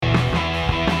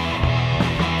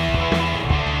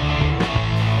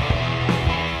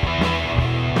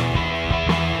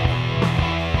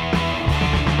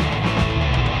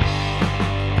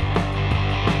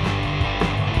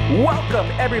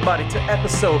welcome everybody to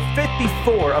episode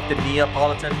 54 of the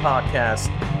Neopolitan podcast.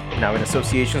 Now in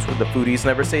associations with the Foodies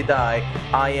Never Say Die,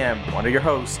 I am one of your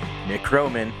hosts, Nick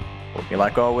Roman. With me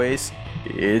like always,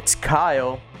 it's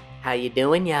Kyle. How you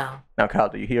doing, y'all? Now Kyle,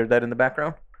 do you hear that in the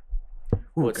background?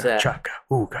 What's Ooga, that? Chaka,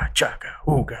 ooga, chaka,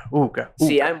 ooga, ooga.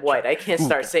 See, ooga, I'm white. I can't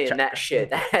start ooga, saying chaka. that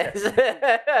shit.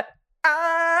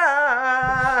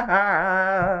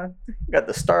 Got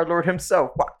the Star-Lord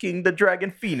himself, Joaquin the Dragon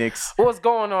Phoenix. What's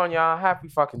going on, y'all? Happy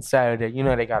fucking Saturday. You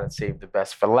know they gotta save the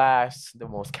best for last, the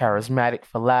most charismatic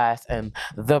for last, and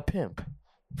the pimp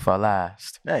for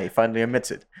last. Yeah, he finally admits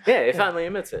it. Yeah, he finally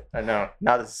admits it. I know.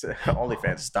 Now this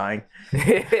OnlyFans is dying.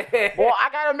 Well, I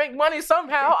gotta make money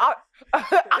somehow.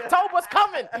 October's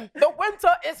coming. The winter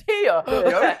is here.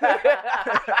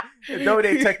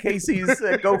 Donate to Casey's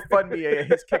GoFundMe,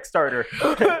 his Kickstarter.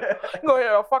 Go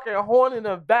ahead, a fucking horn in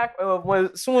the back of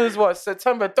as soon as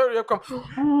September 30th come.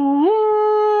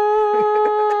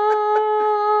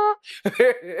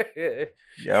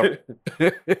 Yep.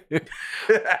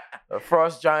 The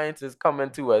Frost Giants is coming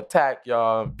to attack,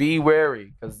 y'all. Be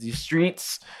wary, because these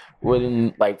streets,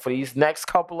 within for these next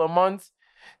couple of months,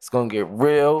 it's gonna get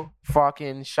real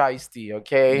fucking shiesty,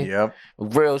 okay? Yep.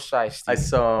 Real shiesty. I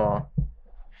saw.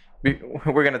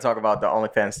 We're gonna talk about the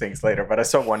OnlyFans things later, but I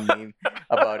saw one meme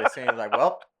about it saying like,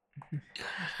 "Well,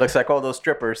 looks like all those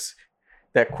strippers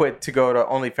that quit to go to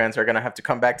OnlyFans are gonna have to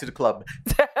come back to the club."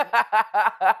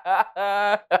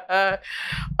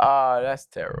 Oh, that's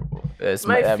terrible. My that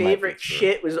might be favorite true.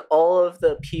 shit was all of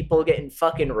the people getting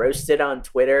fucking roasted on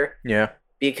Twitter Yeah.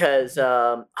 because,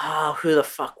 who the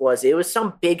fuck was it? It was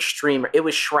some big streamer. It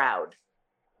was Shroud.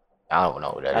 I don't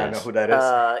know who that I don't is. know who that is.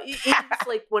 It was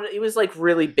like when it was like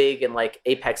really big in like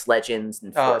Apex Legends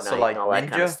and Fortnite so, like, and all that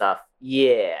kind of Ninja? stuff.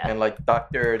 Yeah. And like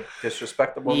Dr.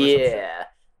 Disrespectable. Or some shit. Yeah.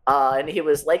 And he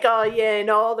was like, "Oh yeah,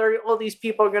 no, all these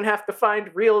people are gonna have to find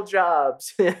real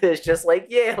jobs." It's just like,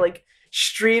 yeah, like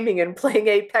streaming and playing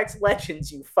Apex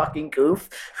Legends, you fucking goof.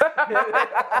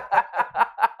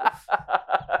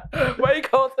 Why you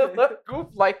call him a goof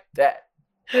like that?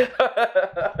 Because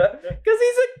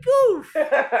he's a goof.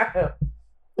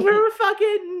 We're a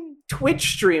fucking Twitch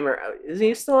streamer. Is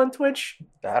he still on Twitch?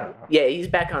 I don't know. Yeah, he's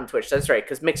back on Twitch. That's right,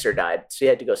 because Mixer died, so he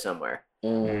had to go somewhere.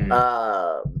 It's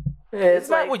Is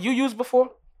that like what you used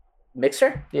before?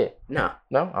 Mixer? Yeah. No,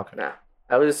 No? Okay. no.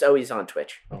 I was always on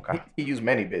Twitch. Okay. He used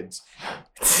many bids.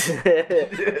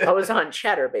 I was on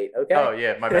Chatterbait, okay? Oh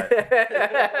yeah, my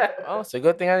bad. Oh, it's a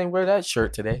good thing I didn't wear that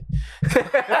shirt today. You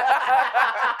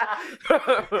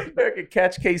can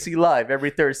catch Casey live every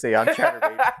Thursday on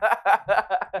Chatterbait,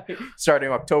 starting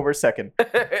October 2nd.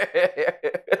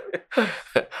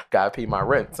 Gotta pay my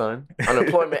rent, son.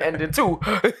 Unemployment ended too.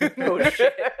 Oh,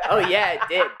 shit. Oh, yeah,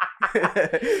 it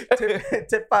did.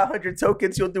 tip 500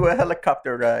 tokens, you'll do a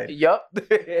helicopter ride. Yup.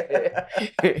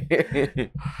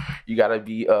 You gotta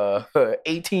be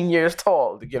 18 years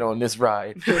tall to get on this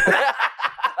ride.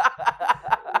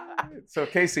 So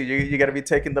Casey, you gotta be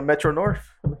taking the Metro North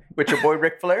with your boy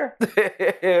Ric Flair.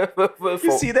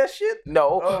 You see that shit?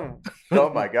 No. Oh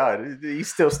my God,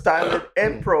 he's still styling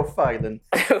and profiling.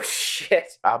 Oh,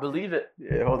 shit. I believe it.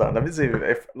 Yeah, hold on, let me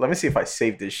see if I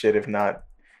saved this shit. If not,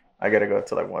 I gotta go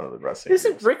to like one of the wrestling.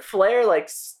 Isn't groups. Ric Flair like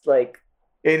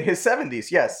In his 70s?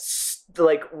 Yes.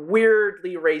 like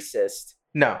weirdly racist?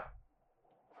 No.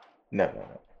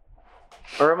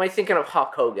 Or am I thinking of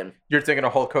Hulk Hogan? You're thinking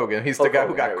of Hulk Hogan. He's Hulk the guy who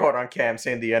Hogan, got there we caught go. on cam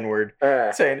saying the N-word,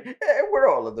 Uh, saying, we're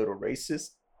all a little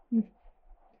racist.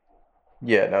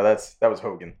 Yeah, no, that was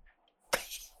Hogan.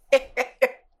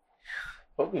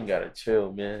 Hogan gotta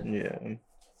chill, man. Yeah.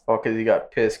 Oh, because he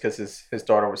got pissed because his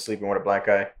daughter was sleeping with a black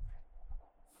guy.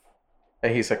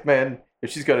 And he's like, man, if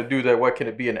she's going to do that, why can't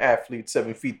it be an athlete,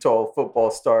 7 feet tall, football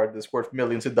star that's worth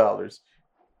millions of dollars?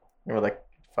 And we're like,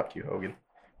 fuck you, Hogan.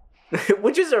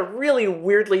 which is a really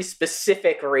weirdly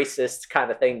specific racist kind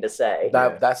of thing to say.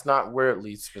 That's not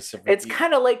weirdly specific. It's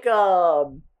kind of like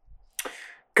God,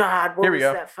 what Here we was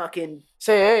go. that fucking?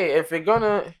 Say, hey, if you're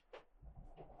gonna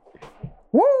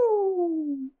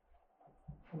Woo!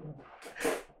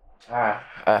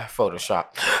 Photoshop.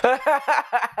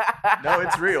 No,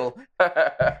 it's real.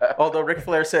 Although Ric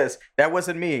Flair says, that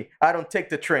wasn't me. I don't take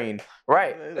the train.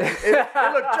 Right.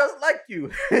 It looked just like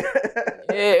you.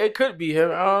 Yeah, it could be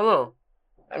him. I don't know.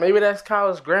 Maybe that's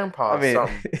Kyle's grandpa or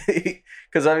something.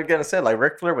 Because I was going to say, like,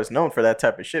 Ric Flair was known for that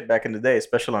type of shit back in the day,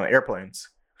 especially on airplanes.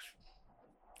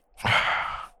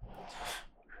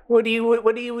 Would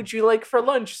you like for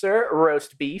lunch, sir?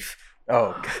 Roast beef.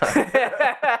 Oh,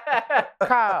 God.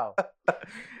 Kyle.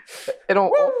 It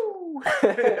don't.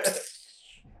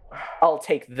 I'll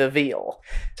take the veal.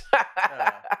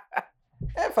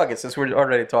 Fuck it. Since we're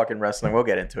already talking wrestling, we'll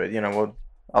get into it.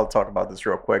 I'll talk about this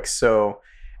real quick. So,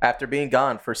 after being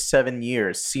gone for 7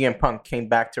 years, CM Punk came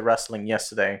back to wrestling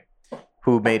yesterday,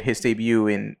 who made his debut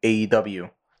in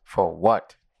AEW. For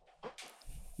what?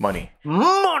 Money.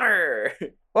 Money!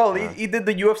 Well, he did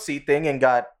the UFC thing and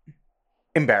got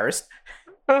embarrassed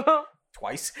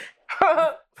twice.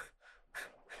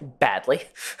 Badly.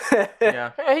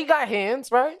 Yeah. He got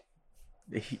hands, right?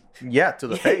 Yeah, to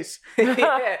the face.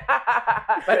 Yeah.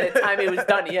 By the time he was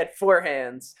done, he had 4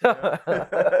 hands.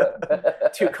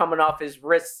 2 coming off his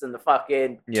wrists and the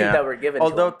fucking 2 that were given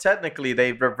Although to him. technically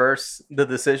they reversed the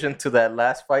decision to that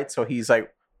last fight, so he's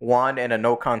like won and a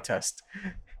no contest.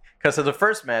 Because of the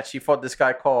first match, he fought this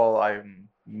guy called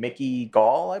Mickey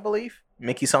Gall, I believe.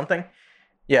 Mickey something.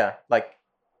 Yeah, like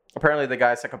apparently the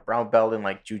guy's like a brown belt in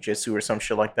like jiu-jitsu or some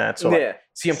shit like that. So like,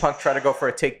 CM Punk tried to go for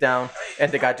a takedown,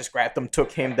 and the guy just grabbed him,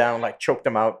 took him down, like choked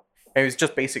him out. And he was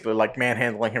just basically like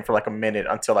manhandling him for like a minute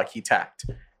until like he tapped.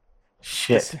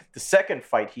 Shit. The second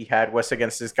fight he had was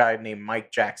against this guy named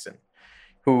Mike Jackson,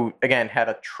 who again had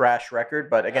a trash record,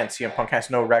 but again CM Punk has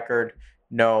no record,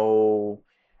 no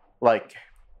like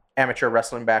amateur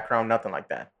wrestling background, nothing like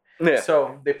that. Yeah.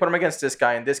 So they put him against this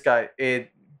guy, and this guy it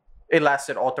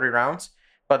lasted all 3 rounds,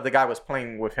 but the guy was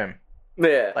playing with him.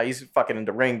 Yeah. Like he's fucking in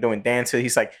the ring doing dances.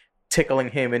 He's like tickling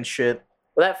him and shit.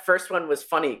 Well, that first one was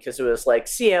funny because it was like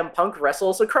CM Punk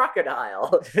wrestles a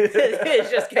crocodile. He's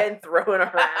just getting thrown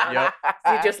around. Yep.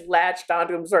 He just latched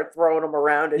onto him, started throwing him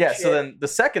around. And Yeah. shit. So then the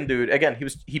second dude, again,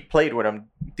 he played with him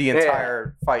the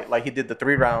entire fight. Like he did the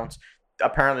 3 rounds.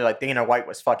 Apparently, like Dana White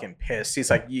was fucking pissed. He's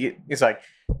like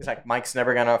Mike's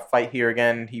never gonna fight here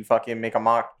again. He fucking made a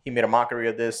mockery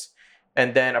of this,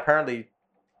 and then apparently,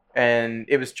 and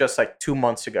it was just like 2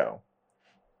 months ago.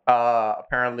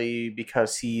 Apparently,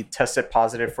 because he tested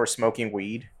positive for smoking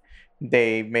weed,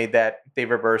 they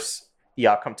reversed the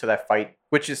outcome to that fight,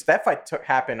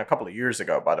 happened a couple of years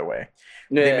ago, by the way.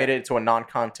 Yeah. They made it to a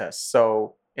non-contest.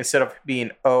 So instead of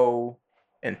being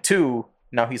 0-2,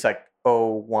 now he's like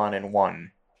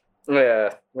 0-1-1.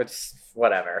 Yeah, which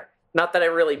whatever. Not that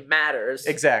it really matters.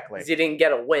 Exactly. 'Cause he didn't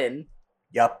get a win.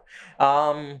 Yep.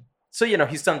 So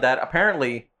he's done that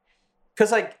apparently,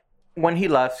 because like when he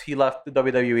left the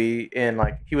WWE and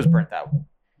like he was burnt out.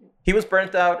 He was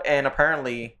burnt out, and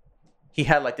apparently he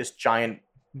had like this giant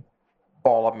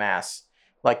ball of mass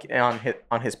like on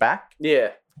his back.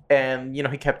 Yeah. And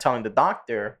he kept telling the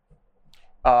doctor,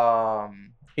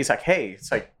 he's like, hey,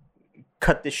 it's like,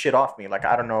 cut this shit off me. Like,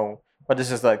 I don't know, but this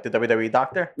is like the WWE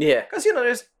doctor. Yeah. Because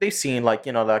they've seen like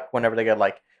like whenever they get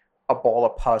like a ball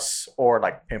of pus or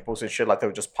like pimples and shit, like they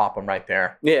would just pop them right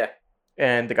there. Yeah.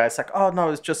 And the guy's like, oh no,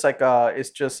 it's just like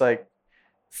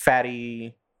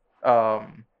fatty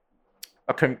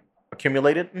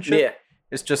accumulated and shit. Yeah.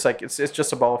 It's just like it's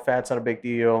just a ball of fat. It's not a big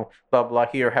deal. Blah blah.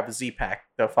 Here, have a Z-Pack,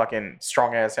 the fucking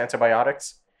strong ass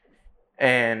antibiotics.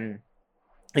 And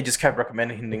he just kept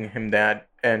recommending him that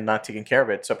and not taking care of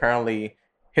it. So apparently,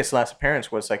 his last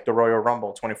appearance was like the Royal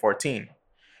Rumble 2014.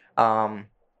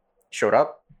 Showed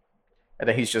up, and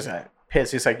then he's just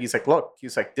pissed. He's like, look,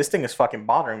 this thing is fucking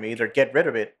bothering me. Either get rid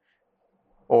of it,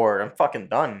 or I'm fucking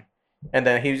done. And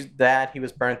then he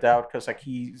was burnt out because like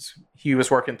he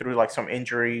was working through like some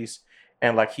injuries,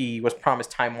 and like he was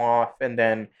promised time off, and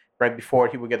then right before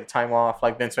he would get the time off,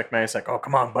 like Vince McMahon's like, oh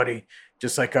come on buddy,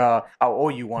 just like I'll owe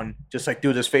you one, just like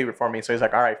do this favor for me. So he's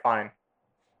like, all right, fine.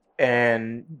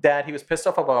 And that he was pissed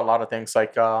off about a lot of things,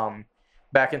 like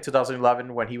back in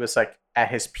 2011 when he was like at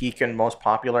his peak and most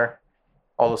popular,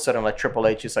 all of a sudden like Triple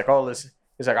H is like, oh this,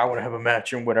 he's like, I want to have a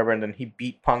match and whatever, and then he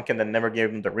beat Punk and then never gave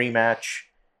him the rematch.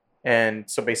 And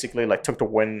so basically like took the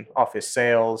win off his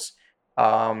sales.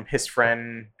 His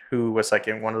friend who was like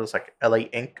in one of those like LA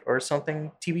Inc. or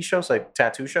something TV shows, like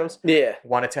tattoo shows,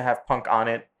 wanted to have Punk on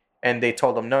it, and they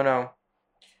told him no.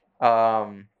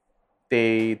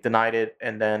 They denied it,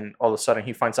 and then all of a sudden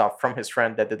he finds out from his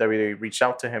friend that the WWE reached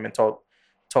out to him and told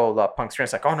Punk's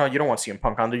friends like, oh no, you don't want CM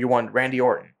Punk on there, you want Randy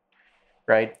Orton,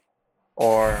 right?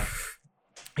 Or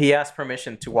he asked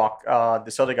permission to walk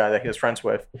this other guy that he was friends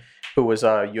with, who was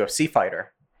a UFC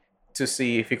fighter, to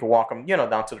see if he could walk him,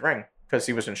 down to the ring, because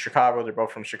he was in Chicago. They're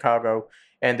both from Chicago,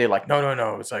 and they're like,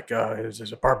 no, it's like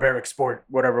it's a barbaric sport,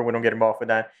 whatever. We don't get involved with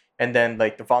that. And then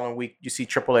like the following week, you see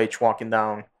Triple H walking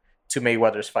down to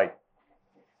Mayweather's fight,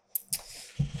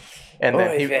 and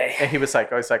then he was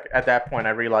like, at that point,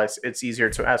 I realized it's easier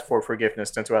to ask for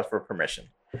forgiveness than to ask for permission.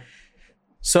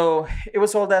 So it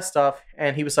was all that stuff,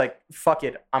 and he was like, fuck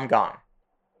it, I'm gone.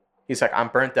 He's like, I'm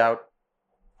burnt out.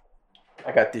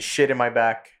 I got this shit in my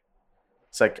back.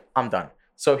 It's like, I'm done.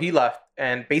 So he left,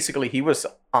 and basically he was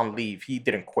on leave. He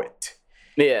didn't quit.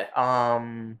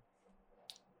 Yeah.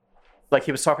 Like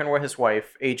he was talking with his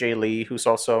wife, AJ Lee, who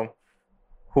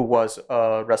was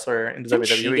a wrestler in the Didn't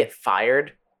WWE. she get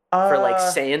fired for like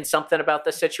saying something about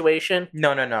the situation?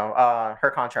 No.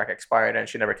 Her contract expired and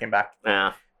she never came back.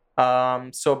 Yeah.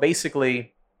 So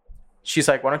basically, she's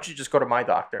like, "Why don't you just go to my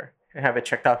doctor and have it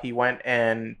checked out?" He went,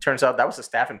 and turns out that was a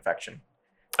staph infection.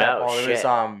 Oh, It was shit.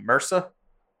 MRSA.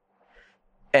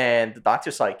 And the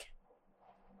doctor's like,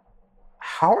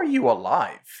 "How are you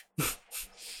alive?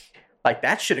 Like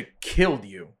that should have killed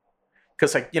you."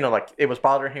 Because like it was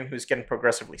bothering him. He was getting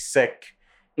progressively sick.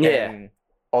 Yeah. And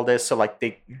all this. So like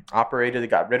they operated, they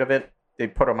got rid of it. They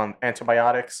put him on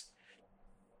antibiotics.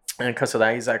 And because of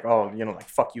that, he's like, "Oh, like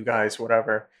fuck you guys,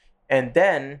 whatever." And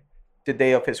then the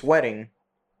day of his wedding,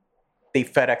 they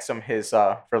FedEx him his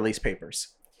release papers.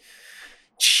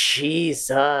 Jesus.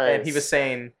 And he was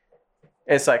saying,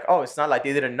 it's like, oh, it's not like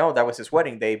they didn't know that was his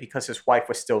wedding day because his wife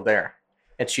was still there.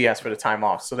 And she asked for the time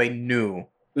off. So they knew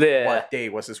what day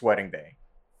was his wedding day.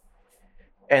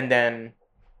 And then,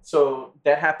 so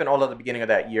that happened all at the beginning of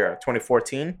that year,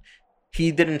 2014.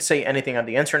 He didn't say anything on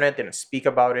the internet, didn't speak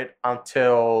about it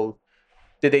until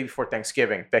the day before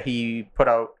Thanksgiving, that he put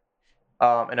out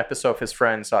an episode of his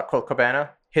friends, Colt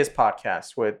Cabana, his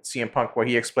podcast with CM Punk, where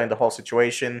he explained the whole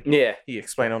situation. Yeah. He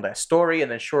explained all that story.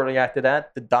 And then shortly after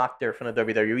that, the doctor from the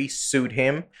WWE sued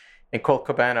him and Colt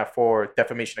Cabana for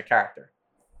defamation of character.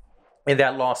 And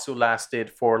that lawsuit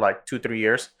lasted for like 2-3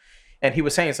 years. And he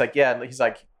was saying, it's like, yeah, he's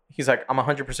like, I'm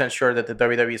 100% sure that the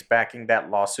WWE is backing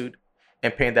that lawsuit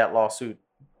and paying that lawsuit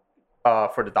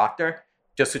for the doctor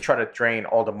just to try to drain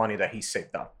all the money that he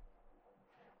saved up.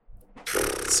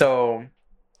 So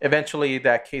eventually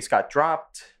that case got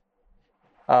dropped.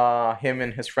 Him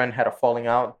and his friend had a falling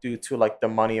out due to like the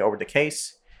money over the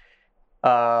case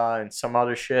and some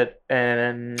other shit.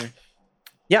 And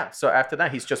yeah, so after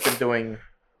that, he's just been doing,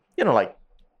 like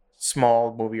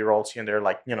small movie roles here and there,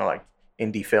 like, like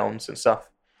indie films and stuff.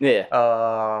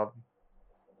 Yeah.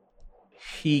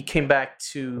 He came back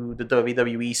to the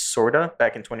WWE sorta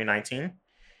back in 2019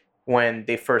 when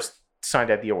they first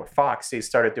signed that deal with Fox. They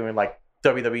started doing like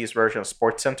WWE's version of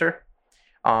Sports Center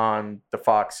on the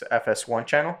Fox FS1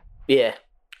 channel. Yeah.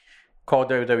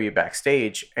 Called WWE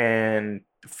Backstage, and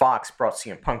Fox brought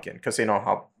CM Punk in because they know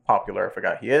how popular, I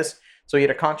forgot, he is. So he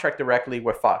had a contract directly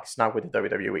with Fox, not with the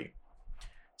WWE.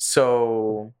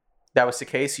 So that was the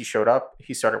case. He showed up.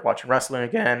 He started watching wrestling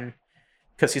again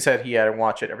because he said he hadn't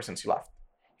watched it ever since he left.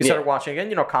 He started watching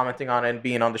again, commenting on it and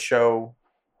being on the show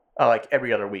like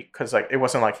every other week because like it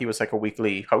wasn't like he was like a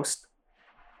weekly host.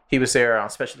 He was there on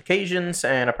special occasions,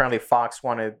 and apparently Fox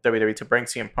wanted WWE to bring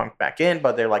CM Punk back in,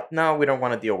 but they're like, no, we don't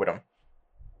want to deal with him.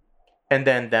 And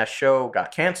then that show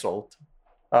got canceled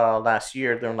last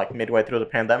year during like midway through the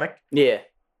pandemic. Yeah.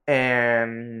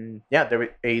 And yeah,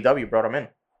 AEW brought him in.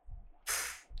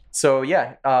 So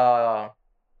yeah,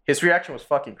 his reaction was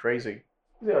fucking crazy.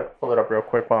 I'm gonna pull it up real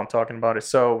quick while I'm talking about it.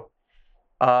 So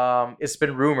it's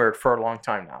been rumored for a long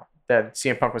time now that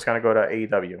CM Punk was gonna go to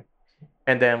AEW.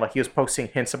 And then like he was posting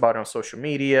hints about it on social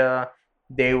media.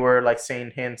 They were like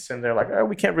saying hints, and they're like, oh,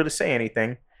 we can't really say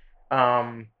anything.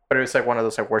 But it was like one of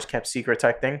those like worst kept secret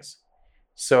type things.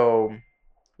 So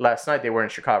last night they were in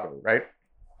Chicago, right?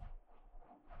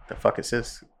 The fuck is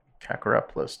this? Kakarot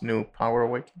plus New Power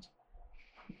Awakens.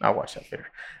 I'll watch that later.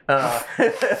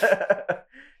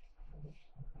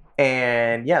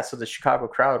 And yeah, so the Chicago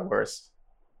crowd was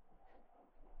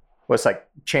like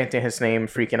chanting his name,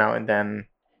 freaking out, and then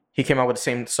he came out with the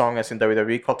same song as in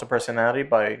WWE, Cult of Personality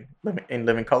by In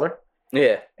Living Color.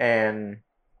 Yeah. And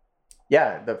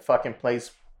yeah, the fucking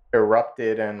place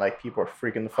erupted and like people were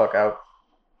freaking the fuck out.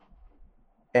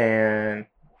 And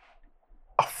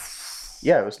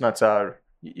yeah, it was nuts.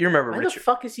 You remember Why Richard? the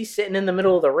fuck is he sitting in the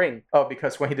middle of the ring? Oh,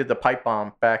 because when he did the pipe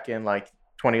bomb back in like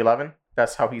 2011,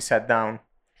 that's how he sat down,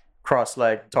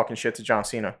 cross-legged, talking shit to John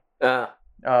Cena. You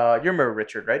remember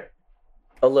Richard, right?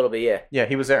 A little bit, yeah. Yeah,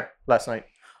 he was there last night.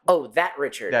 Oh, that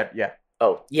Richard. Yeah.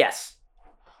 Oh, yes.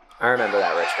 I remember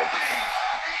that Richard.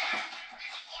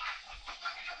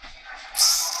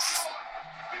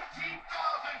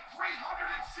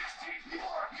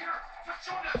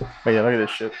 But yeah, look at this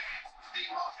shit.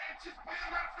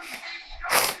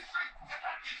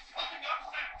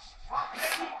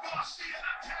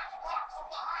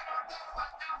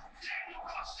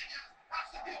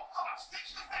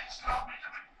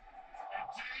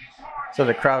 So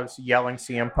the crowd's yelling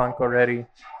CM Punk already.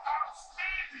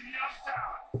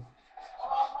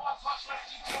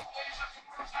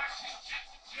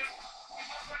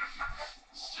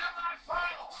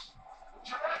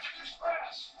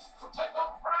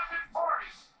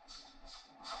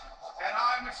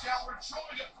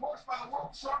 joined, of course, by the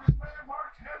world's strongest man,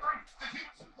 Mark Henry, the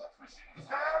human suplex machine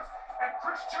has, and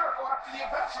Chris Jericho after the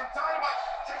events from Dynamite,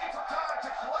 taking some time to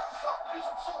collect himself, do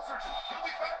some soul searching. He'll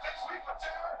be back next week, but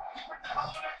Jared, he picked the hell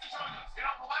of a night to join us. You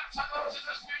know, the last time I was in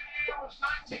this video was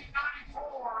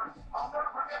 1994. I'll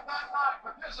never forget that night,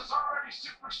 but this has already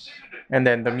superseded it. And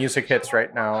then the music hits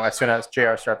right now as soon as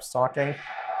JR starts talking.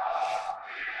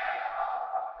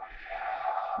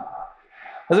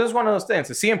 This is one of those things.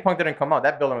 If CM Punk didn't come out,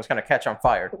 that building was going to catch on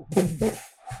fire.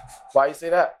 Why you say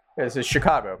that? This is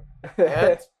Chicago.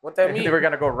 And what that mean? They were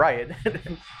going to go riot.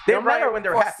 They riot when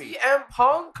they're For happy. CM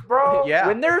Punk, bro. Yeah.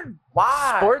 When their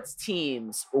Why? sports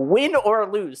teams win or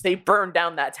lose, they burn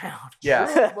down that town.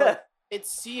 Yeah. True, but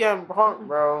it's CM Punk,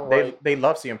 bro. They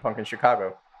love CM Punk in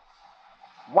Chicago.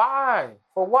 Why?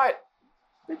 For what?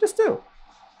 They just do.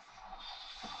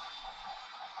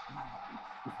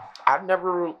 I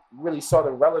never really saw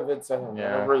the relevance of him.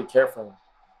 Yeah. I don't really care for him.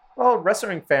 Well,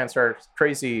 wrestling fans are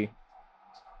crazy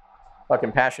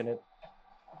fucking passionate.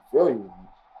 Feel you.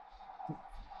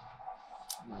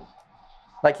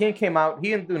 Like, he came out,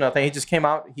 he didn't do nothing. He just came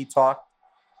out, he talked,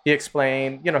 he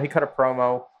explained, he cut a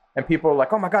promo, and people were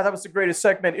like, oh my God, that was the greatest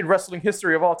segment in wrestling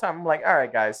history of all time. I'm like, all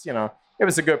right, guys, it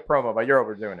was a good promo, but you're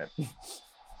overdoing it.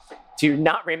 Do you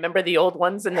not remember the old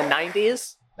ones in the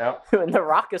 90s? No. When The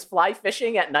Rock is fly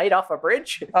fishing at night off a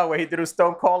bridge? Oh, wait, he did a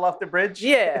Stone Cold off the bridge?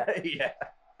 Yeah. Yeah.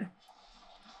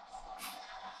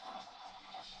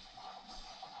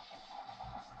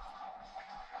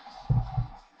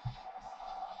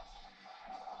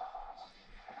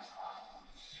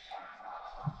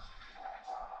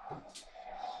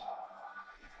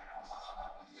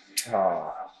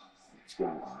 Oh. It's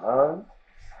getting done.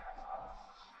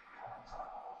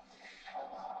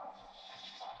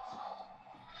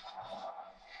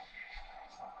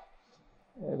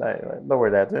 And I lower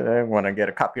that. I didn't want to get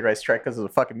a copyright strike because of the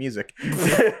fucking music.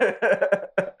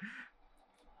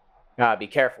 Be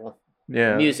careful.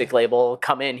 Yeah. Music label will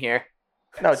come in here.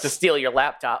 No, Just steal your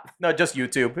laptop. No, just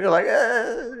YouTube. You're like,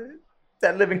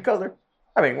 that living color.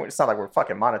 I mean, it's not like we're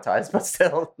fucking monetized, but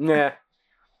still. Yeah.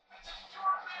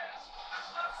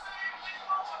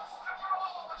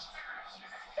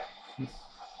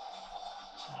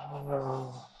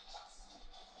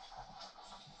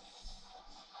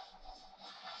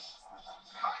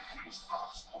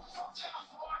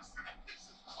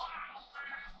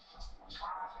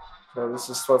 So this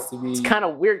is supposed to be. It's kind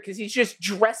of weird because he's just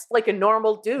dressed like a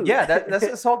normal dude. Yeah, that's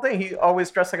his whole thing. He always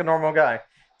dressed like a normal guy.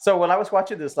 So when I was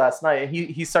watching this last night,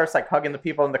 he starts like hugging the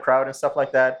people in the crowd and stuff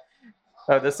like that.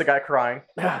 This is the guy crying.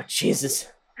 Oh, Jesus.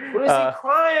 What is he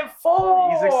crying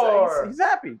for? He's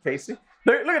happy, Casey.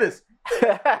 Look at this.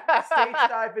 Stage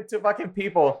dive into fucking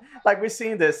people. Like, we're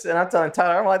seeing this, and I'm telling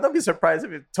Tyler, I'm like, don't be surprised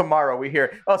if tomorrow we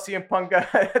hear, oh, CM Punk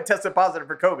tested positive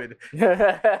for COVID.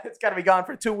 It's got to be gone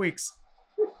for 2 weeks.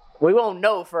 We won't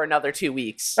know for another 2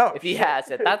 weeks if he has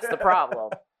it. That's the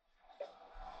problem.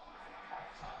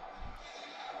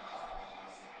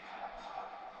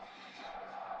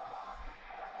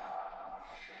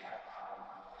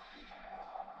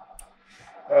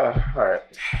 All right.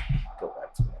 Go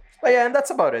back to that. But yeah, and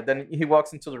that's about it. Then he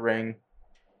walks into the ring,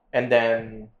 and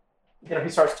then he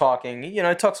starts talking. He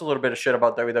talks a little bit of shit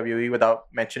about WWE without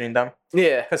mentioning them.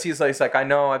 Yeah. Because he's like, I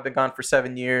know I've been gone for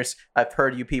 7 years. I've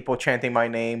heard you people chanting my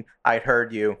name. I'd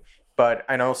heard you. But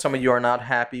I know some of you are not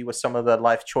happy with some of the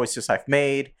life choices I've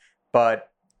made. But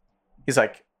he's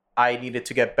like, I needed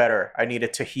to get better. I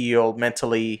needed to heal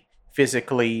mentally,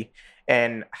 physically.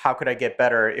 And how could I get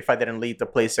better if I didn't leave the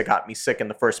place that got me sick in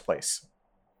the first place?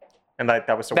 And that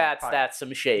was that's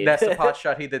some shade. That's the pot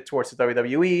shot he did towards the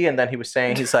WWE. And then he was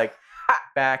saying, he's like,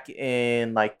 back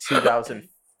in like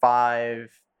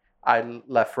 2005, I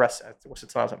left wrestling. Was it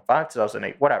 2005,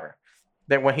 2008, whatever.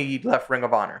 Then when he left Ring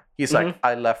of Honor, he's like,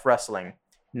 I left wrestling.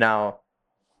 Now,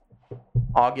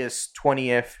 August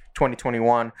 20th,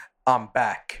 2021, I'm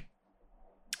back.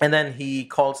 And then he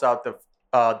calls out the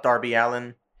Darby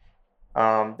Allin,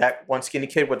 that one skinny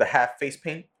kid with the half face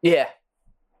paint. Yeah.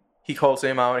 He calls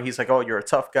him out and he's like, oh, you're a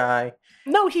tough guy.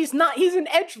 No, he's not. He's an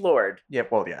edgelord. Yeah,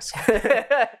 well, yes.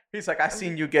 He's like, I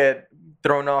seen you get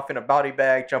thrown off in a body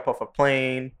bag, jump off a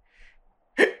plane.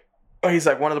 He's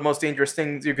like, one of the most dangerous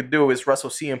things you could do is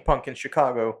wrestle CM Punk in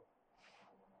Chicago.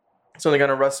 So they're going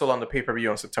to wrestle on the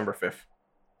pay-per-view on September 5th.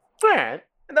 All right.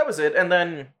 And that was it. And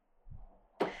then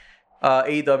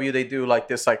AEW, they do like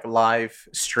this like live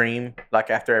stream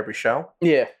like after every show.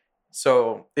 Yeah.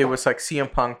 So it was like CM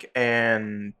Punk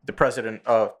and the president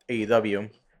of AEW,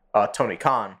 Tony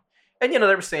Khan. And, they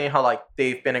were saying how like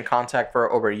they've been in contact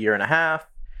for over a year and a half.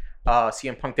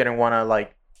 CM Punk didn't want to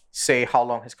like say how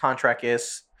long his contract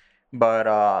is.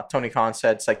 But Tony Khan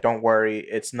said, it's like, don't worry,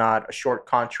 it's not a short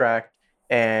contract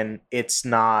and it's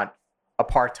not a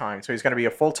part-time. So he's going to be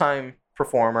a full-time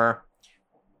performer.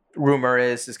 Rumor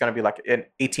is it's going to be like an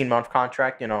 18-month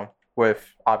contract,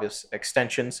 with obvious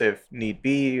extensions if need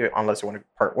be, unless they want to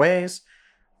part ways.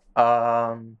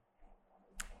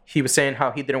 He was saying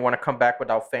how he didn't want to come back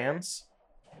without fans.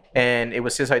 And it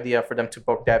was his idea for them to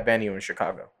book that venue in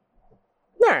Chicago.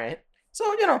 All right.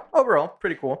 So, overall,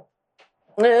 pretty cool.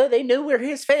 They knew where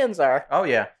his fans are. Oh,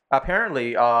 yeah.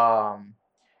 Apparently,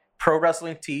 Pro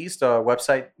Wrestling Tees, the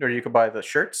website where you could buy the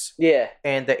shirts, Yeah.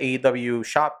 and the AEW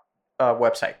shop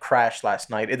website crashed last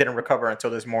night. It didn't recover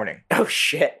until this morning. Oh,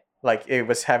 shit. Like, it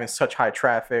was having such high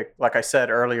traffic. Like I said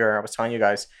earlier, I was telling you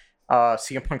guys,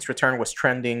 CM Punk's return was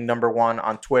trending #1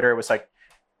 on Twitter. It was like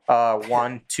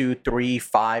 1, 2, 3,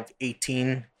 5,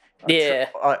 18 Yeah.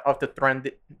 of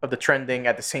the trending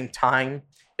at the same time.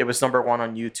 It was #1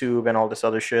 on YouTube and all this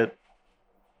other shit.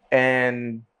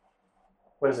 And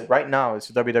what is it? Right now, it's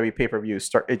a WWE pay-per-view.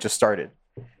 It just started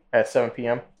at 7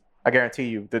 p.m. I guarantee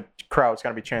you, the crowd's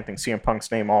gonna be chanting CM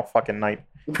Punk's name all fucking night.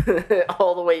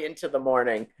 All the way into the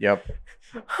morning. Yep.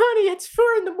 Honey, it's 4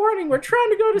 in the morning. We're trying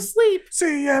to go to sleep.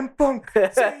 CM Punk.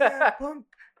 CM Punk.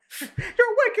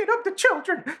 You're waking up the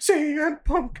children. CM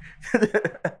Punk.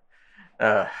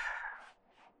 But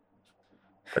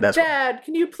that's Dad,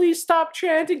 can you please stop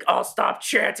chanting? I'll stop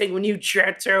chanting when you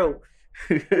chant too.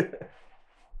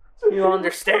 You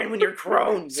understand when you're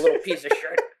grown, you little piece of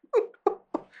shit.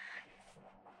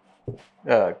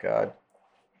 Oh, God.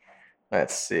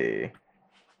 Let's see.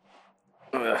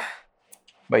 Ugh.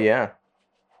 But yeah.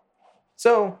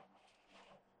 So,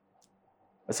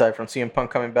 aside from CM Punk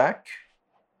coming back,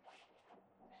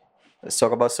 let's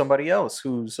talk about somebody else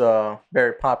who's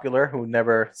very popular, who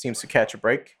never seems to catch a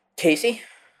break. Casey?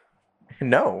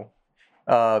 No.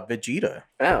 Vegeta.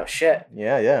 Oh, shit.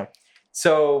 Yeah.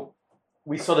 So,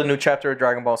 we saw the new chapter of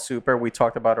Dragon Ball Super. We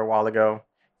talked about it a while ago.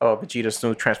 Vegeta's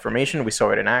new transformation. We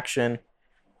saw it in action.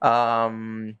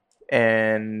 And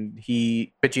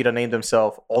Vegeta named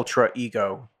himself Ultra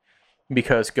Ego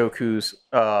because Goku's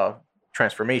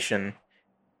transformation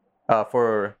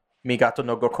for Migato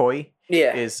no Gokoi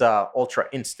is Ultra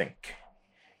Instinct.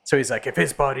 So he's like, if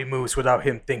his body moves without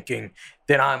him thinking,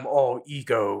 then I'm all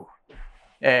ego.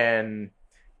 And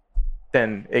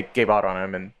then it gave out on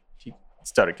him and he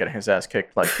started getting his ass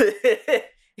kicked like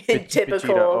in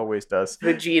typical Vegeta always does.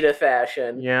 Vegeta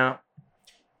fashion. Yeah.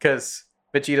 Because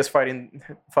Vegeta's fighting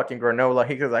fucking Granola.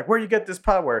 He's like, where you get this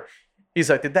power? He's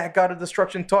like, did that God of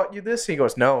Destruction taught you this? He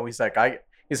goes, no. He's like, I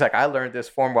learned this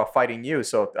form while fighting you,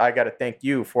 so I gotta thank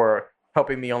you for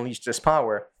helping me unleash this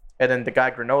power. And then the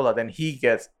guy Granola, then he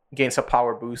gains a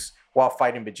power boost while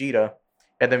fighting Vegeta.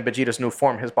 And then Vegeta's new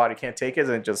form, his body can't take it,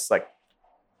 and just like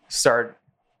start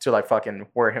to like fucking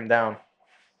wear him down.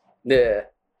 Yeah.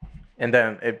 And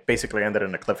then it basically ended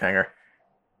in a cliffhanger.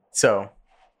 So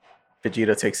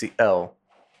Vegeta takes the L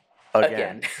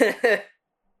again.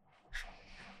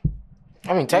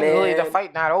 I mean, technically, the Man.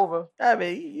 fight not over. I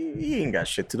mean, he ain't got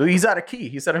shit to do. He's out of key.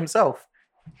 He said himself.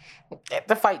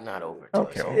 The fight not over.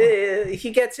 Okay. He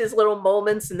gets his little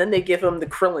moments, and then they give him the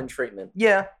Krillin treatment.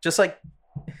 Yeah, just like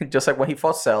when he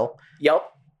fought Cell,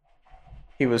 Yup.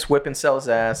 he was whipping Cell's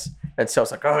ass, and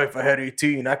Cell's like, "Oh, if I had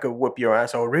 18, I could whip your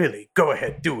ass." Oh, really? Go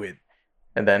ahead, do it.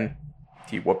 And then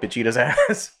he whooped Vegeta's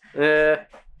ass.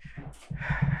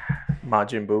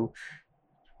 Majin Buu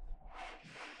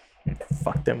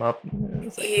fucked him up.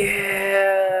 It's like-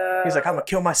 Yeah. He's like, "I'm gonna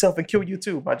kill myself and kill you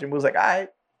too." Majin Buu's like, "I."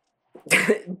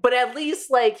 But at least,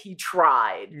 like, he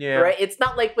tried. Yeah. Right? It's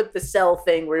not like with the Cell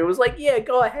thing where he was like, yeah,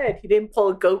 go ahead. He didn't pull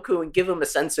a Goku and give him a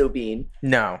Senso bean.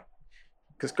 No,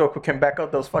 because Goku can back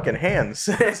up those fucking hands.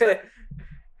 I'm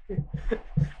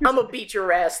gonna beat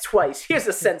your ass twice. Here's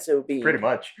a Senso bean. Pretty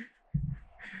much.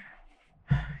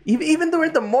 Even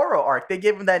during the Moro arc, they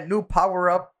gave him that new power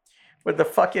up with the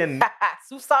fucking.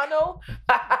 Susano?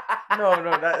 No,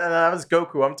 that was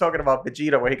Goku. I'm talking about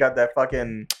Vegeta, where he got that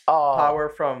fucking power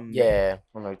from. Yeah.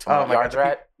 Oh my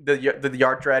god, the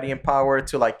Yardratian power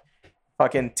to like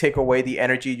fucking take away the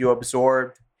energy you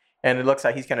absorbed, and it looks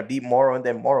like he's gonna beat Moro, and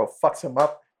then Moro fucks him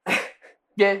up.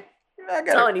 Yeah. I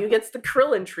got Telling you, he gets the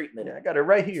Krillin treatment. I got it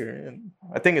right here. And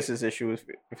I think it's his issue. If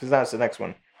it's not, it's the next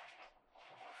one.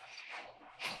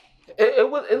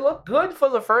 It looked good for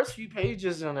the first few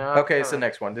pages. Okay, it's the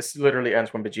next one. This literally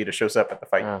ends when Vegeta shows up at the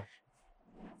fight.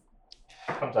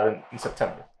 Comes out in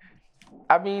September.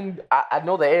 I mean, I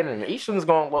know the animation's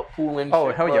gonna look cool and Oh,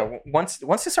 shit, hell but yeah. Once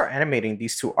they start animating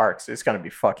these two arcs, it's gonna be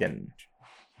fucking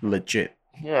legit.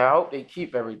 Yeah, I hope they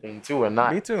keep everything too, and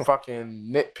not Me too.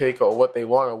 fucking nitpick or what they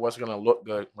want or what's gonna look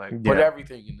good. Like put Yeah.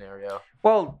 everything in there, yeah.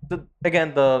 Well,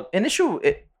 the initial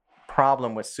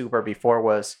problem with Super before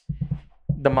was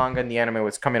the manga and the anime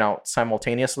was coming out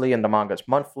simultaneously, and the manga's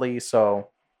monthly. So,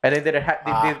 and they didn't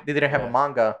they didn't have a yeah.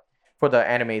 manga for the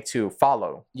anime to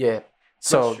follow. Yeah.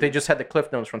 So That's they true. just had the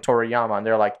cliff notes from Toriyama, and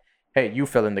they're like, "Hey, you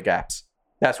fill in the gaps."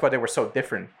 That's why they were so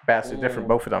different, vastly different,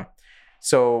 both of them.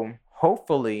 So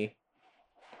hopefully,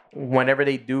 whenever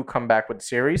they do come back with the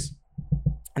series,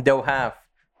 they'll have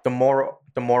the moral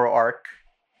arc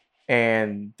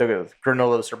and the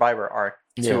Granola Survivor arc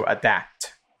to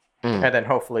adapt, and then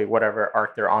hopefully whatever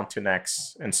arc they're on to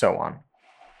next, and so on.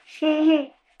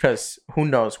 Because who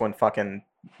knows when fucking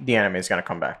the anime is gonna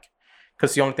come back?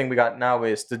 Because the only thing we got now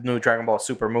is the new Dragon Ball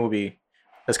Super movie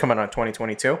that's coming out in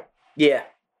 2022, Yeah.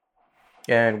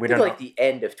 and we I don't think know. like the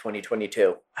end of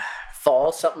 2022.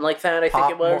 Fall, something like that, I think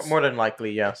it was. More than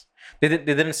likely, yes. They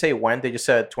didn't say when. They just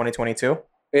said 2022,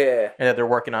 Yeah. and that they're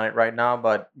working on it right now.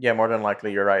 But yeah, more than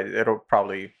likely, you're right. It'll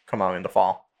probably come out in the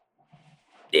fall.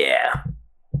 Yeah.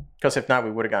 Because if not, we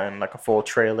would have gotten like a full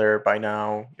trailer by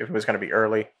now if it was going to be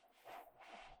early.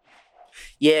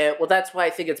 Yeah, well, that's why I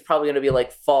think it's probably going to be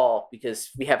like fall, because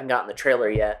we haven't gotten the trailer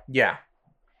yet. Yeah.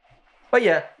 But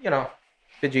yeah,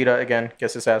 Vegeta again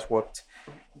gets his ass whooped.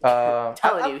 I'm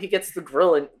telling you, he gets the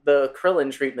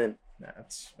Krillin treatment.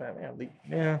 That's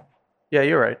yeah,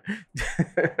 you're right.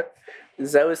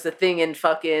 That was the thing in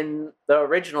fucking the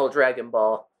original Dragon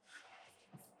Ball.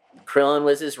 Krillin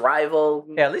was his rival.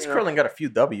 Yeah, at least Krillin got a few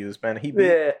W's, man. He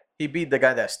beat the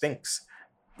guy that stinks.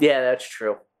 Yeah, that's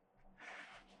true.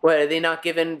 What, are they not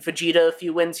giving Vegeta a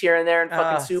few wins here and there in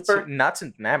fucking Super? Not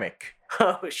dynamic.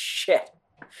 Oh, shit.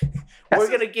 We're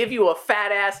going to give you a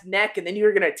fat-ass neck, and then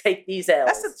you're going to take these L's.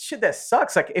 That's the shit that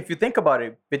sucks. Like, if you think about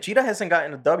it, Vegeta hasn't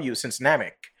gotten a W since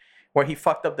Namek, where he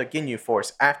fucked up the Ginyu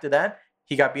Force. After that,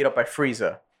 he got beat up by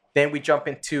Frieza. Then we jump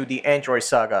into the Android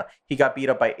Saga. He got beat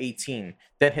up by 18.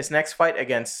 Then his next fight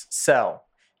against Cell,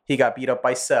 he got beat up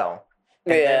by Cell.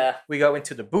 And then we go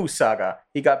into the Boo Saga.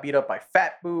 He got beat up by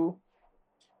Fat Boo.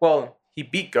 Well, he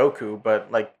beat Goku,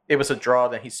 but like it was a draw.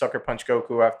 Then he sucker punched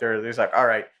Goku after. He was like, all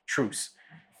right, truce.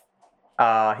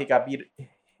 He got beat.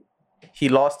 He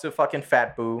lost to fucking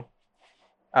Fat Boo.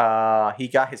 He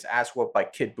got his ass whooped by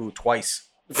Kid Boo twice.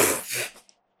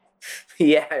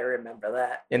 Yeah, I remember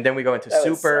that. And then we go into That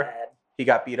Super. was sad. He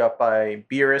got beat up by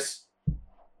Beerus.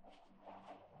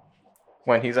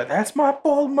 When he's like, that's my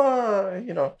Bulma.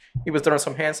 He was throwing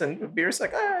some hands, and Beerus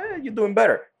like, you're doing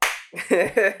better.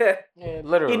 Yeah,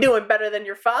 literally. You're doing better than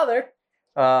your father.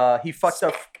 He fucked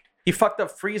up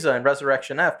Frieza in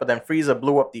Resurrection F, but then Frieza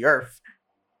blew up the Earth.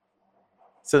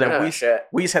 So then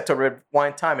Whis had to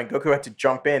rewind time, and Goku had to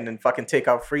jump in and fucking take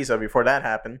out Frieza before that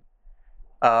happened.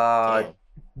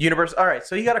 Universe. All right,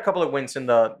 so he got a couple of wins in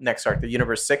the next arc, the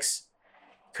Universe 6,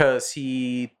 because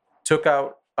he took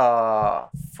out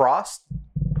Frost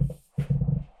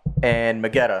and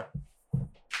Vegeta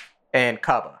and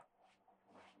Kaba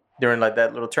during like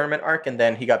that little tournament arc, and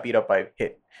then he got beat up by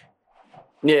Hit.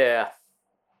 Yeah.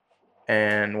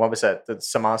 And what was that? The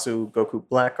Samasu Goku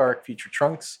Black arc, Future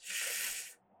Trunks.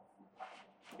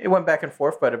 It went back and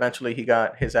forth, but eventually he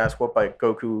got his ass whooped by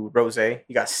Goku Rose.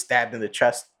 He got stabbed in the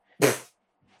chest.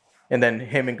 And then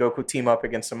him and Goku team up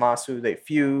against Samasu. They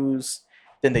fuse.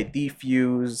 Then they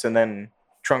defuse. And then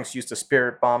Trunks used the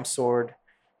Spirit Bomb Sword.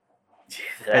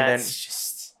 All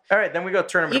right, then we go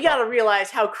tournament. You gotta realize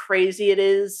how crazy it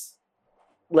is.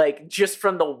 Like, just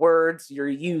from the words you're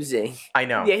using. I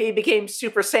know. Yeah, he became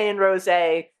Super Saiyan Rose.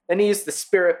 Then he used the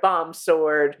Spirit Bomb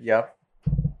Sword. Yep.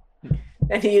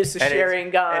 And he used the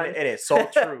Sharingan. And it is so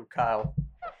true, Kyle.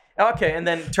 Okay, and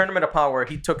then Tournament of Power,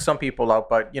 he took some people out,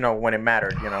 but, when it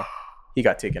mattered, he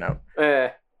got taken out.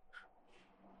 You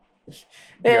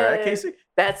all right, Casey?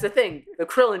 That's the thing. The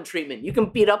Krillin treatment. You can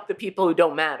beat up the people who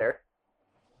don't matter.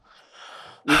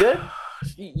 You good?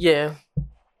 Yeah.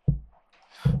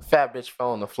 Fat bitch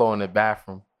fell on the floor in the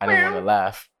bathroom. I didn't want to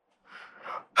laugh.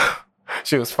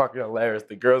 She was fucking hilarious.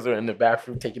 The girls are in the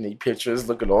bathroom taking their pictures,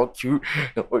 looking all cute.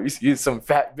 And all you see is some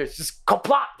fat bitch just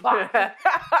plop, plop.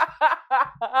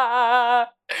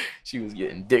 She was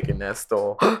getting dick in that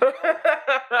stall.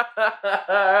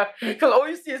 Because all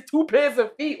you see is 2 pairs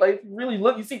of feet. Like, if you really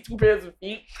look, you see 2 pairs of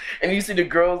feet. And you see the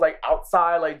girls, like,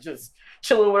 outside, like, just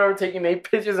chilling or whatever, taking their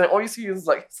pictures. And all you see is,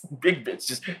 like, some big bitch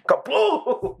just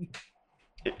kaboom.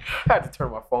 I had to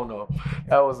turn my phone off.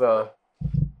 That was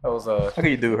How can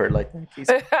you do her like that,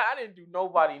 Casey? I didn't do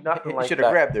nobody nothing like that. You should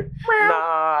have grabbed her.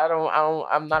 Nah,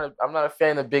 I'm not a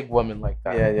fan of big women like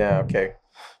that. Yeah, okay.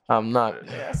 I'm not.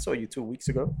 Yeah, I saw you 2 weeks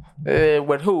ago.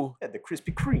 With who? At the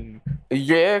Krispy Kreme.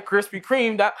 Yeah, Krispy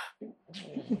Kreme. That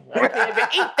I can't even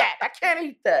eat that. I can't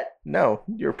eat that. No,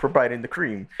 you're providing the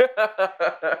cream.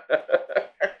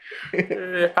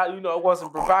 How you know I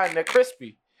wasn't providing that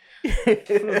crispy?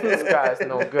 This guy's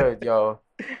no good, yo.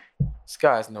 This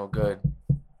guy's no good.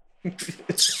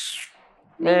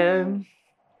 Man.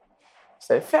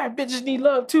 Say fat bitches need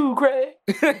love too, Craig.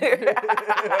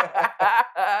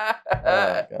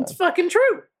 It's fucking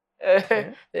true.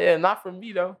 Yeah, not from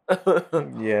me though.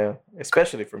 Yeah,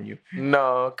 especially from you.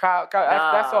 No, Kyle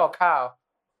that's all Kyle.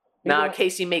 Nah,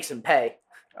 Casey makes him pay.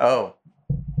 Oh.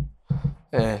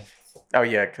 Yeah. Oh,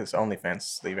 yeah, because OnlyFans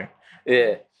is leaving.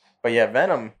 Yeah. But yeah,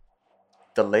 Venom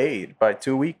delayed by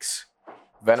 2 weeks.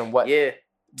 Venom what? Yeah.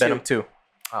 Venom 2.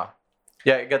 Oh.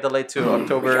 Yeah, it got delayed to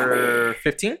October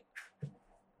 15th?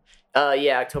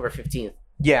 Yeah, October 15th.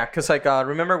 Yeah, because like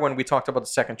remember when we talked about the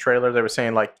second trailer, they were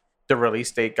saying like the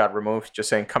release date got removed, just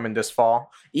saying coming this fall.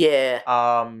 Yeah.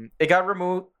 It got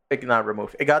removed. Not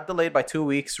removed. It got delayed by 2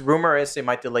 weeks. Rumor is they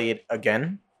might delay it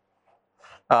again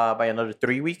by another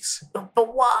 3 weeks.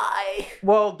 But why?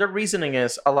 Well, their reasoning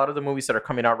is a lot of the movies that are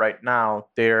coming out right now,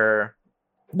 they're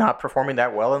not performing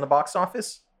that well in the box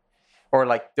office. Or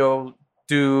like they'll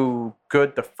do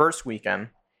good the first weekend,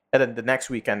 and then the next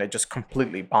weekend it just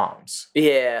completely bombs.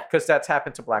 Yeah. Because that's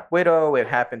happened to Black Widow. It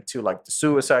happened to like the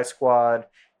Suicide Squad.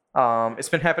 It's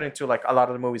been happening to like a lot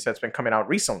of the movies that's been coming out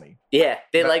recently. Yeah.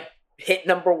 They But- like hit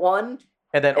number 1,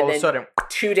 And then And all of a then- sudden,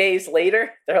 2 days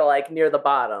later, they're like near the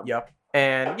bottom. yep.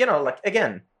 And you know, like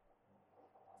again,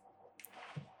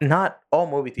 not all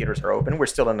movie theaters are open. We're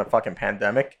still in a fucking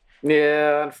pandemic.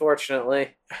 Yeah,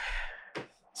 unfortunately.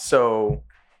 So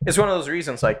it's one of those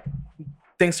reasons like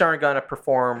things aren't gonna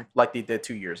perform like they did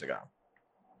 2 years ago.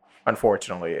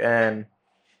 Unfortunately. And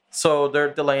so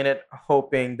they're delaying it,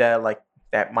 hoping that like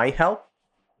that might help.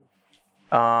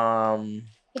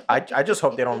 I just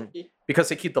hope they don't, because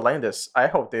they keep delaying this. I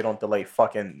hope they don't delay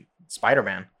fucking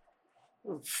Spider-Man,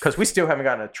 because we still haven't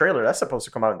gotten a trailer. That's supposed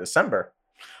to come out in December.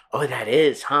 Oh, that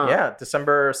is, huh? Yeah,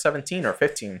 December 17 or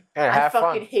 15. Yeah, I have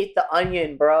fucking fun. hate the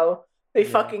Onion, bro. They Yeah.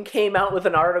 fucking came out with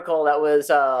an article that was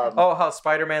Oh, how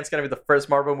Spider-Man's gonna be the first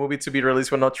Marvel movie to be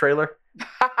released with no trailer.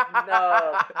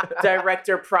 no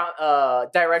director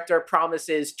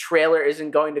promises trailer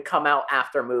isn't going to come out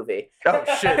after movie. Oh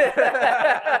shit!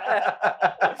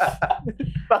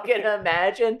 Fucking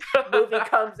imagine movie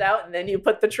comes out and then you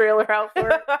put the trailer out for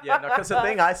it. Yeah, no, because the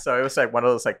thing I saw, it was like one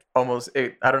of those like almost.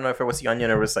 I don't know if it was the Onion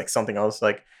or it was like something else,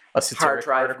 like a Hard satiric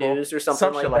drive article, news or something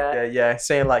some like shit that. Yeah,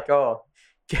 saying like, oh,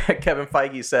 Kevin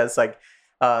Feige says like,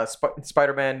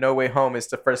 Spider-Man: No Way Home is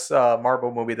the first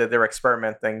Marvel movie that they're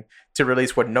experimenting to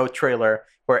release with no trailer,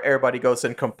 where everybody goes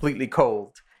in completely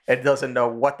cold and doesn't know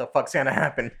what the fuck's gonna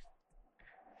happen.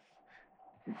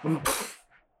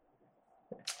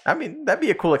 I mean, that'd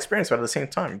be a cool experience, but at the same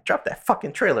time, drop that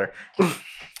fucking trailer.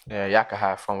 Yeah, y'all can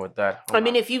have fun with that. I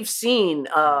mean, if you've seen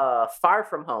Far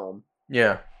From Home,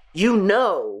 Yeah. you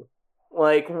know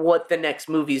like what the next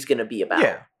movie's gonna be about.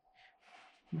 Yeah.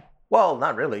 Well,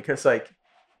 not really, because like,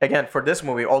 again, for this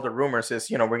movie, all the rumors is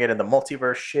we're getting the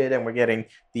multiverse shit, and we're getting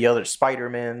the other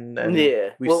Spider-Man, and Yeah.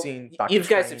 we've Well, seen. you Doctor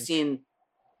guys have Strange.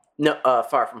 seen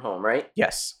Far From Home, right?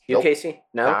 Yes. You, Nope. Casey?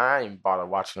 No. Nah, I ain't even bother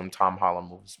watching them Tom Holland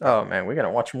movies. Oh man, we're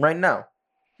gonna watch him right now.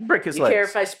 Break his You legs. care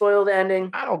if I spoil the ending?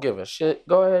 I don't give a shit.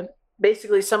 Go ahead.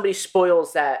 Basically, somebody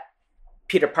spoils that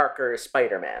Peter Parker is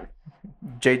Spider-Man.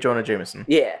 J. Jonah Jameson.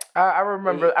 Yeah. I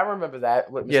remember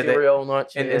that with Yeah, Mysterio and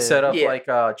much. And instead of Yeah.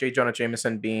 like J. Jonah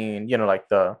Jameson being, like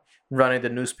the running the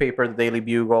newspaper, the Daily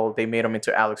Bugle, they made him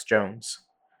into Alex Jones.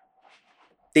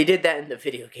 They did that in the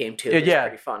video game, too. Yeah, It's yeah.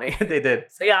 pretty funny. They did.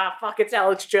 It's like, fuck, it's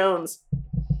Alex Jones.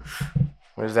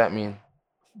 What does that mean?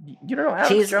 You don't know Alex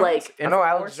He's Jones? like- I know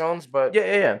Alex Jones, but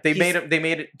Yeah. They He's-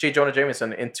 made J. Jonah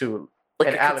Jameson into Like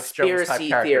an a Alex Jones type conspiracy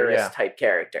character, theorist yeah. type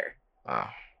character. oh,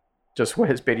 just with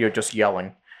his video just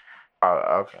yelling.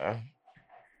 okay.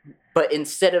 But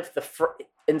instead of the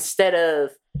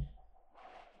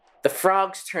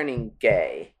frogs turning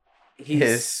gay,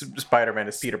 His Spider-Man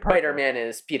is Peter Parker. Spider-Man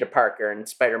is Peter Parker, and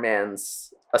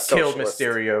Spider-Man's a Killed socialist.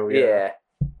 Mysterio. Yeah.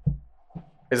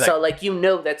 It's So, like,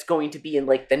 that's going to be in,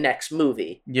 the next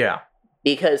movie. yeah.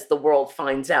 Because the world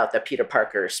finds out that Peter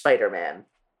Parker is Spider-Man.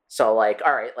 So, all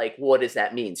right, what does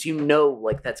that mean? So,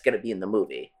 that's going to be in the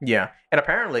movie. Yeah. And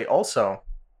apparently also,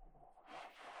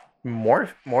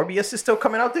 Morbius is still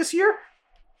coming out this year?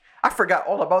 I forgot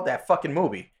all about that fucking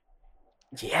movie.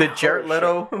 Yeah. The Jared holy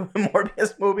Leto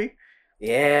Morbius movie. shit.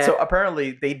 Yeah. So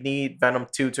apparently they need Venom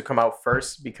 2 to come out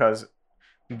first because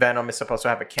Venom is supposed to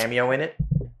have a cameo in it.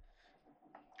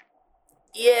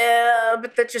 yeah,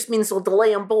 but that just means they'll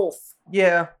delay them both.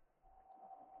 Yeah.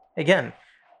 Again,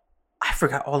 I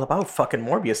forgot all about fucking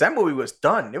Morbius. That movie was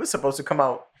done. It was supposed to come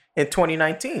out in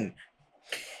 2019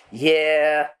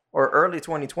 Yeah. or early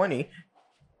 2020.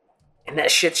 And that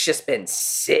shit's just been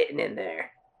sitting in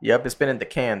there. Yep, it's been in the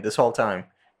can this whole time.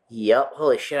 Yep.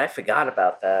 Holy shit, I forgot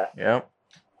about that. Yep.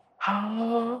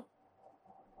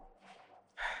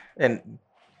 And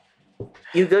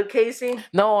You good, Casey?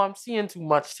 No, I'm seeing too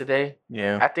much today.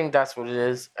 yeah, I think that's what it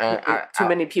is. And Too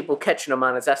many people catching him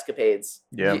on his escapades.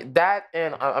 yeah. That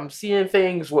and I'm seeing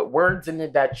things with words in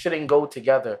it that shouldn't go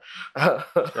together.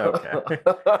 Okay.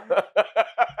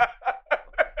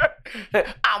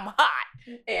 I'm hot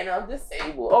and I'm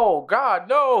disabled. Oh God,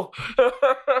 no! Come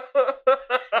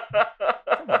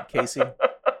on, Casey.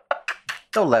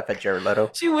 Don't laugh at Jared Leto.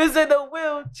 She was in a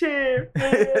wheelchair,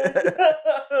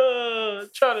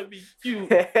 trying to be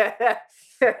cute.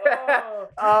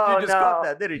 Oh, You just caught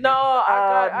that, didn't you? No,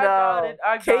 I got it.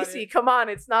 I got Casey, come on,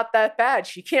 it's not that bad.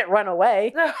 She can't run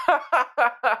away. it.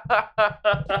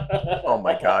 Oh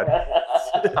my God.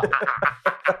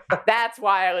 That's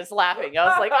why I was laughing. I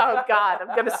was like, oh God,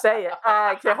 I'm gonna say it.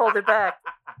 I can't hold it back.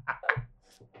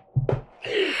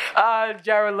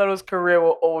 Jared Leto's career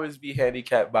will always be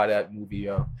handicapped by that movie,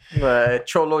 yo.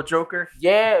 Cholo Joker?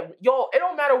 Yeah, yo, it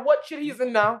don't matter what shit he's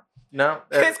in now. No.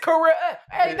 His career,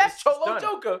 hey, that's it's Cholo done.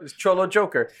 Joker. It's Cholo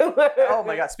Joker. Oh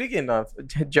my God. Speaking of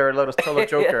Jared Leto's Cholo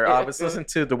Joker, I was listening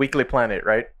to the Weekly Planet,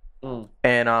 right? Mm.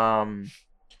 And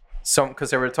because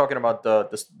they were talking about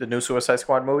the new Suicide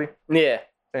Squad movie, Yeah.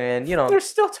 and They're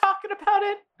still talking about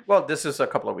it? well, this is a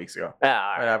couple of weeks ago,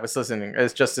 Ah, and I was listening.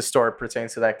 It's just the story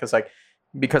pertains to that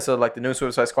because of like the new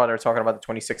Suicide Squad, they were talking about the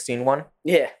 2016 one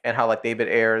yeah. and how like David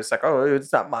Ayer is like, oh,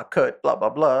 it's not my cut, blah blah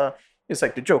blah. It's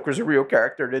like the Joker's a real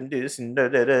character than this and da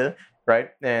da da, right?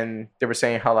 And they were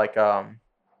saying how like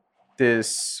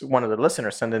this one of the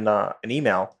listeners sent in an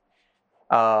email,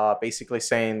 basically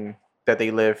saying that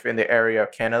they live in the area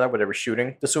of Canada where they were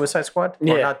shooting the Suicide Squad, or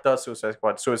Yeah. not the Suicide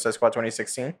Squad, Suicide Squad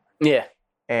 2016, Yeah.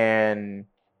 and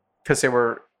because they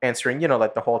were answering,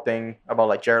 like the whole thing about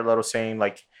like Jared Leto saying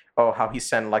like, oh, how he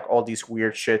sent like all these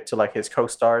weird shit to like his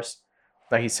co-stars,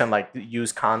 like he sent like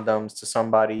used condoms to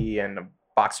somebody and a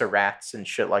box of rats and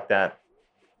shit like that.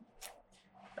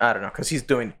 I don't know, because he's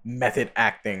doing method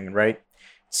acting, right?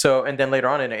 So, and then later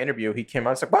on in an interview, he came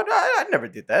out and said, "But I never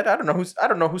did that. I don't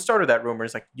know who started that rumor."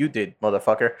 It's like, you did,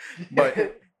 motherfucker.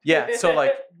 But yeah, so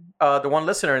like the one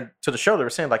listener to the show, they were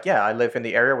saying like, yeah, I live in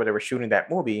the area where they were shooting that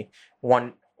movie.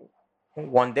 One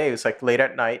day, it was like late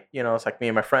at night. It's like me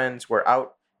and my friends were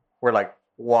out. We're like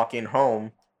walking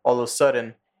home. All of a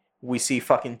sudden, we see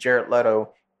fucking Jared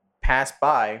Leto pass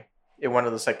by in one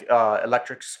of those like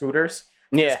electric scooters.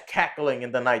 Yeah. Just cackling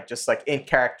in the night, just like in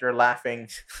character, laughing,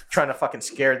 trying to fucking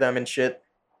scare them and shit.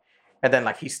 And then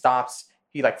like he stops,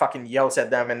 he like fucking yells at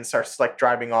them and starts like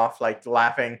driving off, like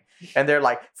laughing. And they're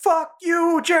like, "Fuck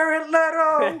you, Jared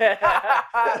Leto!"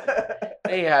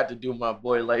 They had to do my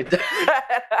boy like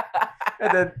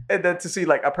that. and then to see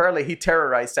like apparently he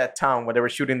terrorized that town when they were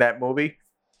shooting that movie,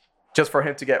 just for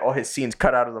him to get all his scenes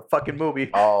cut out of the fucking movie.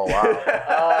 Oh wow.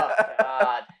 Oh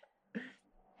God.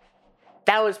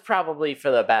 That was probably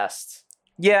for the best.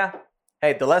 Yeah.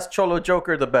 Hey, the less Cholo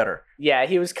Joker, the better. Yeah,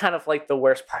 he was kind of like the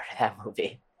worst part of that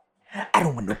movie. I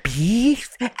don't want no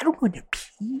beef. I don't want no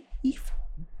beef.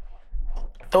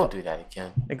 Don't do that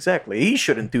again. Exactly. He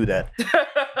shouldn't do that.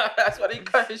 That's why they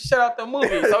cut his shit out the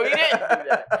movie, so he didn't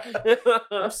do that.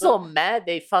 I'm so mad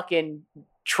they fucking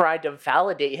tried to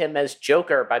validate him as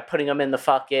Joker by putting him in the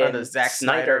fucking On the Zack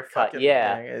Snyder cut. fucking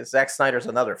Yeah. thing. Zack Snyder's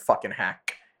another fucking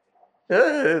hack.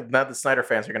 Now the Snyder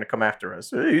fans are going to come after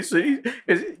us.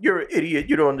 You're an idiot.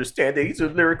 You don't understand that. He's a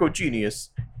lyrical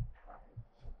genius.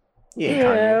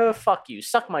 Yeah, fuck you.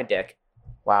 Suck my dick.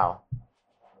 Wow.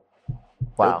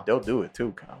 Wow. They'll do it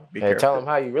too, Kyle. Be Yeah, careful. tell him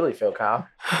how you really feel, Kyle.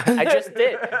 I just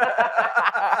did.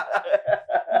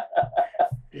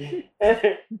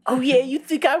 Oh yeah, you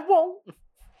think I won't?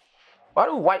 Why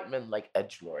do white men like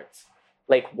edgelords?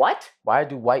 Like what? Why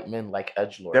do white men like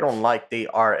edgelords? They don't like they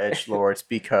are edgelords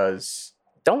because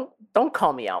Don't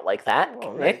call me out like that,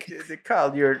 Nick.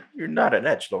 Kyle, you're not an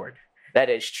edgelord. That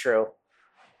is true.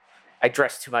 I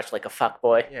dress too much like a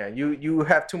fuckboy. Yeah, you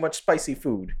have too much spicy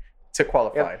food to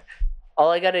qualify. Yep. All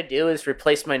I gotta do is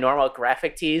replace my normal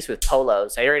graphic tees with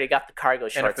polos. I already got the cargo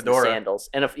shorts and fedora. sandals.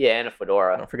 And a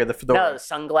fedora. Don't forget the fedora. No, the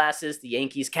sunglasses, the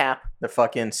Yankees cap. The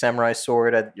fucking samurai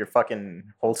sword at your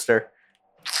fucking holster.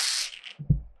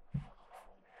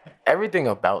 Everything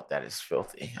about that is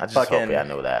filthy. I just Fucking- hope y'all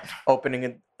know that.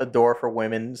 Opening a door for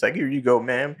women. It's like, here you go,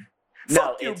 ma'am. No,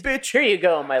 Fuck you, it's, bitch. Here you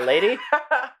go, my lady.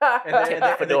 And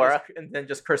then, Fedora. and then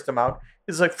just cursed him out.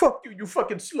 It's like, fuck you, you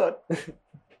fucking slut.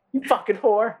 You fucking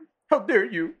whore. How dare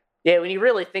you? Yeah, when you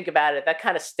really think about it, that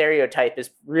kind of stereotype is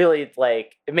really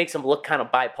like, it makes him look kind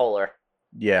of bipolar.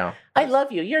 Yeah. I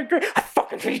love you. You're great. I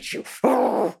fucking hate you.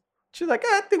 She's like,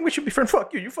 I think we should be friends.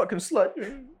 Fuck you, you fucking slut. Which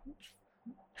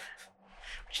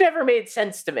never made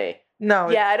sense to me.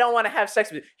 No. Yeah, I don't want to have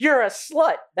sex with you. You're a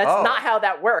slut. That's not how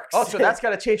that works. Oh, so that's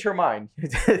got to change her mind.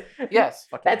 Yes.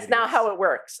 That's not how it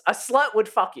works. A slut would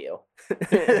fuck you.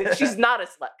 She's not a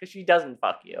slut because she doesn't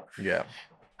fuck you. Yeah.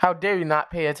 How dare you not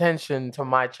pay attention to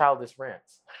my childish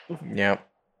rants? Yeah.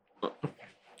 I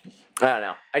don't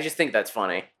know. I just think that's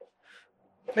funny.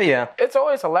 But yeah. It's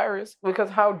always hilarious because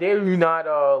how dare you not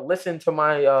listen to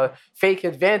my fake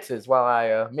advances while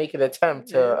I make an attempt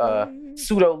to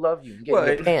pseudo love you and get in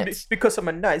your pants. Because I'm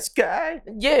a nice guy?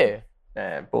 Yeah.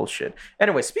 Bullshit.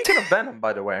 Anyway, speaking of Venom,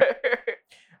 by the way,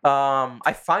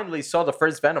 I finally saw the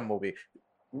first Venom movie.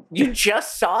 You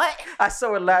just saw it? I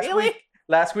saw it last week.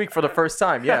 Last week for the first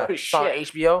time, yeah. Oh, It's on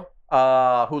shit. HBO?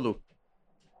 Hulu.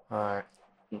 Alright.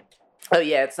 Oh,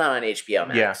 yeah, it's not on HBO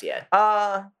Max yet.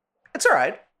 It's all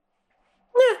right.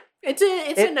 Yeah, it's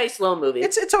a nice little movie.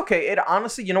 It's okay. It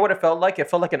honestly, you know what it felt like? It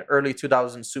felt like an early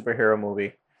 2000s superhero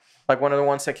movie. Like one of the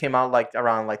ones that came out like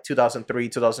around like 2003,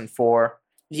 2004.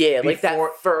 Yeah, like that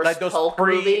Before- first like those Hulk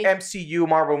movie. pre-MCU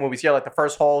Marvel movies. Yeah, like the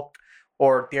first Hulk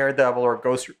or Daredevil or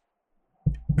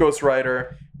Ghost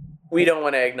Rider. We don't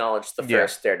want to acknowledge the Yeah.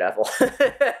 first Daredevil.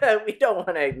 We don't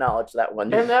want to acknowledge that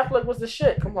one. And Affleck was the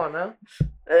shit. Come on now.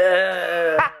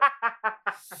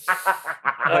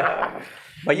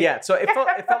 But yeah, so it felt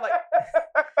like,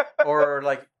 or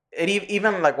like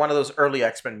even like one of those early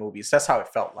X-Men movies. That's how it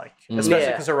felt like, especially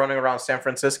Yeah. because they're running around San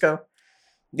Francisco.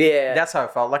 Yeah. That's how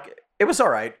it felt like. It was all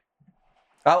right.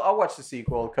 I'll watch the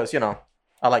sequel because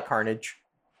I like Carnage.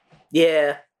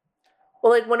 Yeah.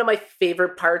 Well, like one of my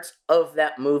favorite parts of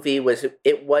that movie was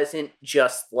it wasn't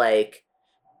just like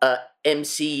a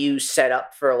MCU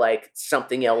setup for like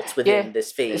something else within Yeah,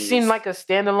 this It phase. seemed like a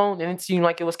standalone. It didn't seem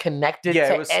like it was connected Yeah,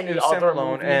 to it was any other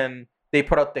standalone, movie. and they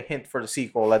put out the hint for the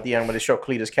sequel at the end when they show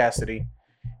Cletus Cassidy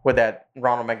with that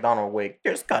Ronald McDonald wig.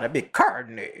 There's gotta be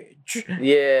carnage.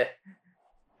 Yeah.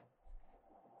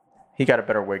 He got a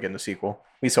better wig in the sequel.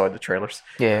 We saw it in the trailers.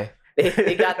 Yeah.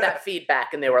 They got that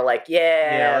feedback and they were like,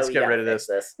 Yeah, let's we get gotta rid of fix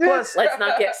this. this. Let's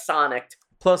not get Sonicked.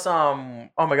 Plus, oh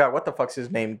my god, what the fuck's his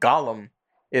name? Gollum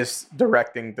is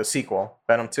directing the sequel,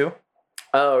 Venom 2.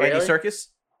 Oh, really? Andy Serkis?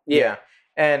 Yeah.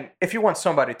 And if you want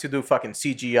somebody to do fucking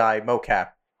CGI mocap,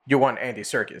 you want Andy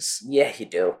Serkis. Yeah, you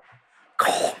do.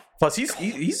 Plus,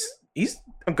 he's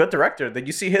a good director. Did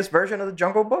you see his version of the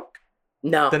Jungle Book?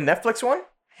 No. The Netflix one?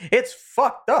 It's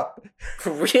fucked up.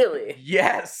 Really?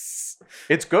 Yes.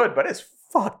 It's good, but it's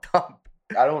fucked up.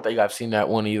 I don't think I've seen that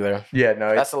one either. Yeah,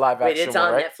 no. That's a live Wait, action it's one,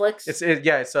 on right?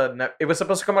 Netflix? It was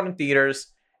supposed to come out in theaters,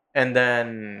 and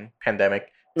then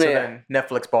pandemic. So then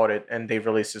Netflix bought it, and they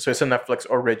released it. So it's a Netflix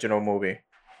original movie.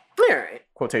 All right.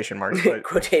 Quotation marks. But,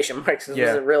 Quotation marks. This Yeah.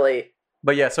 was a really...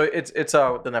 but yeah, so it's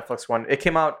the Netflix one. It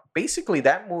came out, basically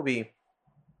that movie,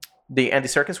 the Andy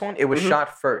Serkis one, it was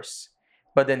shot first.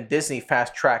 But then Disney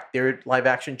fast-tracked their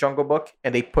live-action Jungle Book,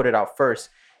 and they put it out first.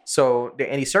 So the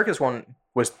Andy Serkis one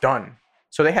was done.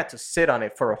 So they had to sit on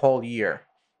it for a whole year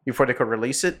before they could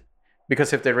release it.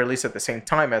 Because if they release it at the same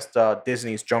time as the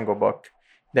Disney's Jungle Book,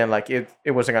 then like it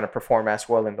wasn't going to perform as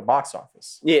well in the box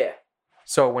office. Yeah.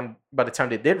 So by the time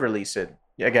they did release it,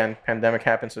 again, pandemic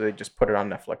happened, so they just put it on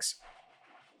Netflix.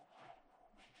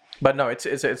 But no, it's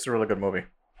a really good movie.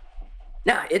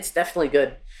 Nah, it's definitely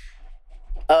good.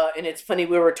 And it's funny,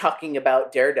 we were talking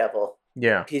about Daredevil.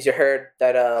 Yeah. Because you heard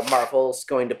that Marvel's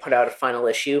going to put out a final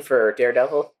issue for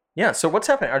Daredevil. Yeah, so what's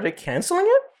happening? Are they canceling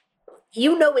it?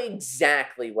 You know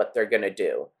exactly what they're going to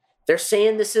do. They're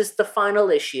saying this is the final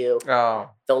issue. Oh.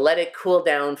 They'll let it cool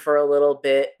down for a little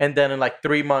bit. And then in like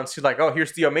 3 months, he's like, oh,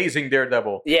 here's the amazing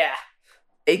Daredevil. Yeah.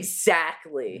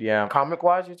 Exactly. Yeah.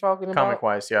 Comic-wise, you're talking about?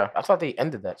 Comic-wise, yeah. I thought they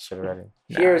ended that shit already.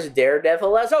 Here's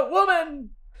Daredevil as a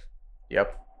woman.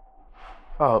 Yep.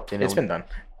 I hope they don't. It's been done.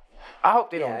 I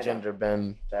hope they Yeah, I don't know. gender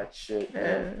bend that shit.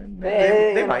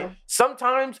 They might.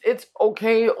 Sometimes it's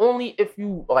okay only if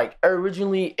you like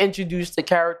originally introduced the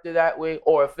character that way,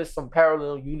 or if it's some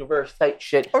parallel universe type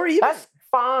shit. Or even That's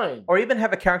fine. Or even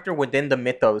have a character within the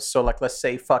mythos. So, like, let's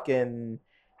say fucking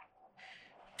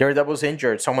Daredevil's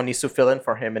injured. Someone needs to fill in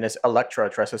for him, and it's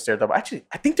Elektra dressed as Daredevil. Actually,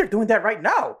 I think they're doing that right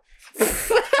now.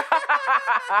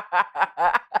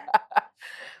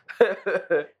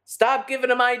 Stop giving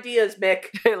them ideas, Mick.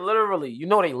 Literally, you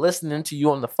know they listening to you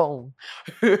on the phone.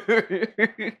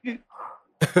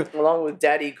 Along with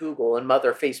Daddy Google and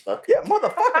Mother Facebook. Yeah,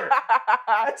 motherfucker.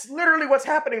 That's literally what's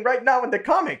happening right now in the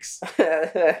comics.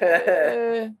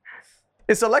 Eh,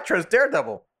 It's Elektra's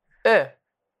Daredevil. Yeah.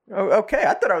 Oh, okay,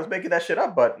 I thought I was making that shit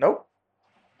up, but nope.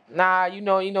 Nah,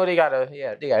 they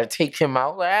gotta take him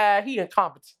out. Like, he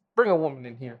incompetent. Bring a woman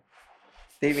in here.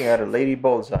 They even got a Lady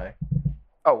Bullseye.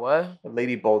 Oh, what? A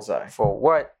Lady Bullseye. For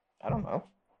what? I don't know.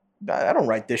 I don't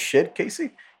write this shit,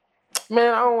 Casey.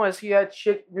 Man, I don't want to see that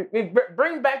shit.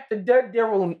 Bring back the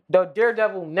Daredevil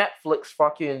Netflix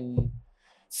fucking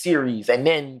series, and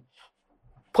then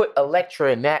put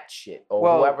Elektra in that shit,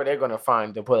 or whoever they're gonna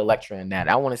find to put Elektra in that.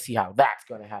 I want to see how that's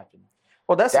gonna happen.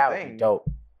 Well, that's that the would thing. be dope.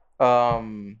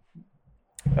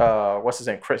 What's his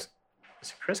name? Chris? Is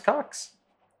it Chris Cox?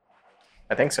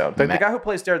 I think so. The guy who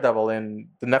plays Daredevil in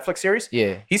the Netflix series.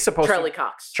 Yeah, he's supposed Charlie to.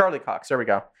 Cox. Charlie Cox. There we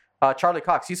go. Charlie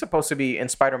Cox. He's supposed to be in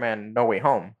Spider-Man: No Way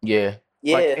Home. Yeah.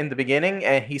 Yeah. Like in the beginning,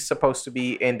 and he's supposed to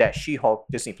be in that She-Hulk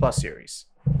Disney Plus series.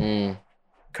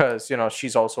 Because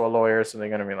she's also a lawyer, so they're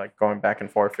gonna be like going back and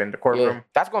forth in the courtroom. Yeah,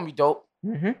 that's gonna be dope.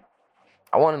 Mm-hmm.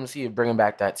 I want them to see it bringing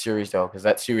back that series though, because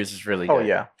that series is really good. Oh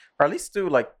yeah, or at least do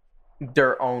like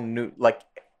their own new, like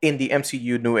in the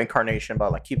MCU new incarnation,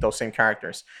 but like keep those same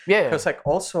characters. Yeah. Because like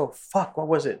also what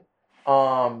was it?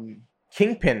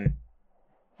 Kingpin,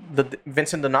 the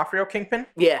Vincent D'Onofrio Kingpin.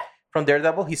 Yeah. From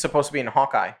Daredevil, he's supposed to be in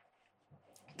Hawkeye.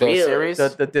 The Really? series?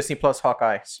 The Disney Plus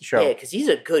Hawkeye show. Yeah, because he's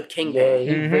a good Yeah, Kingpin.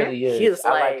 he really is. He's I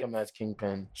like like- him as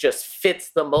Kingpin. Just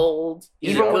fits the mold.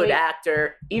 He's Even a when good they-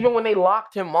 actor. Even when they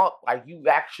locked him up, like you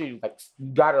actually like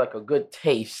you got like a good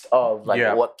taste of like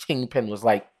Yeah. what Kingpin was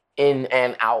like in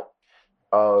and out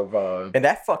of And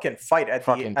that fucking fight at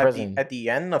Fucking prison. at the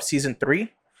end of season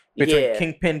 3 between Yeah.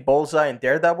 Kingpin, Bullseye, and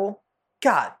Daredevil.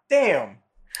 God damn.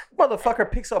 Motherfucker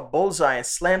picks up Bullseye and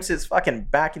slams his fucking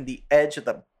back in the edge of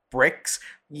the bricks.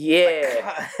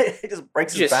 Yeah. He just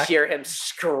breaks his Just back. hear him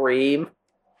scream.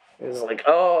 It was like,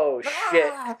 oh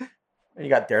shit. And you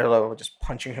got Daredevil just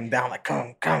punching him down like,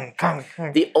 come.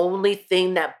 The only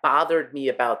thing that bothered me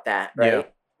about that,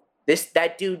 right? Yeah.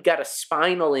 That dude got a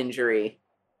spinal injury.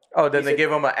 Oh, then He's they a-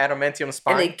 give him an adamantium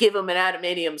spine? And they give him an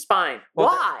adamantium spine. Well,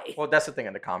 Why? Well, that's the thing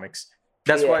in the comics.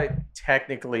 That's Yeah. why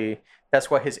technically,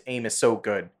 that's why his aim is so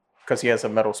good, because he has a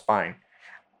metal spine.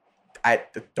 I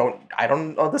don't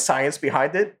know the science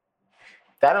behind it.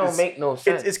 that don't It's- make no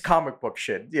sense. It's comic book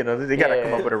shit. They gotta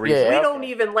come up with a Yeah. reason. We okay. don't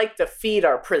even like to feed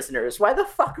our prisoners. Why the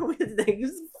fuck are we?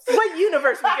 What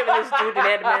universe are we giving this dude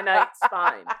an adamantite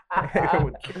spine?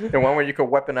 The one where you can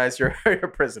weaponize your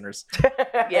prisoners.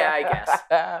 Yeah, I guess.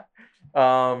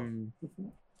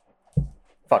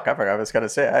 Fuck, I forgot what I was gonna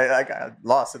say. I got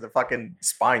lost in the fucking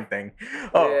spine thing.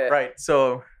 Oh, Yeah. right.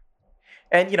 So,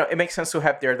 and it makes sense to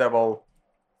have Daredevil,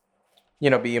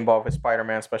 be involved with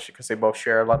Spider-Man, especially because they both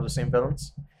share a lot of the same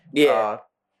villains. Yeah.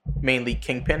 Mainly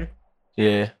Kingpin.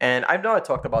 Yeah. And I know I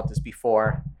talked about this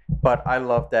before, but I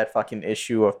love that fucking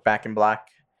issue of Back in Black,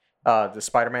 the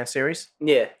Spider-Man series.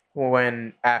 Yeah.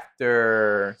 When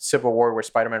after Civil War, where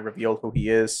Spider-Man revealed who he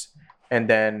is, and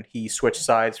then he switched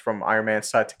sides from Iron Man's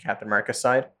side to Captain America's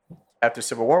side. After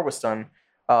Civil War was done,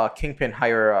 Kingpin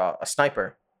hired a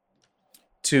sniper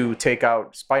to take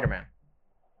out Spider-Man,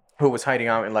 who was hiding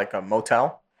out in like a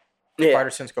motel. Yeah. Spider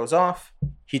Sense goes off.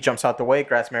 He jumps out the way,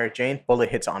 grabs Mary Jane. Bullet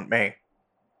hits Aunt May.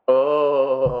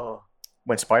 Oh.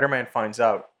 When Spider-Man finds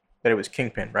out that it was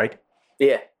Kingpin, right?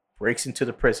 Yeah. Breaks into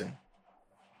the prison.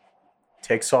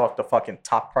 Takes off the fucking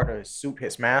top part of his suit,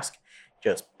 his mask.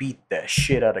 Just beat the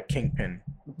shit out of Kingpin.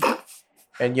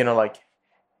 And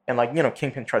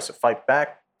Kingpin tries to fight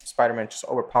back. Spider-Man just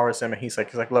overpowers him, and he's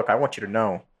like, look, I want you to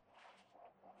know,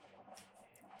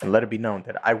 and let it be known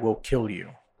that I will kill you.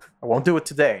 I won't do it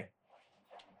today,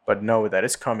 but know that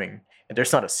it's coming, and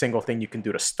there's not a single thing you can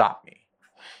do to stop me.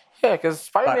 Yeah, because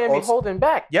Spider-Man be also- holding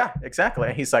back. Yeah, exactly.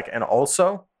 And he's like, and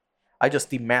also, I just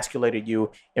demasculated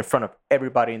you in front of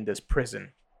everybody in this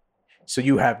prison, so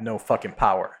you have no fucking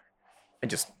power. And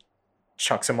just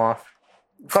chucks him off.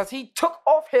 Because he took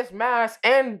off his mask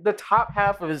and the top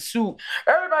half of his suit.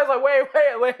 Everybody's like, wait.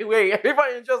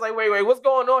 Everybody's just like, wait, what's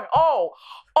going on? Oh,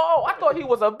 I thought he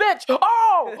was a bitch.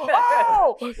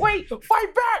 Oh, wait,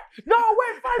 fight back. No,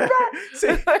 wait, fight back.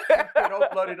 See,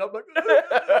 bloodied up like,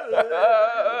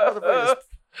 motherfucker just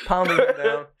pounding him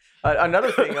down.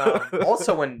 Another thing,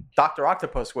 also when Dr.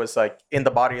 Octopus was like in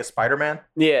the body of Spider-Man,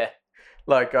 Yeah.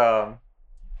 like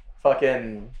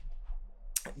fucking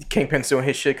Kingpin's doing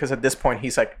his shit because at this point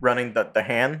he's like running the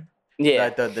hand, Yeah.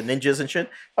 the ninjas and shit.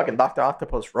 Fucking Dr.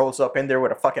 Octopus rolls up in there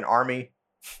with a fucking army,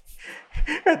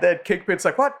 and then Kingpin's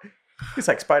like, what? He's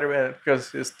like, Spider-Man,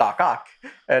 because it's Doc Ock.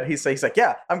 And he's like,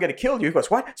 yeah, I'm going to kill you. He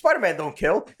goes, what? Spider-Man don't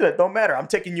kill. He's like, don't matter. I'm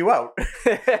taking you out.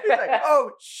 He's like,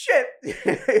 oh, shit. He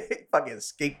fucking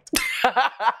escaped.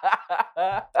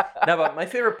 Now, but my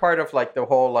favorite part of, like, the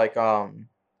whole, like,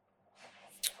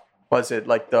 was it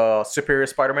like the Superior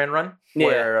Spider-Man run Yeah.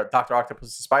 where Dr.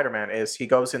 Octopus Spider-Man is he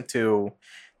goes into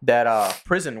that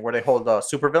prison where they hold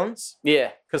supervillains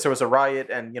Yeah. because there was a riot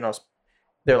and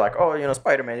they're like, oh,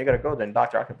 Spider-Man, you gotta go there. And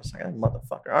Dr. Octopus is like,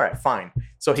 motherfucker. All right, fine.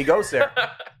 So he goes there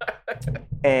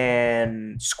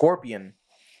and Scorpion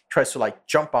tries to like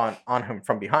jump on him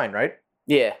from behind, right?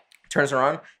 Yeah. Turns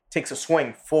around, takes a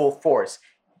swing full force,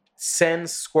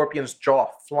 sends Scorpion's jaw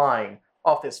flying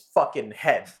off his fucking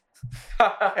head.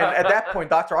 And at that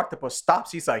point, Dr. Octopus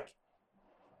stops. He's like,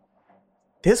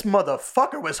 this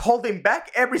motherfucker was holding back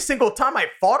every single time I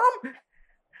fought him?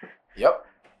 Yep.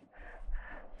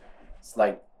 It's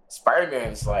like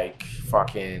Spider-Man's like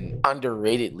fucking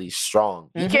underratedly strong.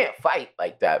 He Mhm. can't fight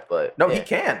like that, but No, yeah. he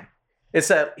can. It's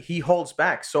that he holds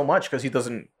back so much because he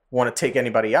doesn't want to take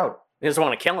anybody out. He doesn't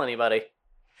want to kill anybody.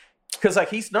 Because like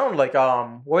he's known like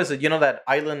what is it? That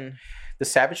island, the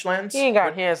Savage Lands? He ain't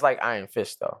got hands like Iron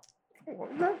Fist though.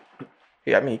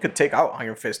 Yeah, I mean, you could take out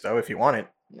Iron Fist though if you wanted.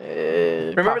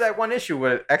 Remember that one issue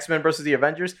with X-Men versus the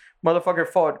Avengers? Motherfucker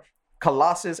fought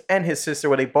Colossus and his sister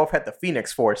where they both had the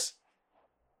Phoenix Force.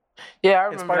 Yeah, I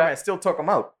And remember Spider-Man that. still took them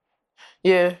out.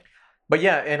 Yeah, But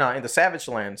yeah, in the Savage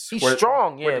Lands, he's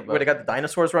strong. Yeah, where they got the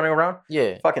dinosaurs running around,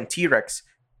 yeah. fucking T-Rex,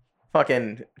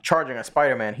 fucking charging at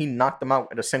Spider-Man, he knocked them out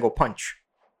in a single punch.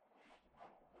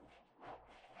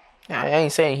 I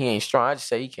ain't saying he ain't strong. I just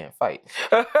say he can't fight.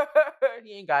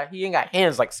 he ain't got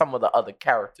hands like some of the other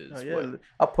characters. Oh, yeah,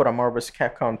 I'll put on Marvel's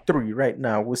Capcom 3 right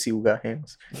now. We'll see who got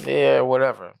hands. Yeah,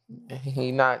 whatever.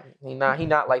 He not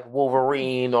like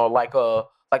Wolverine or like a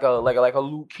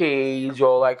Luke Cage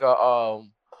or like an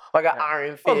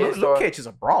Iron Fist. Oh, Luke Cage is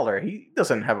a brawler. He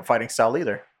doesn't have a fighting style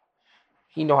either.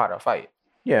 He know how to fight.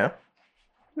 Yeah.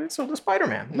 So does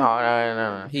Spider-Man.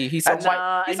 No. He's a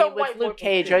white. He's a with white Luke boy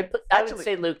Cage, from I would Actually-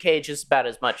 say Luke Cage is about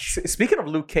as much. Speaking of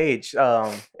Luke Cage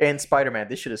and Spider-Man,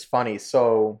 this shit is funny.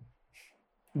 So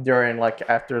during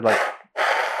after the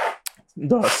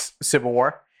Civil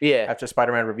War, Yeah. after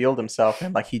Spider-Man revealed himself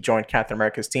and he joined Captain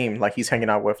America's team, he's hanging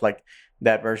out with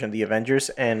that version of the Avengers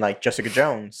and Jessica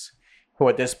Jones, who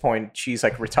at this point she's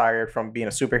retired from being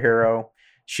a superhero.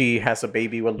 She has a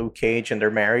baby with Luke Cage and they're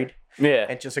married. Yeah.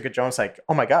 And Jessica Jones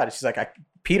oh my God. She's like,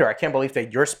 Peter, I can't believe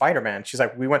that you're Spider-Man. She's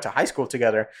like, we went to high school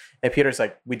together. And Peter's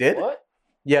like, we did? What?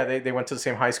 Yeah, they went to the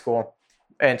same high school.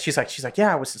 And she's like,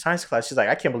 yeah, I was in science class. She's like,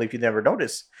 I can't believe you never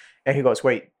noticed. And he goes,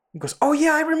 wait. He goes, oh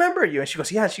yeah, I remember you. And she goes,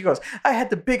 yeah. She goes, I had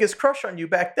the biggest crush on you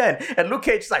back then. And Luke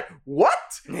Cage is like,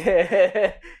 what?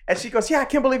 And she goes, yeah, I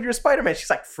can't believe you're Spider-Man. She's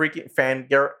like freaking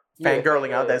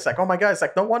fangirling out there. It's like, oh my God. It's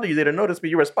like, no wonder you didn't notice me.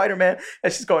 You were Spider-Man.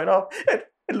 And she's going off. And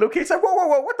Luke Cage's like,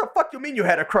 whoa, what the fuck you mean you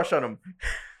had a crush on him?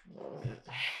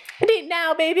 I did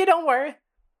now, baby. Don't worry.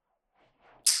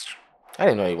 I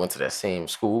didn't know he went to that same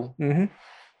school. Mm-hmm.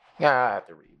 Yeah, I have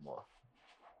to read more.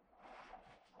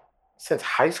 Since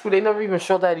high school, they never even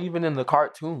showed that even in the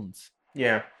cartoons.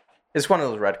 Yeah. It's one of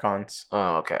those retcons.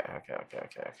 Oh, okay.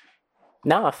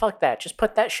 Nah, fuck that. Just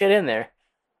put that shit in there.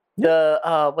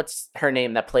 The what's her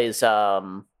name that plays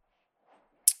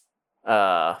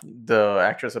The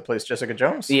actress that plays Jessica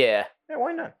Jones? yeah. Yeah,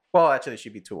 why not? Well, actually,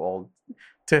 she'd be too old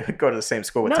to go to the same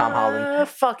school with Tom Holland.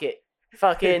 Fuck it.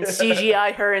 Fucking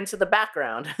CGI her into the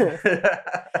background.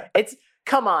 It's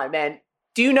come on, man.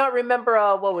 Do you not remember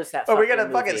what was that? Oh, we got a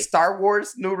movie? fucking Star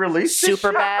Wars new release?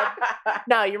 Super Bad.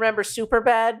 No, you remember Super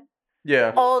Bad?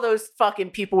 Yeah. All those fucking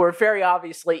people were very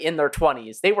obviously in their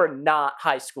 20s. They were not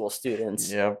high school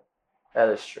students. Yeah. That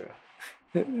is true.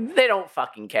 They don't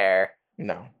fucking care.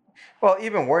 No. Well,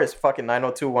 even worse, fucking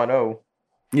 90210.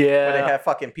 Yeah. Where they have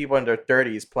fucking people in their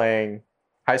 30s playing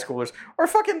high schoolers. Or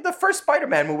fucking the first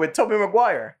Spider-Man movie with Tobey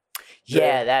Maguire.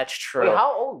 Yeah, that's true. Wait,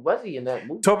 how old was he in that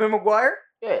movie? Tobey Maguire?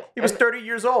 Yeah. He was 30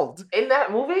 years old in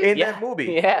that movie? in Yeah. that movie.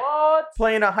 Yeah. What?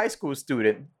 Playing a high school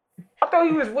student. I thought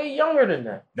he was way younger than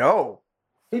that. No.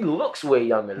 He looks way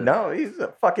younger than that. No, he's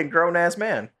a fucking grown-ass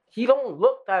man. He don't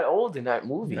look that old in that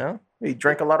movie. No. He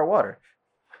drank a lot of water.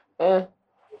 Eh.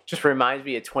 Just reminds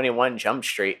me of 21 Jump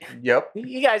Street. Yep.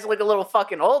 You guys look a little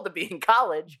fucking old to be in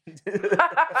college.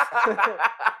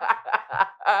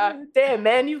 Damn,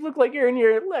 man, you look like you're in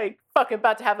your fucking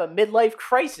about to have a midlife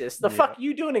crisis. The Yeah. fuck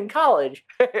you doing in college?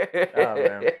 Oh,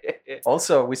 man.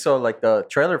 Also, we saw the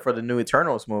trailer for the new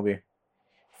Eternals movie.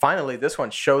 Finally, this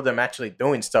one showed them actually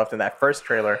doing stuff in that first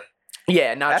trailer.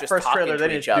 Yeah, not That just first talking trailer to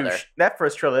didn't each other. that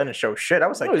first trailer didn't show shit. I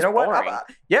was like, It was you know what? boring.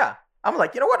 I'm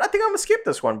like, you know what? I think I'm gonna skip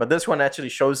this one. But this one actually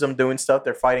shows them doing stuff.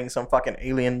 They're fighting some fucking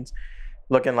aliens,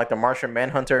 looking like the Martian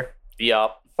Manhunter.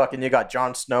 Yup. Fucking, you got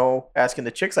Jon Snow asking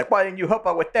the chicks why didn't you help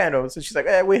out with Thanos? And she's like,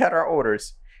 we had our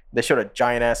orders. They showed a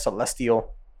giant ass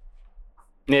Celestial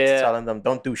Yeah. telling them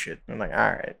don't do shit. I'm like, all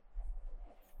right.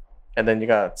 And then you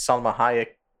got Salma Hayek,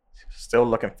 still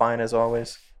looking fine as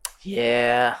always.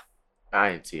 Yeah.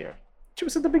 I didn't see her. She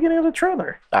was at the beginning of the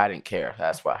trailer. I didn't care.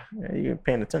 That's why. Yeah, you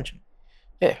paying attention.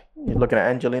 Yeah. You're looking at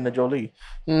Angelina Jolie.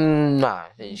 Nah,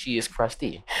 she is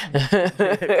crusty.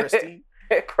 Christine.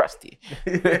 Crusty.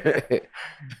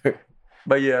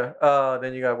 But yeah,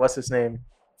 then you got, what's his name?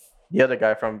 The other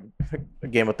guy from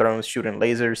Game of Thrones shooting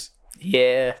lasers,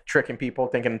 Yeah. tricking people,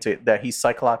 thinking that he's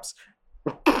Cyclops.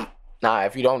 Nah,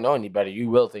 if you don't know any better, you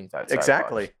will think that's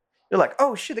Exactly. You're like,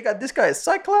 oh shit, they got this guy as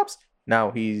Cyclops. Now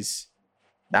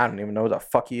I don't even know who the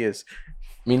fuck he is.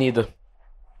 Me neither.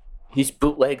 He's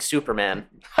bootleg Superman.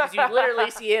 'Cause you literally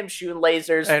see him shooting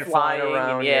lasers, And flying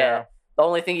around, and yeah. The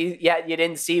only thing you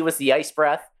didn't see was the ice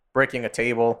breath. Breaking a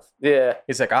table. Yeah.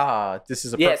 He's like, this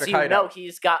is a Yeah, perfect so you know hideout.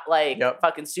 he's got like Yep.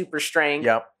 fucking super strength.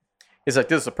 Yep. He's like,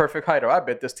 this is a perfect hideout. I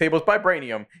bet this table's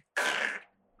vibranium.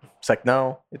 It's like,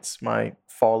 no, it's my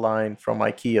fall line from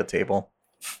IKEA table.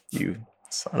 You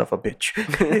son of a bitch.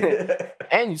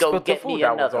 And you Go spilled the get food me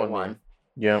that was another on one.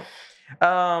 Yeah.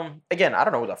 Again, I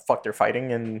don't know who the fuck they're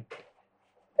fighting, and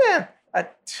yeah,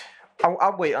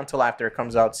 I'll wait until after it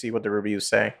comes out, see what the reviews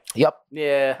say. Yep.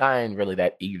 Yeah. I ain't really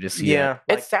that eager to see Yeah,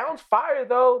 it. like- It sounds fire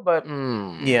though, but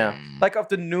Yeah, like of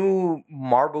the new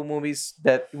Marvel movies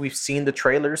that we've seen the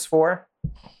trailers for,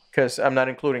 because I'm not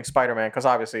including Spider-Man, because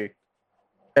obviously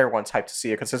everyone's hyped to see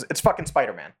it because it's fucking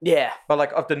Spider-Man. Yeah. But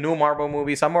like of the new Marvel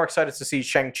movies, I'm more excited to see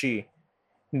Shang-Chi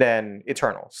than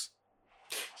Eternals.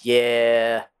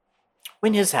 Yeah.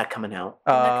 When is that coming out?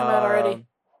 Didn't that come out already?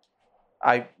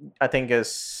 I think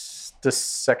it's the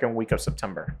second week of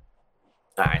September.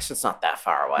 Alright, so it's not that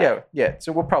far away. Yeah.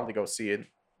 So we'll probably go see it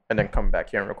and then come back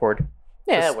here and record.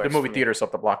 Yeah, that The works movie for me. theater's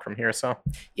up the block from here, so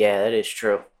Yeah, that is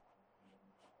true.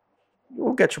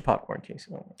 we'll get your popcorn,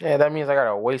 Casey. yeah, that means I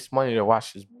gotta waste money to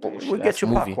watch this bullshit. We'll get your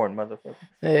movie. popcorn, motherfucker.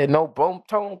 Yeah,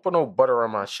 don't put no butter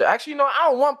on my shit. Actually, no, I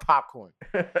don't want popcorn.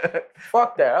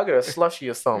 Fuck that. I'll get a slushy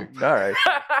or something. All right.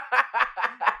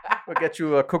 We'll get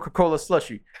you a Coca-Cola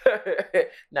slushie.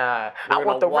 Nah, I I want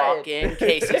want the to walk red. in.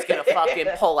 Casey's gonna fucking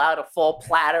pull out a full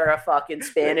platter of fucking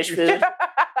Spanish food.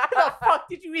 How the fuck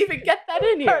did you even get that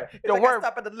in here? Don't worry.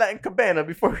 Stop at the Latin Cabana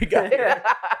before we got here.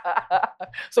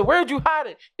 So where'd you hide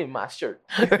it? In my shirt.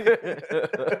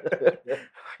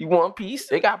 You want a piece?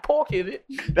 They got pork in it.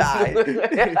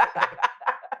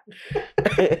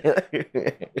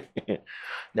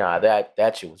 Nah,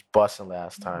 that shit was busting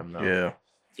last time though. Yeah.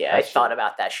 Yeah, I thought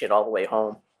about that shit all the way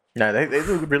home. No, they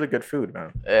do really good food,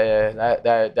 man.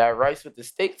 That rice with the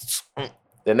steaks.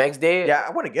 The next day. Yeah,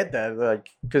 I want to get that, like,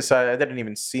 because I didn't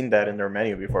even seen that in their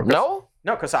menu before. No.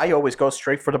 No, because I always go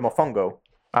straight for the mofongo.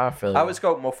 I feel. I always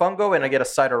go mofongo and I get a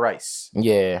side of rice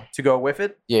Yeah. to go with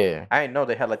it. Yeah. I didn't know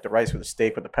they had like the rice with the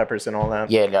steak with the peppers and all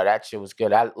that. Yeah. No, that shit was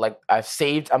good. I'm glad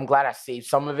I saved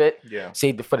some of it. Yeah.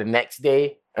 Saved it for the next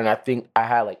day, and I think I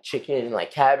had like chicken and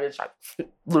like cabbage, like a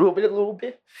little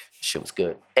bit. Shit was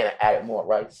good, and I added more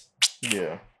rice,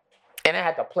 Yeah. and I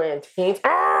had the plantains.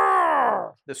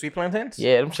 Ah! The sweet plantains?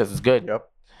 Yeah, them shits is good. Yep.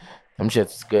 Them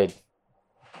shits is good.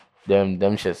 Them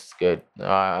shits is good.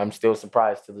 I'm still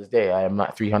surprised to this day. I am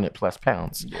not 300 plus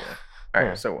pounds. Yeah. All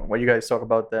right. So, what you guys talk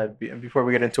about that before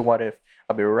we get into what if?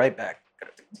 I'll be right back.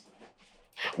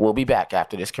 We'll be back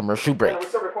after this commercial break. we're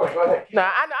still recording. Go ahead. Nah,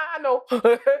 I know.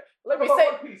 Let me say.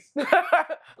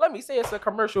 Let me say it's a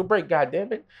commercial break. God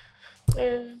damn it.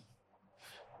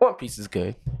 One Piece is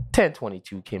good.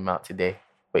 1022 came out today.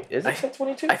 Wait, is it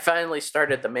 1022? I finally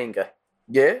started the manga.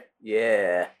 Yeah.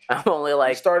 Yeah. I'm only You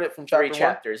like started from chapter 3 one?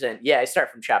 chapters in. Yeah, I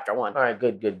start from chapter 1. All right,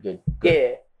 good. Yeah.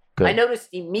 Good. I noticed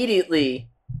immediately,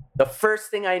 the first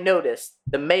thing I noticed,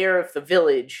 the mayor of the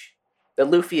village that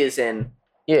Luffy is in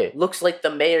Yeah. looks like the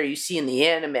mayor you see in the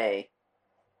anime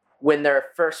when they're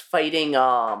first fighting,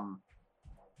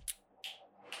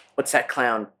 what's that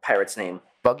clown pirate's name?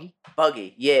 Buggy?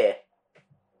 Buggy, yeah.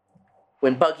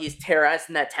 When Buggy is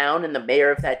terrorizing that town and the mayor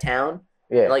of that town,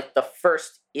 Yeah. like the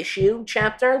first issue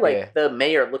chapter, like Yeah. the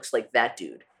mayor looks like that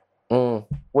dude.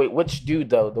 Wait, which dude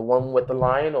though? The one with the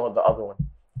lion or the other one?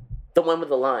 The one with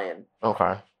the lion.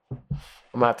 Okay. I'm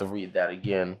gonna have to read that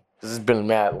again. This has been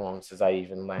mad long since I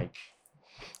even like.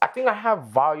 I think I have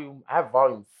volume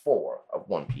 4 of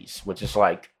One Piece, which is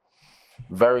like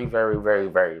very, very, very,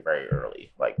 very, very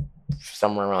early, like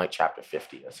somewhere around like chapter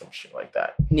 50 or some shit like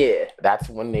that. Yeah. That's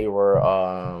when they were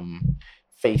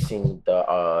facing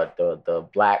the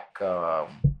black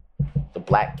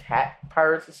cat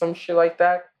pirates or some shit like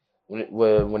that.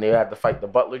 When they had to fight the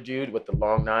butler dude with the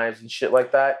long knives and shit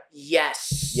like that.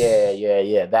 Yes.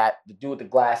 Yeah. That the dude with the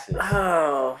glasses.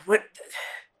 Oh, what?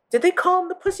 Did they call them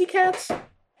the Pussycats?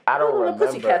 I don't the remember.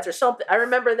 Pussycats or something. I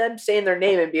remember them saying their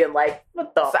name and being like,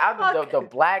 "What the So either fuck?"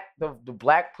 the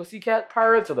black Pussycat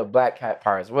Pirates or the Black Cat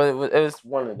Pirates. Well, it was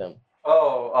one of them.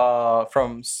 Oh,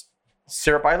 from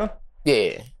Syrup Island.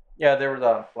 Yeah, Yeah, there were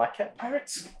the Black Cat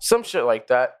Pirates. some shit like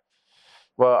that.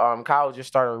 Well, Kyle just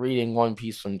started reading One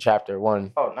Piece from chapter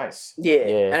 1. Oh, nice. Yeah.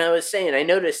 Yeah. And I was saying, I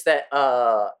noticed that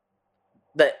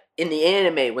that in the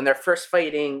anime when they're first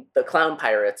fighting the clown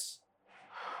pirates,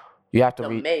 You have to the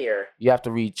read. mayor. You have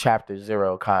to read chapter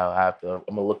 0, Kyle. I'm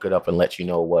gonna look it up and let you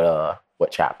know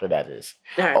what chapter that is.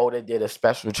 Alright. Oda did a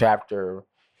special chapter,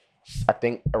 I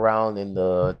think around in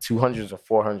the 200s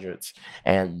or 400s,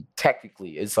 and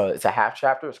technically it's a half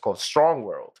chapter. It's called Strong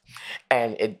World,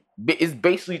 and it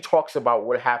basically talks about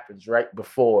what happens right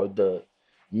before the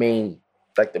main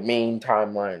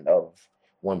timeline of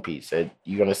One Piece.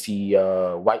 You're gonna see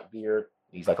Whitebeard.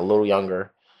 He's like a little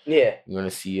younger. Yeah. You're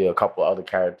gonna see a couple other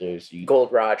characters.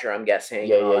 Gold Roger, I'm guessing.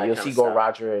 Yeah, and all yeah. that You'll kind see of Gold stuff.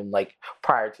 Roger and like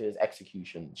prior to his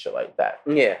execution and shit like that.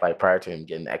 Yeah. Like prior to him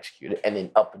getting executed, and then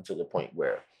up until the point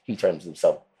where he turns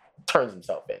himself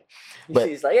in. But-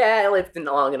 He's like, yeah, I lived in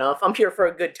long enough. I'm here for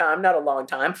a good time, not a long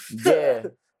time. Yeah,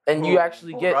 and you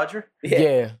actually get Roger.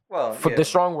 yeah, Well, for yeah. the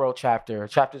Strong World chapter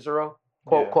 0,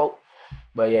 quote.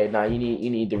 But yeah, nah, you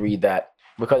need to read that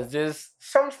because there's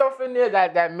some stuff in there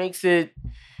that makes it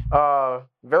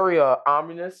very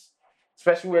ominous,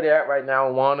 especially where they're at right now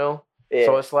in Wano. Yeah.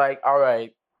 So it's like, all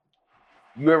right,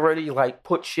 you already like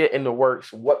put shit in the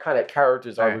works. What kind of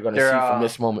characters are we going to They're, see from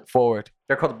this moment forward?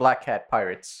 They're called the Black Cat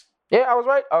Pirates. Yeah, I was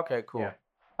right. Okay, cool. Yeah.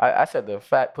 I said the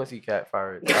fat pussycat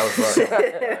pirates. I was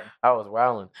right. I was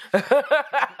wilding. That's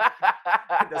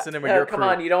the name of your come crew.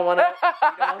 on, you don't want the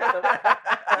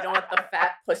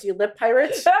fat pussy lip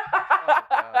pirates?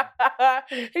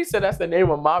 He said that's the name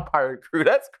of my pirate crew.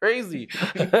 That's crazy.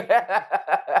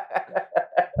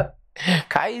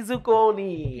 Kaizuko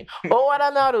ni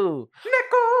owaranaru.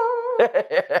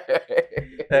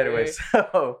 Anyway,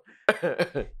 so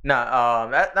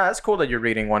that's cool that you're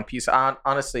reading One Piece.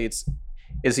 Honestly, it's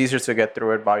easier to get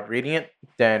through it by reading it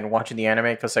than watching the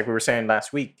anime because, like we were saying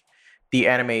last week, the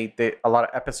anime, a lot of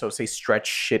episodes they stretch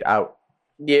shit out.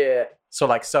 Yeah. So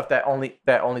like stuff that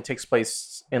only takes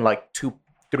place in like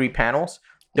 2-3 panels,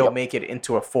 they'll Yep. make it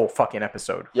into a full fucking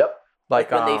episode. Yep.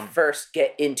 Like when they first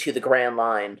get into the Grand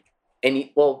Line, and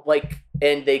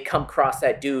they come across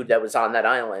that dude that was on that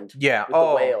island Yeah. with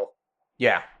the whale.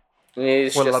 Yeah. And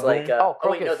it's With just Lagoon? like, wait, no,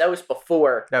 Crocus. that was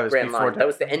before That was Grand before Line. That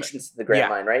was the entrance to the Grand Yeah.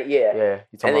 Line, right? Yeah. Yeah.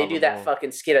 And they do that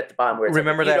fucking skit at the bottom where it's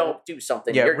Remember like, if that- you don't do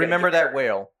something, Yeah. you're gonna Remember get that hurt.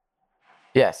 whale?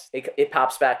 Yes. It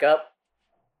pops back up.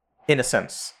 In a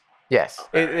sense, Yes.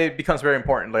 it becomes very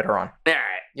important later on. All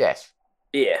right. Yes.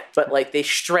 Yeah, but like they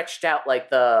stretched out like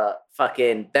the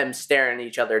fucking them staring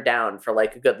each other down for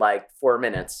like a good 4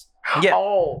 minutes. Yeah.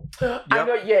 Oh, I Yep.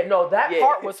 know. Yeah, no, that Yeah.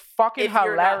 part was fucking If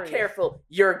you're not hilarious. careful,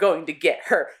 you're going to get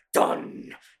hurt.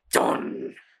 Dun,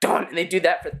 dun, dun. And they do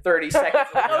that for 30 seconds.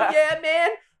 Like, oh yeah, man.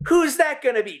 Who's that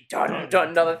gonna be? Dun, dun.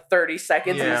 Another 30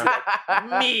 seconds. And Yeah. he's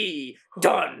like, me.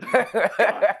 Dun.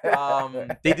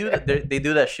 They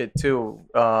do that shit too.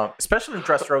 Especially in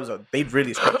Dressrosa, they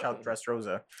really stretch out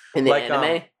Dressrosa. In the Like,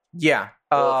 anime. Yeah.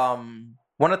 Oof.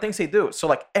 One of the things they do. So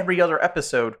like every other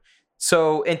episode.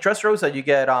 So in Dressrosa, you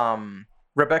get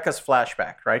Rebecca's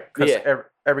flashback, right? Because Yeah.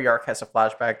 every arc has a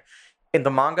flashback. In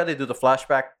the manga, they do the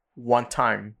flashback one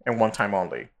time and one time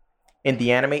only. In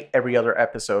the anime, every other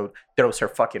episode throws her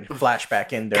fucking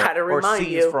flashback in there, Gotta or remind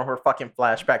scenes you. from her fucking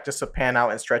flashback, just to pan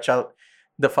out and stretch out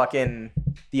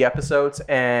the episodes.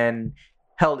 And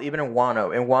hell, even in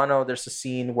Wano, there's a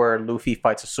scene where Luffy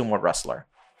fights a sumo wrestler.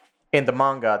 In the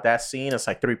manga, that scene is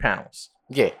like 3 panels.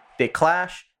 Yeah. They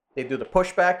clash, they do the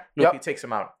pushback, Luffy Yep. takes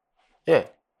him out. Yeah.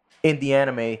 In the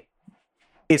anime,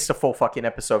 it's the full fucking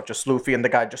episode, just Luffy and the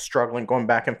guy just struggling, going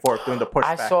back and forth, doing the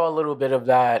pushback. I saw a little bit of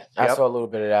that. I Yep. saw a little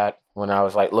bit of that when I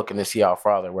was like looking to see how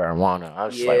far they were in Wano. I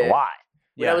was just Yeah. like, why?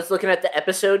 When I was looking at the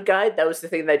episode guide, that was the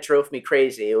thing that drove me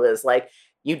crazy. It was like,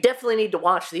 you definitely need to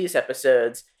watch these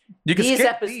episodes. You can These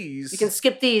skip epi- these. You can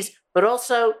skip these, but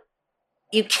also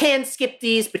you can skip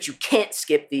these, but you can't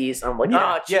skip these. I'm like, yeah,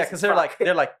 oh, yeah, Jesus, because they're fuck.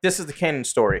 like, this is the canon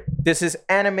story. This is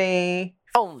anime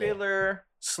Only. filler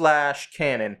 /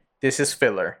 canon. This is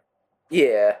filler.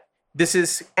 Yeah. This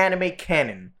is anime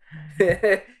canon.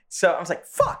 So I was like,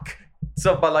 fuck.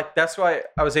 So, but like that's why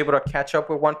I was able to catch up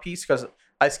with One Piece because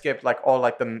I skipped like all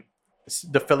like the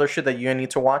filler shit that you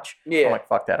need to watch. Yeah. I'm like,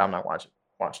 fuck that. I'm not watch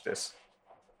this.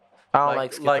 I don't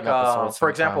like skipping episodes for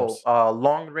example,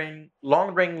 sometimes.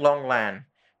 Long Land.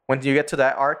 When you get to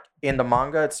that arc in the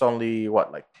manga, it's only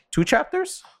what, like 2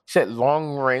 chapters You said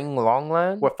Long Ring, Long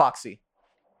Land? with Foxy.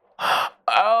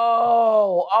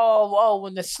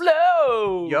 When the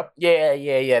slow. Yep.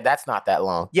 Yeah. That's not that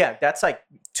long. Yeah, that's like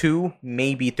 2,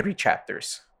 maybe 3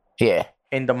 chapters. Yeah.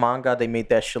 In the manga, they made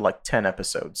that shit like 10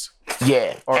 episodes.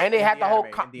 Yeah. Or And they in had the the whole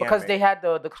anime, in the because anime. they had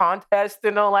the contest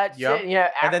and all that Yep. shit. Yeah.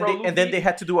 And then they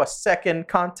had to do a second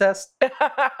contest.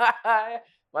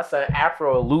 My son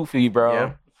Afro Luffy,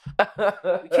 bro.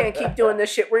 We can't keep doing this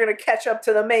shit. We're gonna catch up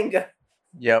to the manga.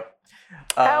 Yep.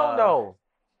 Hell no.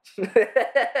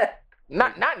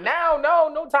 Not now.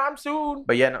 No time soon.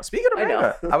 But yeah, no. Speaking of I know.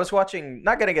 manga, I was watching.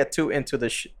 Not gonna get too into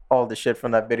the all the shit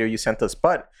from that video you sent us,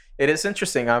 but it is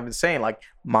interesting. I've been saying like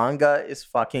manga is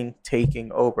fucking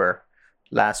taking over.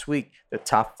 Last week, the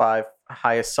top 5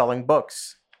 highest selling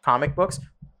books, comic books,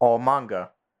 all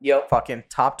manga. Yep. Fucking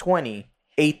top 20,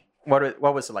 8.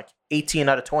 What was it like? 18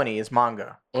 out of 20 is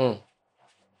manga,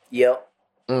 Yep.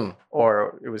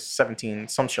 or it was 17,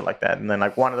 some shit like that. And then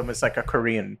like one of them is like a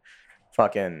Korean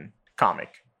fucking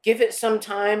comic. Give it some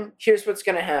time. Here's what's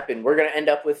gonna happen. We're gonna end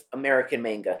up with American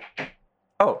manga.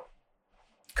 Oh,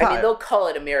 I mean, God. they'll call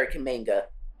it American manga,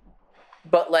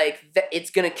 but like it's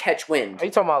gonna catch wind. Are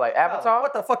you talking about like Avatar?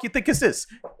 What the fuck you think is this?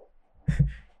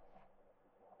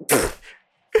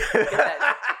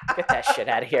 Get that shit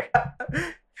out of here.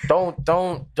 Don't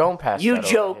pass. You that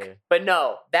over joke, here. but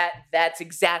no, that's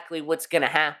exactly what's gonna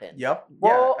happen. Yep.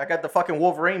 Well- Yeah, I got the fucking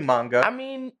Wolverine manga. I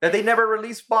mean, that they never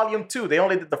released volume 2. They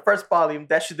only did the first volume.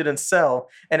 That shit didn't sell,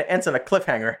 and it ends on a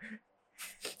cliffhanger.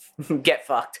 Get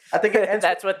fucked. I think it ends.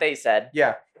 That's what they said.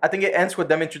 Yeah, I think it ends with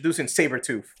them introducing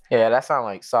Sabretooth. yeah, that sound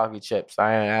like soggy chips.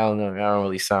 I don't know. I don't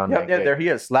really sound. Yeah, that yeah, good. there he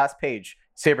is. Last page.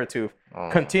 Sabretooth Oh.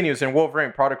 continues in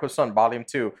Wolverine Prodigal Son Volume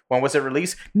 2. When was it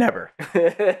released? Never.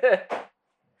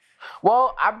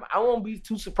 Well, I won't be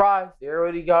too surprised. They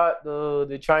already got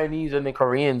the Chinese and the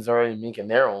Koreans already making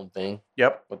their own thing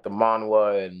Yep. with the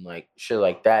manhwa and like shit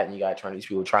like that, and you got Chinese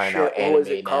people trying out Shit, anime what was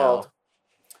it now. called?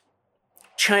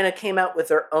 China came out with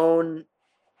their own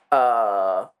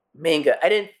manga. I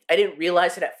didn't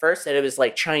realize it at first that it was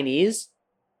like Chinese.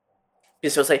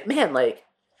 Because I was like, man, like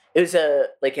it was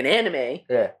an anime.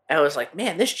 Yeah. And I was like,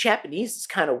 man, this Japanese is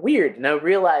kind of weird. And I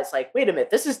realized, like, wait a minute,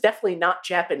 this is definitely not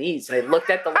Japanese. And I looked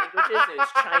at the languages, and it was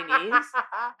Chinese.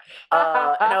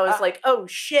 And I was like, oh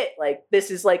shit, like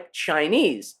this is like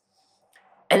Chinese.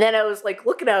 And then I was like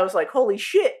looking at it, I was like, holy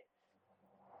shit.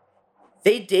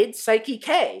 They did Psyche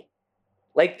K.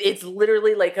 Like it's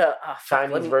literally like a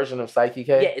Chinese version of Psyche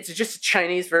K. Yeah, it's just a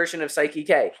Chinese version of Psyche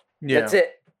K. Yeah. That's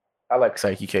it. I like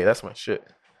Psyche K. That's my shit.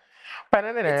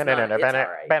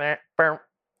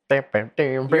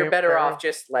 You're better off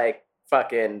just like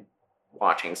fucking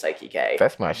watching Psyche K.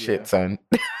 That's my Yeah. shit, son.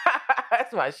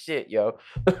 That's my shit, yo.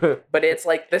 But it's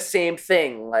like the same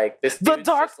thing. Like this The dude's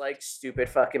dark- just like stupid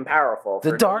fucking powerful. The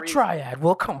for no Dark reason. Triad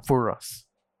will come for us.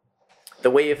 The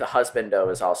Way of the Husband though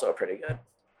is also pretty good.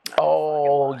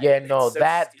 Oh Fucking yeah, lie. no, It's so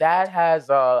that stupid. has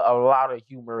a lot of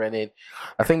humor in it.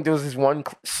 I think there was this one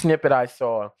snippet I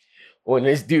saw when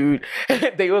this dude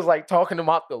they was like talking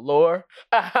about the lore.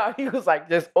 He was like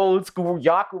this old school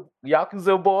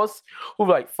yakuza boss who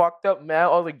like fucked up man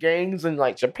all the gangs in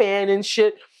like Japan and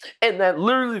shit. And that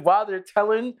literally while they're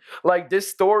telling like this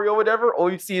story or whatever,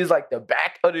 all you see is like the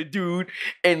back of the dude,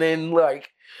 and then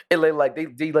like it like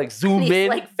they like zoom He's in.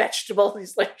 like vegetables.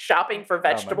 He's like shopping for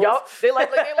vegetables. Yup, they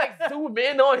like zoom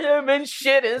in on him and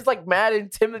shit, and it's like mad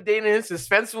intimidating and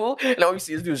suspenseful. And all you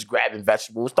see is dudes grabbing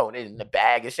vegetables, throwing it in the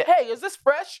bag and shit. Hey, is this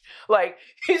fresh? Like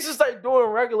he's just like doing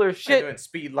regular shit. Doing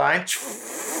speed line.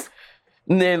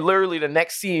 And then literally the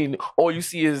next scene, all you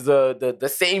see is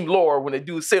the same lore when the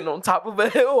dude's sitting on top of a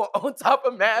hill, on top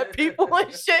of mad people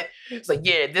and shit. It's like,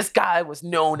 yeah, this guy was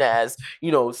known as,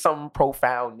 some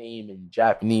profound name in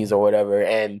Japanese or whatever.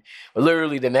 And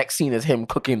literally the next scene is him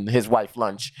cooking his wife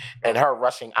lunch and her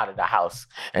rushing out of the house.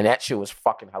 And that shit was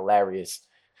fucking hilarious.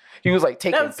 He was like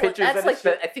taking pictures of That's this like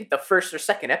shit. I think the first or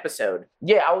second episode.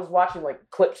 Yeah, I was watching like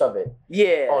clips of it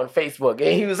Yeah. on Facebook.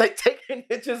 And he was like taking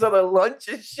pictures of the lunch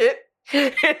and shit.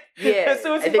 Yeah, As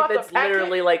soon as I he's think about to that's pack it-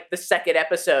 literally like the second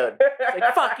episode.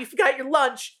 Like, fuck, you forgot your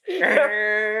lunch. He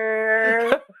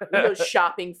goes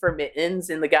shopping for mittens,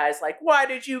 and the guy's like, why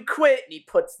did you quit? And he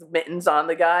puts the mittens on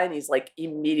the guy, and he's like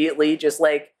immediately just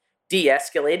like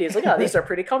de-escalated. He's like, oh, these are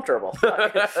pretty comfortable.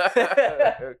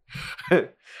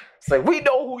 It's like, we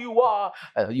know who you are.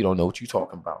 You don't know what you're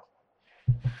talking about.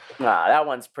 Nah, that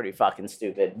one's pretty fucking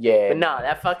stupid. Yeah. But nah,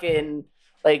 that fucking,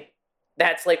 like,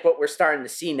 that's like what we're starting to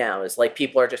see now is like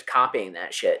people are just copying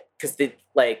that shit. Because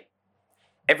like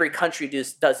every country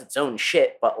does its own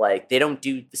shit, but like they don't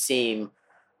do the same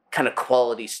kind of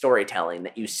quality storytelling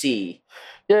that you see.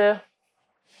 Yeah.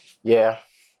 Yeah.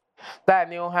 That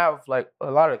and they don't have like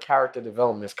a lot of character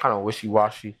development. It's kind of wishy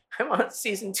washy. I'm on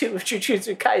season 2 of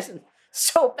Jujutsu Kaisen.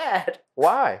 So bad.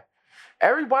 Why?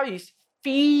 Everybody's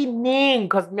fiending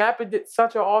because Mappa did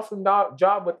such an awesome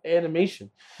job with animation.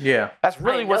 Yeah. That's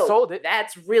really I what know. sold it.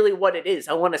 That's really what it is.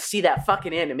 I want to see that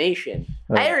fucking animation.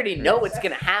 I already know what's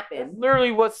gonna happen.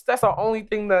 Literally, that's the only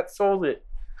thing that sold it.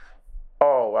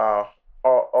 Oh wow!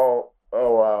 Oh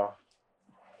wow!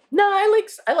 No, I like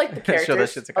the Sure, that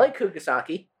characters. shit's a I like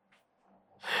Kugisaki.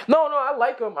 No, I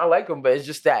like him, but it's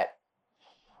just that,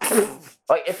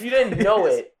 like, if you didn't know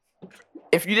it,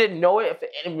 if the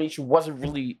animation wasn't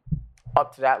really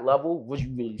up to that level, would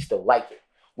you really still like it?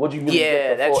 Would you really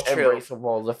get the full embrace of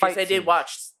all the fights?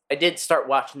 Because I did start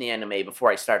watching the anime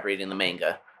before I started reading the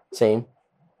manga. Same.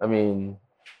 I mean,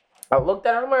 I looked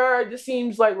at it, I'm like, all right, this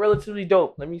seems like relatively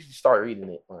dope. Let me start reading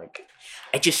it. Like,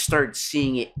 I just started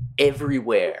seeing it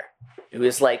everywhere. It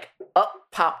was like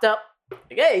popped up.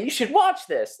 Like, hey, you should watch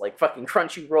this. Like fucking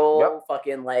Crunchyroll,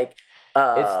 fucking like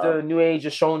it's the new age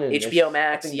of shonen. HBO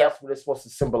Max. I think that's what it's supposed to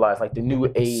symbolize, like the new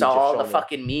age. Saw of all shonen. the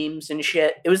fucking memes and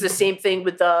shit. It was the same thing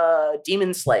with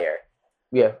Demon Slayer.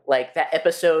 Yeah. Like that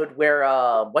episode where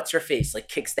what's her face like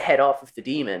kicks the head off of the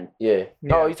demon. Yeah.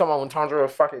 Oh, you talking about when Tanjiro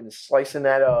was fucking slicing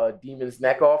that demon's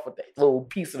neck off with that little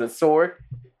piece of the sword?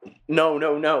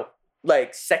 No.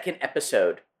 Like second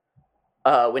episode.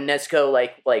 When Nezuko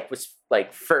was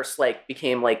first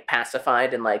became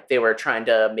pacified and they were trying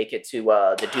to make it to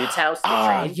the dude's house to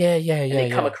train. Yeah. And they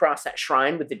come across that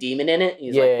shrine with the demon in it. And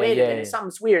he's like, wait a minute,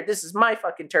 something's weird. This is my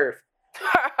fucking turf.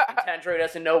 And Tanjiro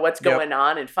doesn't know what's going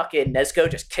on, and fucking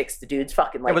Nezuko just kicks the dude's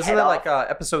fucking wasn't head that off.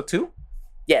 episode 2?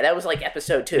 Yeah, that was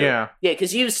episode 2. Yeah,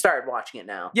 because you started watching it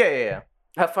now. Yeah.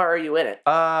 How far are you in it?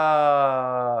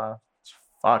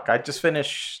 Fuck, I just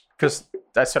finished because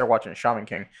I started watching Shaman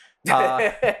King.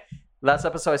 Last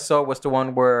episode I saw was the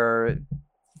one where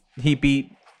he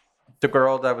beat the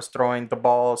girl that was throwing the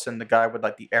balls and the guy with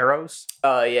the arrows.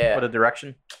 Oh yeah. For the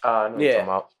direction.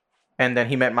 Yeah. And then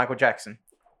he met Michael Jackson.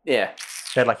 Yeah.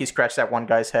 That he scratched that one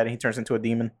guy's head and he turns into a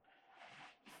demon.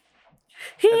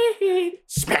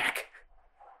 Smack.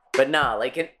 But nah,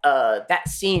 that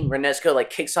scene where Nezuko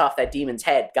kicks off that demon's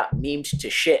head got memed to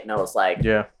shit, and I was like,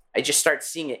 yeah. I just started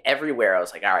seeing it everywhere. I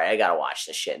was like, all right, I gotta watch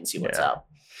this shit and see what's up.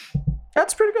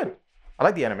 That's pretty good. I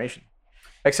like the animation.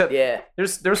 Except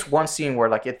there's one scene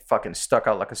where it fucking stuck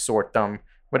out like a sore thumb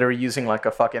where they were using a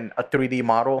 3D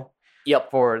model.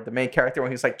 Yep. For the main character when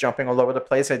he's jumping all over the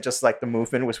place and just the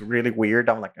movement was really weird.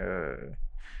 I'm like,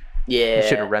 yeah. You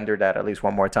should have rendered that at least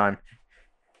one more time.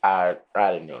 I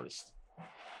didn't notice.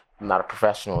 I'm not a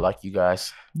professional like you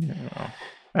guys. No.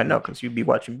 I know, because you'd be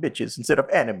watching bitches instead of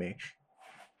anime.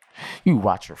 You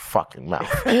watch your fucking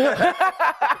mouth.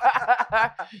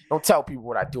 Don't tell people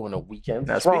what I do on the weekends.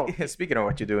 Now, speaking of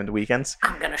what you do in the weekends,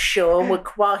 I'm gonna show them what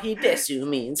Kwahi Desu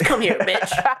means. Come here,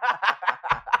 bitch.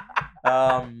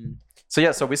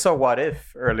 So we saw What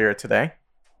If earlier today.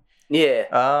 Yeah.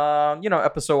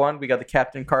 Episode 1, we got the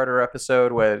Captain Carter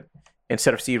episode where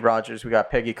instead of Steve Rogers, we got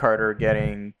Peggy Carter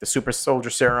getting the super soldier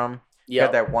serum. You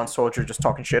got that one soldier just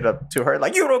talking shit up to her,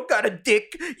 you don't got a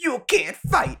dick, you can't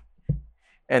fight.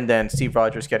 And then Steve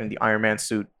Rogers getting the Iron Man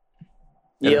suit.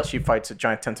 And then she fights a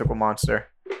giant tentacle monster.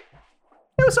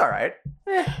 It was all right.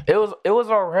 It was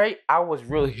all right. I was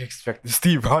really expecting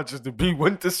Steve Rogers to be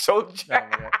Winter Soldier.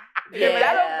 Yeah,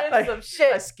 that don't some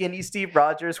shit. A skinny Steve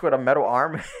Rogers with a metal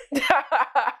arm.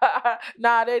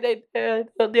 Nah,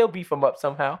 they'll beef him up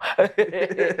somehow.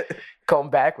 Come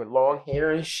back with long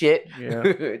hair and shit. Yeah.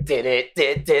 Did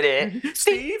it.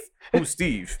 Steve? Who's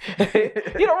Steve?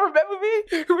 You don't remember me?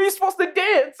 We were supposed to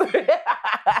dance.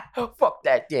 Fuck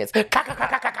that dance.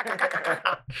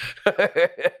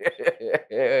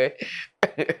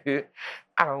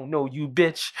 I don't know you,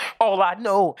 bitch. All I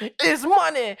know is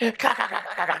money. That'd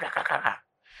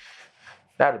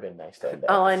have been nice.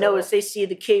 All I know is they see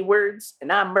the K words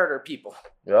and I murder people.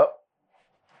 Yep.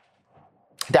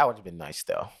 That would have been nice,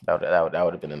 though. That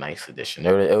would have been a nice addition.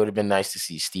 It would have been nice to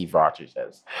see Steve Rogers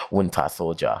as Winter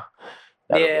Soldier.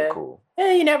 That would have been cool.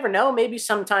 Yeah, you never know. Maybe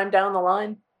sometime down the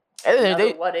line.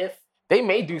 What if? They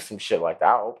may do some shit like that.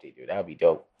 I hope they do. That would be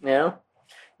dope. Yeah.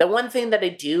 The one thing that I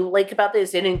do like about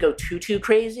this, they didn't go too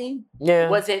crazy. Yeah. It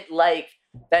wasn't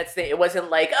it wasn't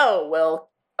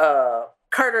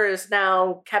Carter is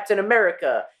now Captain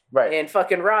America. Right. And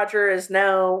fucking Roger is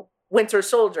now Winter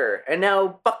Soldier. And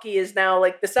now Bucky is now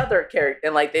this other character.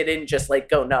 And they didn't just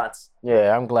go nuts.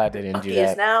 Yeah, I'm glad they didn't do that.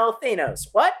 Bucky is now Thanos.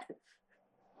 What?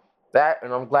 That,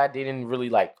 and I'm glad they didn't really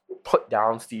put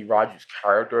down Steve Rogers'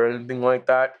 character or anything like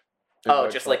that. Oh,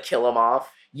 just kill him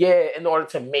off? Yeah, in order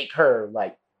to make her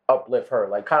uplift her,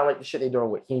 like kind of like the shit they doing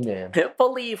with He-Man.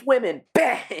 Believe women.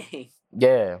 Bang.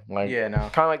 Yeah, like Yeah, no.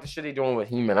 kind of like the shit they doing with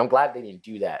He-Man. I'm glad they didn't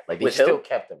do that. Like they With still who?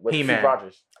 kept him with He-Man. Steve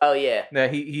Rogers. Oh yeah. No,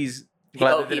 he's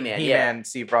glad they did He-Man, He-Man,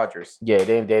 Steve Rogers. Yeah,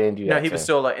 they didn't do that. No, he was to him.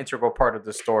 still an integral part of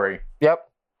the story. Yep.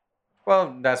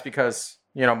 Well, that's because,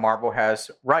 Marvel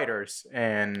has writers,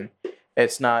 and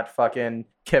it's not fucking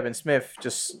Kevin Smith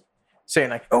just saying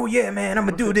like, oh yeah, man, I'm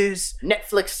gonna do this.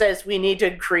 Netflix says we need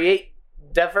to create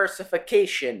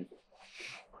diversification.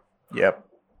 Yep.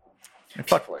 And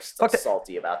fuck, People are still fuck that-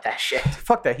 salty about that shit.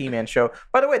 fuck that He-Man show.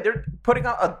 By the way, they're putting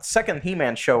out a second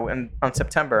He-Man show on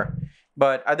September,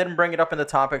 but I didn't bring it up in the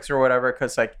topics or whatever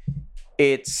because like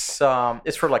it's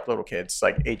for like little kids,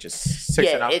 like ages 6 and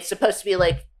Yeah, up. it's supposed to be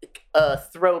like a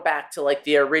throwback to like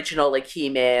the original like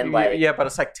He-Man, like yeah, but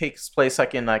it's like takes place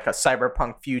like in like a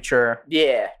cyberpunk future.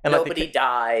 yeah, And, like, nobody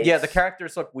dies. Yeah, the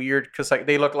characters look weird because like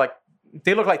they look like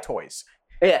toys.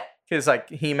 Yeah, Because like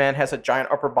He-Man has a giant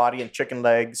upper body and chicken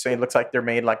legs, so it looks like they're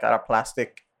made like out of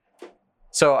plastic.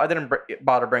 So I didn't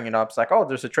bother bringing it up. It's like, oh,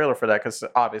 there's a trailer for that because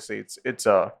obviously it's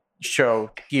a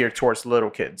show geared towards little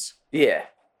kids, yeah.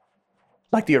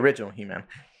 like the original He-Man.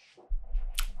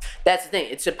 That's the thing.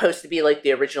 It's supposed to be like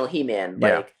the original He-Man.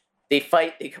 Like Yeah. they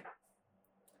fight.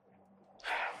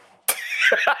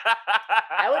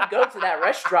 I would go to that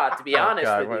restaurant to be honest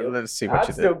God, with you. let's see what I'd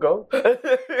you still did. go.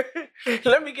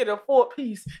 Let me get a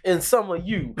 4-piece and some of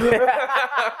you.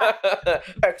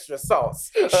 Extra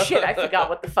sauce. Shit, I forgot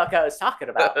what the fuck I was talking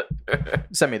about.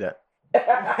 Send me that.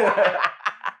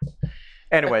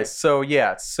 Anyway, so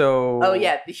yeah, Oh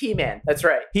yeah, the He-Man. That's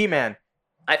right. He-Man.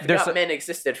 I There's forgot men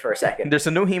existed for a second. There's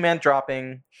a new He-Man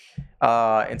dropping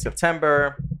in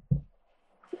September.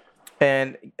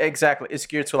 And exactly, it's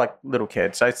geared to like little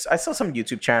kids. I saw some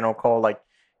YouTube channel called like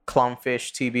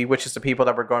Clownfish TV, which is the people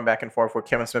that were going back and forth with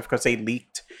Kevin Smith because they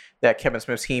leaked that Kevin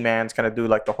Smith's He-Man's gonna do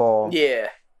like the whole Yeah.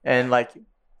 and like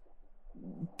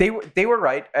they were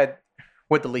right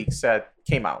with the leaks that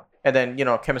came out. And then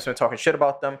Kevin Smith talking shit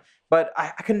about them, but I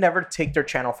could never take their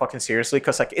channel fucking seriously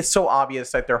because like it's so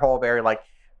obvious that their whole very like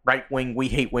right wing we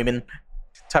hate women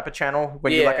type of channel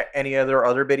when you look Yeah. at any of their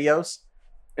other videos.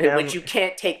 Which you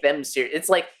can't take them serious. It's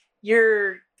like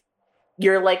you're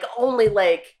like only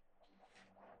like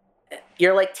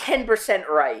you're like 10%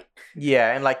 right.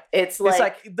 Yeah, and like It's it's like,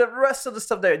 like the rest of the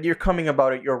stuff that you're coming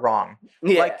about it, you're wrong.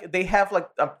 yeah. Like they have like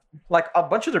a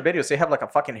bunch of their videos. They have like a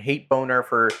fucking hate boner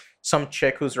for some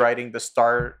chick who's writing the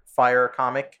Starfire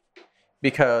comic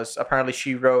because apparently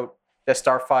she wrote the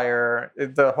Starfire,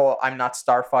 the whole I'm not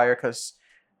Starfire because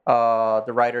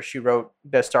the writer she wrote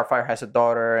that Starfire has a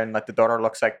daughter and like the daughter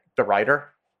looks like the writer.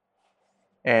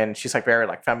 And she's like very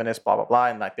like feminist, blah blah blah,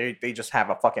 and like they just have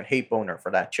a fucking hate boner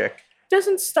for that chick.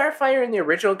 Doesn't Starfire in the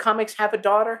original comics have a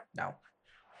daughter? No.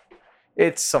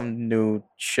 It's some new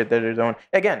shit that they're doing.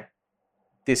 Again,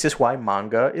 this is why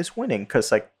manga is winning.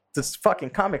 Because, like, this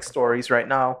fucking comic stories right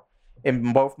now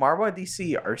in both Marvel and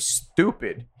DC are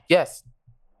stupid. Yes.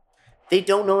 They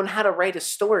don't know how to write a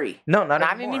story. No, not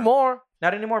anymore.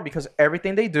 Not anymore because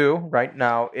everything they do right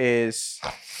now is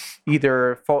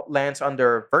either lands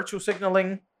under virtual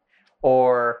signaling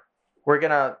or we're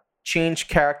going to change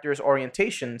characters'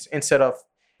 orientations instead of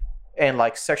and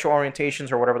like sexual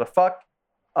orientations or whatever the fuck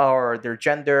or their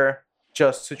gender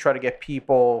just to try to get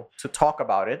people to talk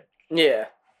about it Yeah.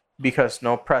 because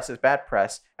no press is bad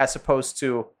press as opposed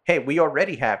to hey we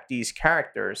already have these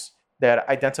characters that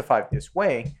identify this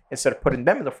way instead of putting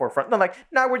them in the forefront. No, like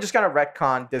now we're just gonna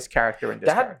retcon this character and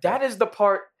this character. That is the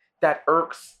part that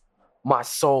irks my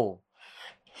soul.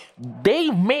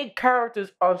 They make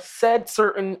characters of said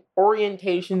certain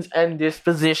orientations and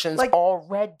dispositions Like,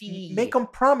 already. Make them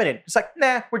prominent. It's like,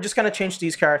 nah, we're just gonna change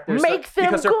these characters Make them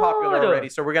because they're popular good. already.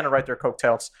 So we're gonna write their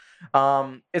coattails. It's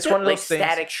one of like those things.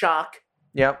 Static Shock,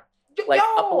 Yep. like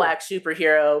a Yo! black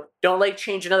superhero. Don't like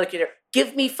change another character.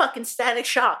 Give me fucking Static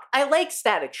Shock. I like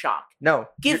Static Shock. No.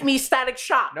 Give me Static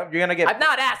Shock. No, you're gonna get. I'm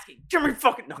not asking. Give me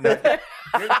fucking no.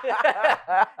 You're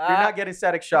not getting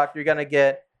Static Shock. You're gonna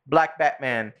get Black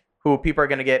Batman, who people are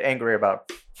gonna get angry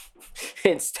about.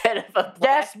 Instead of a black,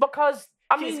 Yes, because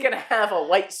he's gonna have a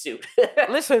white suit.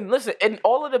 listen. In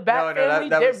all of the Bat No, family,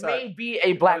 that there was, may be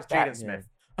a Black that was Jaden Batman. Smith.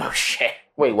 Oh shit.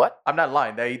 Wait, what? I'm not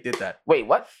lying. He did that. Wait,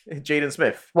 what? Jaden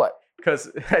Smith. What?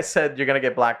 Because I said you're gonna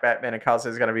get Black Batman and Kyle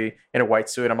says he's gonna be in a white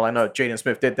suit. I'm like, no, Jaden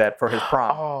Smith did that for his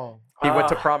prom. Oh, He went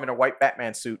to prom in a white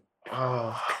Batman suit.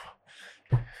 oh.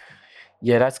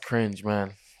 Yeah, that's cringe,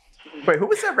 man. Wait, who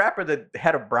was that rapper that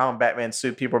had a brown Batman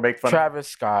suit? People make fun of. Travis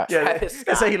Scott. Yeah, Travis they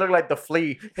Scott. say he looked like the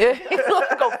Flea. Yeah, he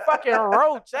looked like a fucking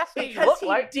roach. That's what he Because looked he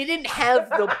like. didn't have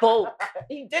the bulk.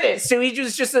 He did it. So he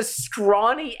was just a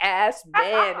scrawny ass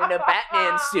man in a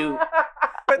Batman suit.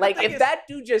 But the Like, thing if is, that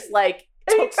dude just like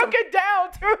He took some. took it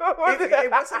down too. it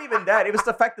wasn't even that. It was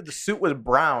the fact that the suit was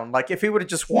brown. Like if he would have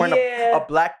just worn Yeah. a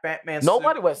black Batman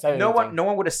Nobody suit, would say no anything.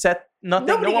 one would have said nothing.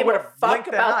 Nobody no one gave would a have fuck blinked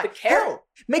an about eye. the character. Hell,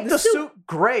 make The the suit. suit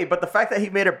gray, but the fact that he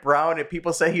made it brown and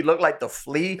people say he looked like the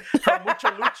Flea from Mucha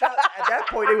Lucha, at that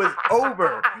point it was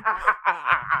over.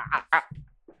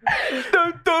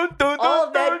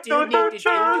 All that dude needed to do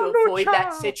to avoid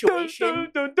that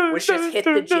situation was just hit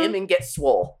the gym and get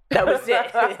swole. That was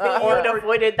it. He would have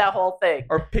avoided that whole thing.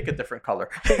 Or pick a different color.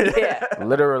 Yeah.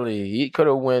 Literally, he could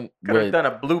have went Could have with. done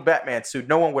a blue Batman suit.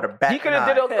 No one would have batted He could have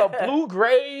did a blue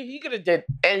gray. He could have did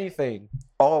anything.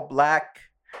 all black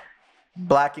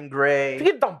and He gray. could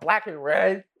have done black and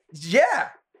red, Yeah.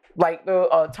 like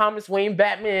the Thomas Wayne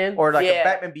Batman. Or like a Yeah.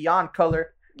 Batman Beyond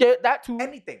color. Yeah, that too.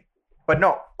 Anything. But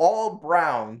no, all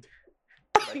brown.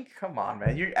 Like, come on,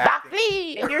 man. You're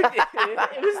acting. And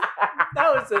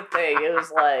that was the thing. It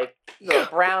was like the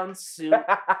brown suit.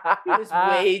 He was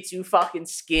way too fucking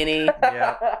skinny.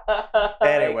 Yeah.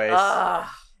 Anyways.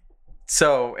 Ah.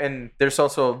 So, and there's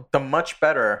also the much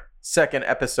better second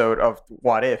episode of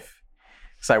What If.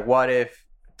 It's like, what if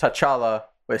T'Challa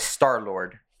was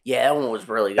Star-Lord? Yeah, that one was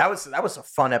really good. That was a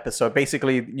fun episode.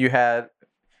 Basically, you had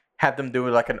them do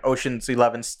like an Ocean's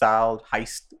 11 style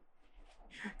heist.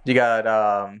 You got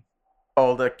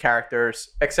all the characters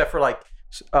except for like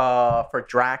for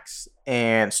Drax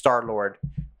and Star-Lord.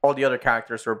 All the other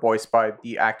characters were voiced by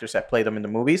the actors that played them in the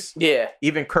movies. Yeah.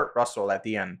 Even Kurt Russell at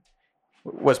the end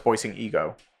was voicing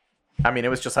Ego. I mean, it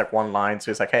was just like one line, so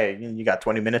it's like, "Hey, you got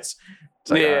 20 minutes."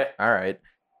 It's like, Yeah. all right.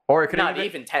 Or it could Not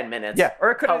even 10 minutes. yeah,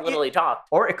 or it could How have little he talked.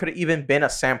 or it could have even been a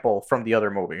sample from the other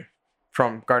movie,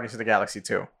 from Guardians of the Galaxy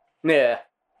 2. Yeah.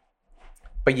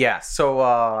 But yeah,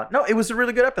 so no, it was a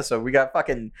really good episode. We got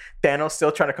fucking Thanos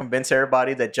still trying to convince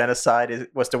everybody that genocide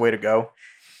was the way to go.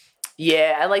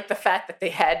 Yeah, I like the fact that they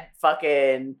had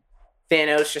fucking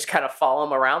Thanos just kind of follow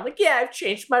him around. Like, yeah, I've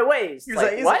changed my ways. He's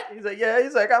Like, what?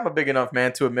 He's like, I'm a big enough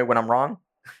man to admit when I'm wrong.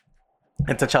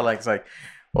 And T'Challa's like,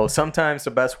 well, sometimes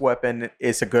the best weapon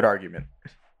is a good argument.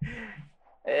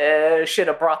 Should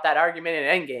have brought that argument in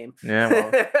Endgame.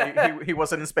 Yeah, well, he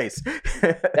wasn't in space.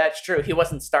 That's true. He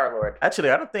wasn't Star-Lord. Actually,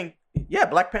 I don't think. Yeah,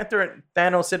 Black Panther and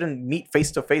Thanos didn't meet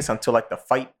face to face until like the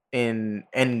fight in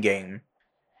Endgame.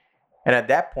 And at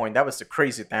that point, that was the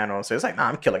crazy Thanos. It was like, nah,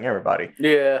 I'm killing everybody.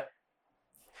 Yeah.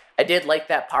 I did like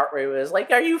that part where he was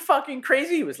like, are you fucking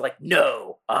crazy? He was like,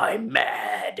 no, I'm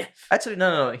mad. Actually,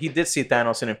 no. He did see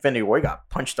Thanos in Infinity War. He got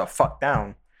punched the fuck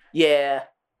down Yeah.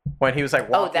 when he was like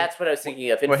walking. Oh, that's what I was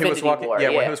thinking of. when Infinity he was walking. War. Yeah,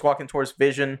 when he was walking towards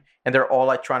Vision, and they're all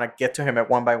like trying to get to him at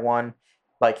one by one.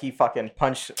 Like he fucking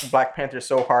punched Black Panther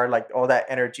so hard, like all that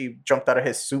energy jumped out of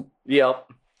his suit.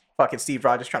 Yep. Fucking Steve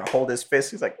Rogers trying to hold his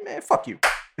fist. He's like, man, fuck you.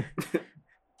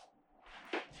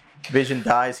 Vision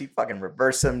dies. He fucking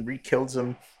reverses him, re-kills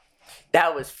him.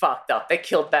 That was fucked up. They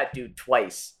killed that dude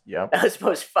twice. Yep. That was the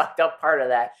most fucked up part of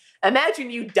that. Imagine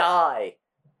you die.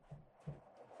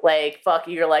 Like, fuck,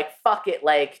 you're like, fuck it,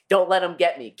 like, don't let them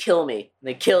get me. Kill me. And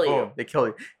they kill you. Boom, they kill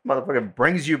you. Motherfucker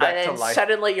brings you back And to then life.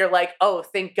 suddenly you're like, oh,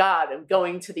 thank God, I'm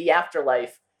going to the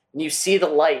afterlife. And you see the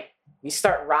light. You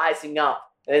start rising up.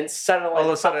 And then suddenly All of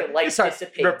the a sudden, fucking you light start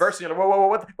dissipates. reversing. You're like, whoa,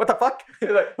 what the fuck?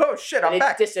 You're like, oh shit, I'm And it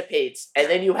back. dissipates. And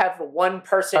then you have the one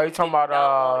person Are you talking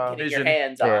about, getting your Vision?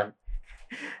 hands Yeah. on.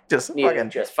 Just You fucking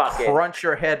just fucking. crunch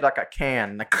your head like a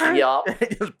can. Like, Yup.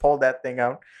 just pull that thing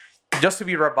out. Just to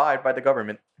be revived by the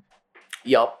government.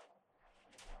 Yup.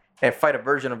 And fight a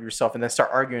version of yourself and then start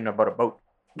arguing about a boat.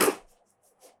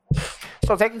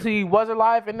 So technically, he was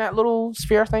alive in that little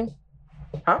sphere thing.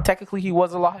 Huh? Technically, he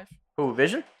was alive. Who,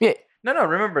 Vision? Yeah, No,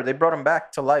 remember, they brought him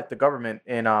back to life, the government,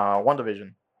 in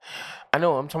WandaVision. I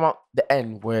know. I'm talking about the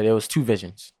end where there was two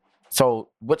visions. So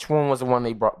which one was the one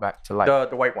they brought back to life?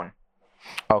 The white one.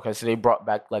 Okay, so they brought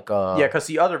back like a Yeah, because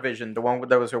the other Vision, the one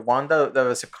that was with Wanda, that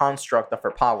was a construct of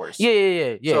her powers.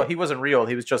 yeah. So he wasn't real.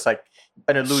 He was just like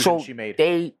an illusion So she made.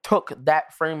 they took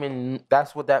that frame and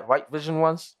that's what that white vision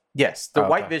was. Yes, the Okay.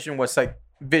 white Vision was like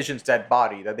Vision's dead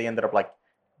body that they ended up like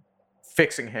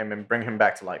fixing him and bring him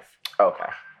back to life.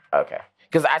 Okay.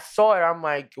 Because I saw it, I'm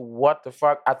like, what the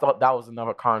fuck? I thought that was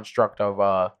another construct of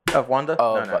Of Wanda?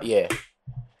 No. yeah.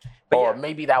 But Or yeah.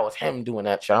 maybe that was him doing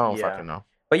that shit. I don't Yeah. fucking know.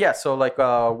 But yeah, so like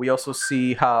we also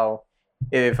see how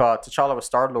if T'Challa was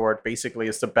Star-Lord, basically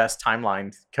it's the best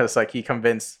timeline because like he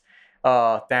convinced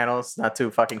Thanos not to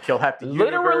fucking kill half the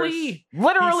universe.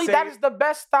 Literally, that is the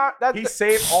best start. He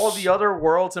saved all the other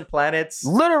worlds and planets.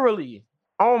 Literally.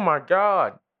 Oh my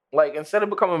god. Like, instead of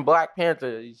becoming Black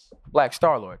Panther, he's Black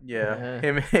Star-Lord. Yeah,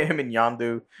 him and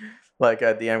Yondu. Like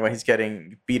at the end when he's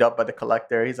getting beat up by the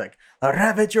Collector, he's like, "A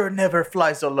Ravager never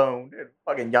flies alone." And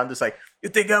fucking Yondu's like, "You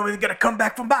think I was gonna come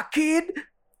back from my kid?"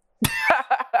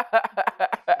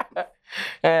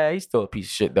 He's still a piece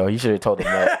of shit, though. He should have told him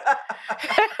that.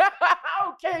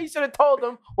 Okay, he should have told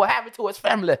him what happened to his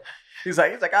family. He's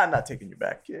like, "I'm not taking you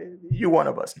back. You one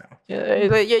of us now." Yeah, he's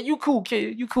like, yeah, you cool,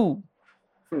 kid. You cool.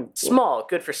 Small,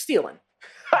 good for stealing.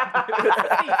 You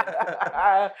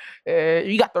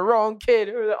got the wrong kid.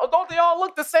 Oh, don't they all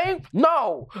look the same?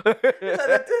 No. Does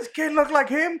this kid look like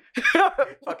him?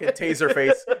 Fucking taser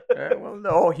face. Well,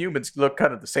 all humans look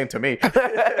kind of the same to me.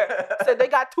 Said they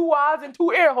got 2 eyes and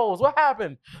 2 ear holes. What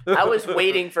happened? I was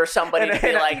waiting for somebody to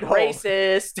be like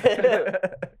racist.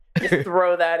 Just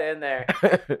throw that in there.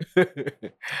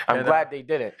 I'm glad they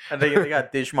didn't. And they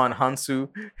got Digimon Hansu.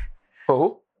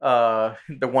 Who?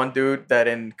 The one dude that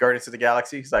in Guardians of the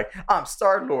Galaxy, he's like, "I'm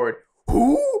Star-Lord."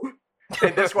 Who?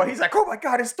 And this one, he's like, "Oh my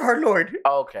god, it's Star-Lord."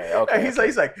 Okay. And he's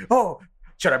like, "Oh,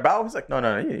 should I bow?" He's like, No,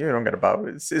 you don't gotta bow.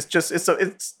 It's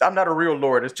I'm not a real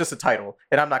lord. It's just a title,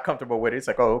 and I'm not comfortable with it. It's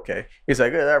like, "Oh, okay." He's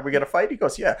like, "Are we gonna fight?" He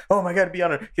goes, "Yeah." "Oh my god, to be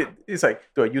honest." He's like,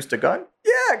 "Do I use the gun?"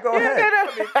 "Yeah, go ahead." I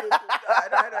mean,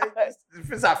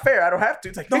 if it's not fair, I don't have to.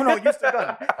 It's like, no, use the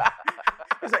gun.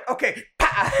 He's like, "Okay."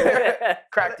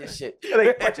 Crack this shit.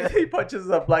 And he punches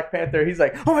Black Panther. He's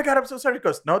like, "Oh my god, I'm so sorry." He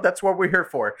goes, "No, that's what we're here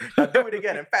for. Now do it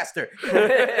again and faster."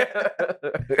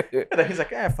 And then he's like,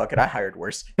 "Fuck it, I hired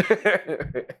worse."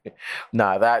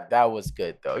 Nah, that was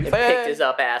good though. He picked his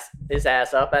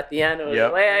ass up at the end. And was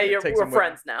Yep. like, "Hey, we're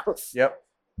friends now." Yep.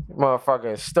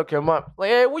 Motherfucker stuck him up. Like,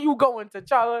 "Hey, where you going to,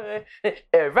 Charlie?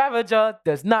 A Ravager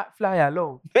does not fly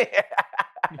alone."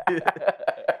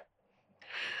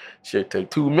 Shit took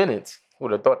 2 minutes.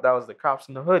 Would have thought that was the cops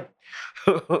in the hood.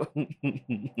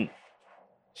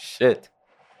 Shit.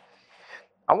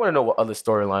 I want to know what other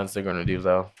storylines they're gonna do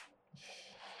though.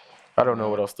 I don't know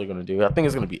what else they're gonna do. I think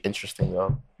it's gonna be interesting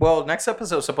though. Well, next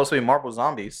episode is supposed to be Marvel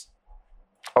Zombies.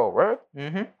 Oh, right?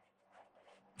 Mm-hmm.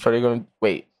 So they're gonna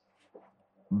wait.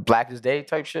 Blackest Day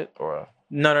type shit or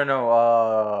No.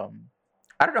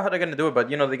 I don't know how they're gonna do it, but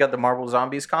they got the Marvel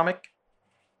Zombies comic.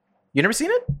 You never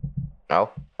seen it? no?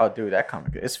 Oh, dude, that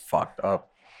comic is fucked up.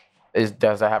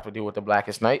 Does that have to do with the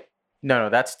Blackest Night? No,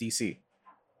 that's DC.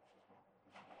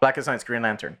 Blackest Night's Green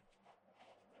Lantern.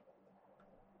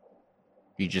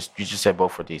 You just said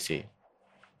both for DC.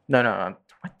 No.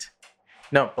 What?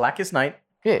 No, Blackest Night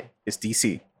Yeah. is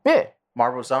DC. Yeah.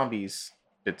 Marvel Zombies,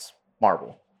 it's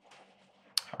Marvel.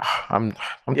 I'm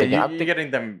Yeah, thinking. you're getting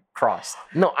them crossed.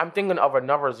 No, I'm thinking of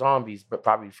another Zombies, but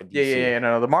probably for DC. Yeah.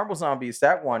 No, the Marvel Zombies,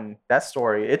 that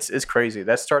story, it's crazy.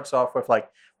 That starts off with like,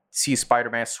 see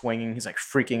Spider-Man swinging, he's like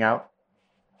freaking out,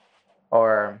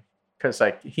 or because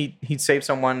like he saved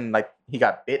someone, like he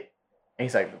got bit, and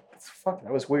he's like, "Fuck,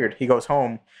 that was weird." He goes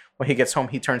home. When he gets home,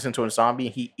 he turns into a zombie.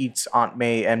 He eats Aunt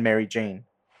May and Mary Jane,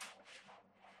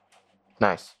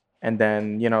 Nice. and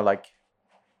then like,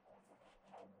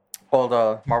 all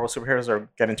the Marvel superheroes are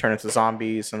getting turned into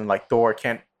zombies, and like Thor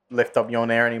can't lift up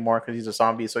Mjolnir anymore because he's a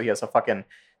zombie, so he has a fucking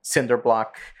cinder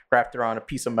block wrapped around a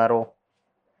piece of metal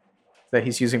that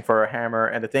he's using for a hammer.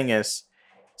 And the thing is,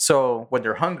 so when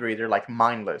they're hungry, they're like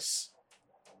mindless,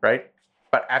 right?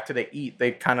 But after they eat,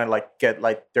 they kind of like get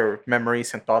like their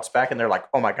memories and thoughts back, and they're like,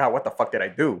 "Oh my god, what the fuck did I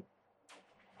do?"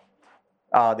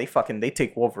 They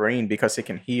take Wolverine because he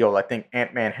can heal. I think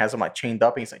Ant-Man has him like chained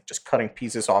up, and he's like just cutting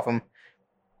pieces off him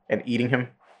and eating him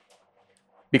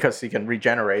because he can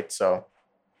regenerate. So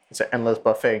it's an endless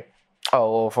buffet.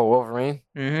 Oh, for Wolverine?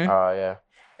 Mm-hmm. Yeah.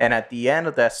 And at the end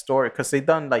of that story, because they've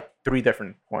done like 3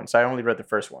 different ones, I only read the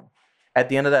first one. At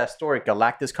the end of that story,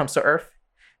 Galactus comes to Earth,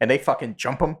 and they fucking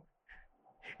jump him,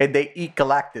 and they eat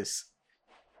Galactus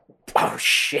Oh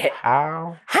shit!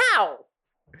 How? How?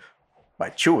 by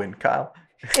chewing, Kyle.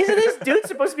 Isn't this dude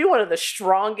supposed to be one of the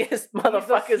strongest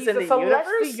motherfuckers in the universe?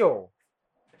 Celestial.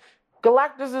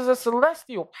 Galactus is a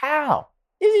celestial. How?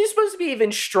 Is he supposed to be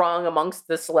even strong amongst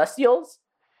the Celestials?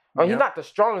 Oh, Yeah. he's not the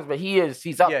strongest, but he is.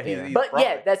 He's up Yeah, there. he's But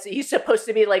yeah, he's supposed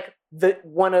to be like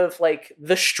one of like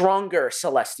the stronger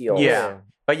Celestials. Yeah.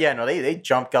 But yeah, no, they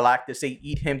jump Galactus, they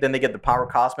eat him, then they get the power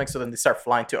cosmic, so then they start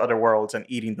flying to other worlds and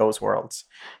eating those worlds.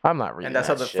 I'm not reading. And that's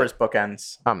how that the shit. first book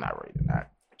ends. I'm not reading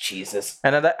that. Jesus.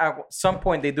 And at some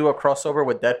point, they do a crossover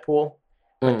with Deadpool.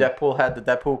 When Deadpool had the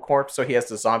Deadpool corpse, so he has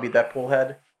the zombie Deadpool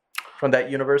head from that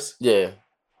universe. Yeah.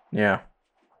 Yeah.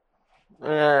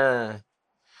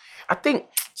 I I think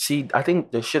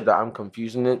the shit that I'm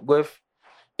confusing it with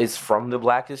is from the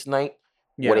Blackest Night,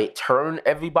 where they turn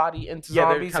everybody into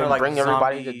zombies and bring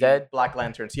everybody to dead. Black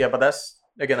Lanterns. Yeah, but that's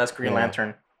Green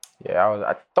Lantern.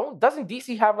 Yeah, doesn't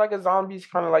DC have like a zombies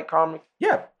kind of like comic?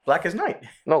 Yeah, Blackest Night.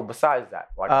 No, besides that,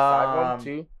 like a side one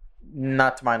too.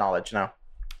 Not to my knowledge, no.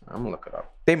 I'm gonna look it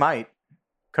up. They might,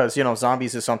 because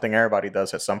zombies is something everybody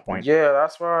does at some point. Yeah,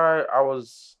 that's why I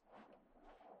was.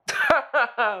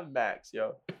 Max,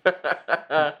 yo.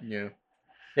 Yeah,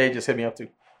 he just hit me up too.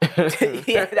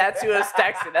 Yeah, that's who I was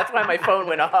texting. That's why my phone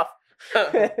went off.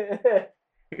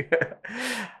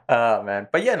 Oh man,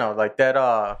 but yeah, no, like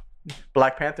that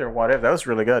Black Panther and whatever, that was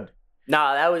really good.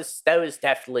 Nah, that was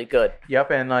definitely good.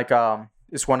 Yep, and like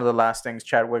it's one of the last things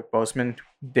Chadwick Boseman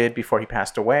did before he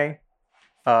passed away.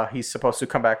 He's supposed to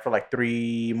come back for like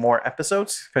 3 more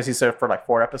episodes because he's there for like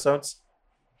 4 episodes.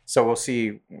 So we'll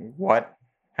see what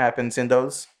happens in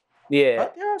those. Yeah.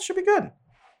 But yeah, it should be good.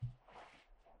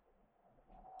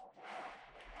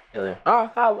 Yeah.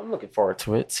 I'm looking forward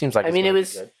to it. Seems like it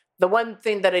was good. The one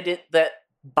thing that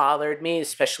bothered me,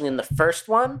 especially in the first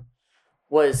one,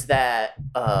 was that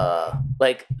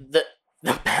like the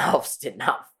mouths did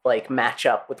not like match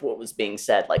up with what was being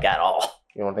said like at all.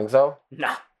 You don't think so?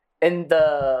 No. In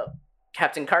the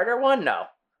Captain Carter one, no.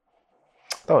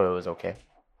 Thought it was okay.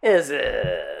 It was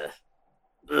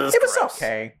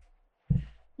okay.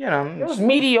 It was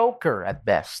mediocre at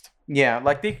best. Yeah,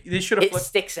 like they should have. It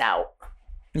sticks out.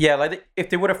 Yeah, like if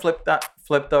they would have flipped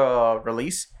the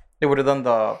release, they would have done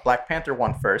the Black Panther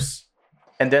one first,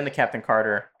 and then the Captain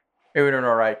Carter. It would have been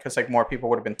alright because like more people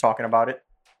would have been talking about it,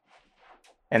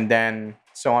 and then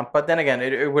so on. But then again,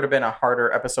 it would have been a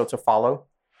harder episode to follow.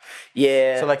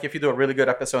 Yeah. So like if you do a really good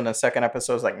episode and the second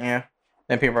episode is like then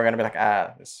people are gonna be like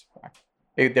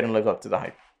it didn't live up to the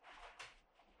hype.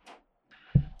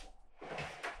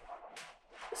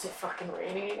 Is it fucking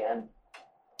raining again?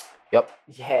 Yep.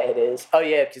 Yeah, it is. Oh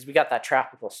yeah, because we got that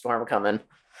tropical storm coming.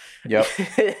 Yep.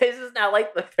 This is now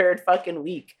like the 3rd fucking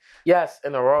week. Yes,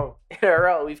 in a row.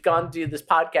 We've gone to this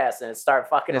podcast and it started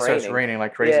fucking raining. It starts raining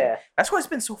like crazy. Yeah. That's why it's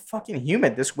been so fucking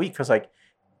humid this week because like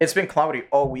it's been cloudy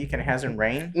all week and it hasn't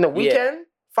rained. In the weekend,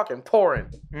 fucking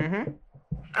pouring. Mm-hmm.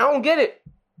 I don't get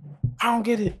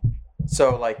it.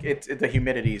 So like the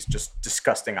humidity is just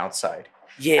disgusting outside.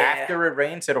 Yeah. After it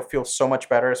rains, it'll feel so much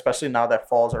better, especially now that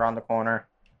fall's around the corner.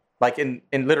 Like in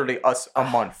literally a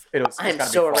month. I'm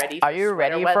so ready. Are you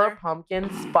ready for pumpkin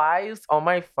spice? Oh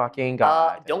my fucking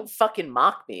god! Don't fucking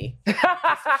mock me.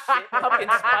 Pumpkin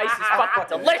spice is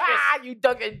fucking delicious. You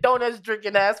Dunkin' Donuts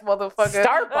drinking ass motherfucker.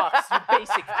 Starbucks, you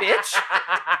basic bitch.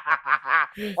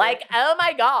 Like, oh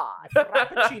my god.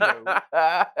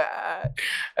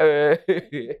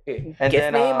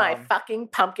 Give me my fucking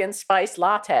pumpkin spice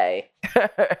latte.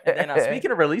 And then speaking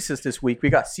of releases this week,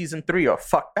 we got season 3 of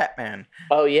Fuck Batman.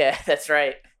 Oh yeah, that's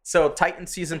right. So Titan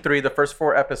season 3, the first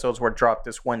 4 episodes were dropped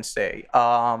this Wednesday.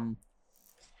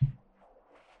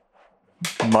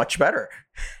 Much better.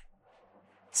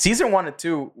 Season 1 and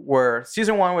 2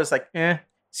 season 1 was like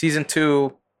season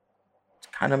 2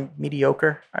 kind of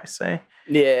mediocre, I say.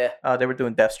 Yeah. They were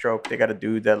doing Deathstroke. They got a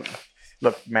dude that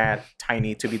looked mad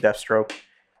tiny to be Deathstroke.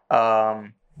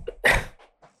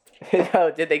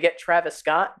 Did they get Travis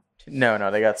Scott? No,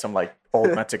 they got some like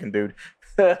old Mexican dude.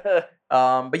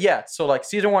 But yeah, so like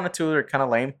season 1 and 2 are kind of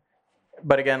lame.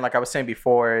 But again, like I was saying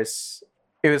before,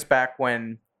 it was back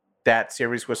when that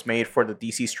series was made for the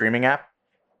DC streaming app.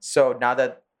 So now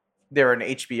that they're an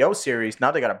HBO series,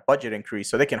 now they got a budget increase,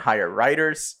 so they can hire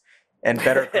writers and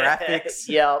better graphics.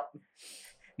 Yep.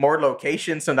 More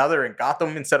locations, so now they're in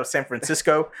Gotham instead of San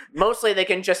Francisco. Mostly they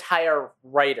can just hire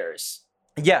writers.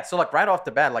 Yeah, so like right off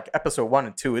the bat, like episode 1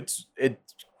 and 2, it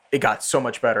got so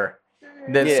much better.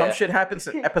 Then some shit happens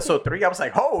in episode 3. I was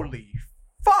like, holy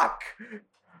fuck!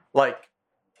 Like,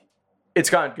 it's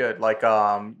gotten good. Like,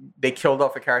 they killed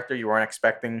off a character you weren't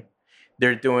expecting.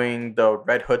 They're doing the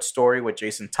Red Hood story with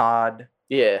Jason Todd.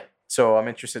 Yeah. So I'm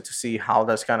interested to see how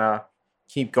that's gonna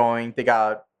keep going. They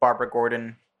got Barbara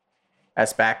Gordon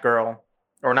as Batgirl,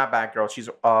 or not Batgirl. She's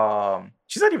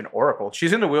not even Oracle.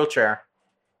 She's in the wheelchair,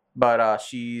 but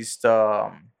she's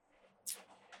the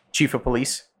chief of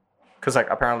police because like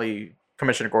apparently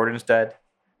Commissioner Gordon's dead.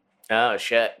 Oh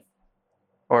shit.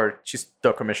 Or she's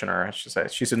the commissioner, I should say.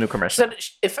 She's a new commissioner.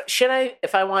 So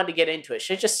if I wanted to get into it,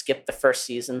 should I just skip the first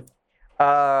season?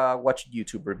 Watch a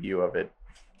YouTube review of it.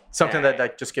 Something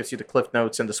that just gives you the cliff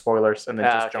notes and the spoilers, and then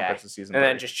just jump into season 3. And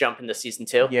then just jump into season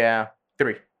 2? Yeah.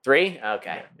 3. 3?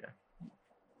 Okay.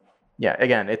 Yeah,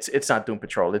 again, it's not Doom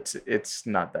Patrol. It's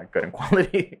not that good in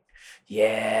quality.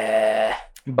 Yeah.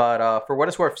 But for what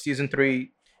it's worth, season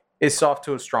 3 it's off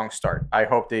to a strong start. I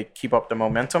hope they keep up the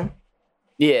momentum.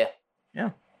 Yeah.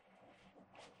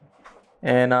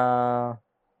 And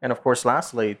of course,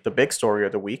 lastly, the big story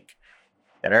of the week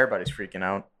that everybody's freaking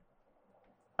out.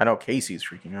 I know Casey's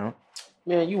freaking out.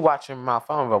 Man, you watching my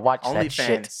phone, but watch that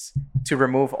shit. OnlyFans to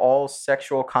remove all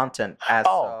sexual content as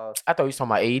I thought you were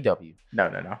talking about AEW.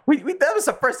 No. We that was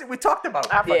the first thing we talked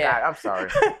about. I forgot. I'm sorry.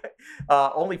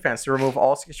 OnlyFans to remove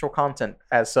all sexual content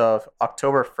as of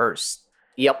October 1st.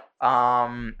 Yep.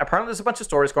 Apparently there's a bunch of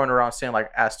stories going around saying like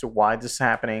as to why this is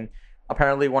happening.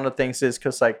 Apparently one of the things is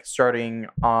because like starting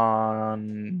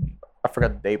on, I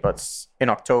forgot the date, but it's in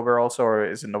October also, or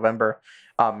is it November?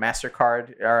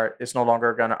 MasterCard is no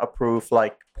longer gonna approve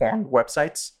like porn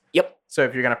websites. Yep. So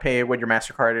if you're gonna pay with your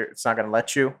MasterCard, it's not gonna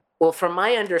let you. Well, from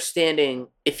my understanding,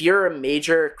 if you're a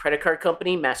major credit card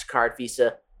company, MasterCard,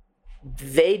 Visa,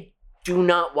 they do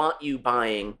not want you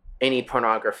buying any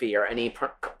pornography or any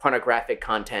pornographic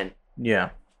content Yeah.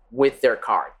 with their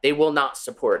card. They will not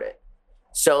support it.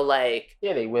 So, like,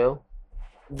 Yeah, they will.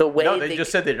 the way No, they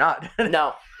just said they're not.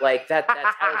 no, like that's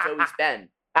how it's always been.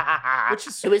 Which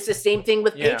is It was the same thing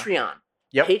with Yeah. Patreon.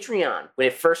 Yep. Patreon, when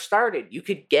it first started, you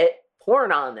could get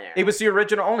porn on there. it was the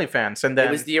original OnlyFans, and then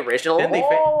It was the original. then they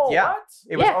yeah. What?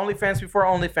 It was Yeah. OnlyFans before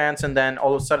OnlyFans, and then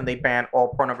all of a sudden they banned all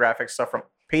pornographic stuff from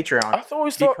Patreon I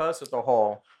always thought because of the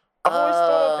whole. I've always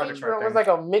thought Uh, Patreon was like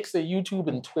a mix of YouTube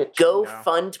and Twitch.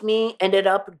 GoFundMe ended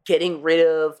up getting rid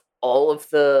of all of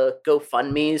the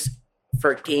GoFundMes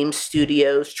for game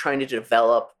studios trying to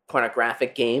develop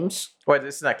pornographic games. Wait,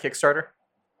 this is not Kickstarter?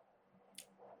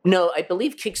 No, I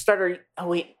believe Kickstarter. Oh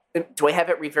wait, do I have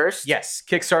it reversed? Yes,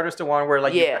 Kickstarter's the one where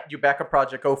like Yeah. you back a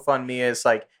project. GoFundMe is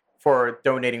like for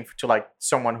donating to like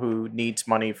someone who needs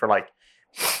money for like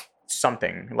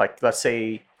something, like let's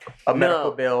say a medical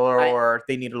No, bill or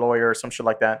they need a lawyer or some shit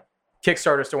like that.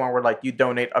 Kickstarter's the one where like you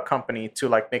donate a company to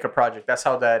like make a project. That's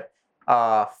how that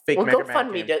fake Well, Mega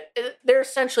Man GoFundMe, game. they're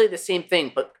essentially the same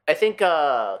thing, but I think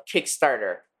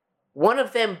Kickstarter, one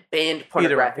of them banned Either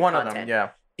pornographic one content. of them, yeah.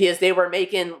 Because they were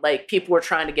making, like, people were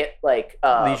trying to get, like,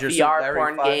 Leisure Suit VR Larry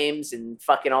porn 5. games and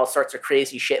fucking all sorts of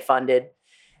crazy shit funded.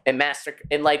 And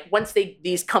like, once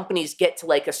these companies get to,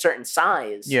 like, a certain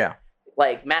size, Yeah.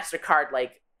 like, MasterCard,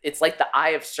 like, it's like the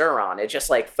Eye of Sauron. It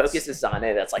just, like, focuses on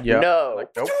it. It's like, Yeah. no. Like,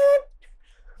 nope.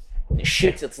 It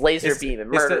shoots its laser beam and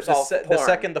murders all the the porn.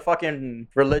 second the fucking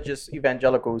religious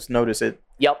evangelicals notice it,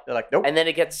 Yep. they're like, nope. And then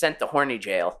it gets sent to horny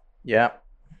jail. Yeah,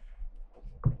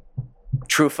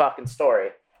 True fucking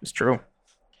story. it's true.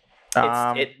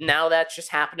 Now that's just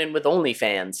happening with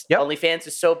OnlyFans. Yep. OnlyFans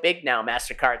is so big now.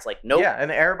 MasterCard's like, nope. Yeah,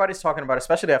 and everybody's talking about it,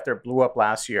 especially after it blew up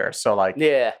last year. So like,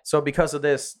 Yeah. so because of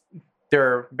this,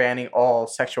 they're banning all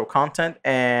sexual content,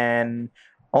 and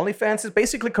OnlyFans is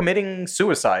basically committing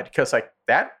suicide because like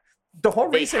that. The whole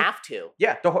They reason, have to.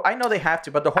 yeah, I know they have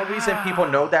to, but the whole reason people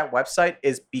know that website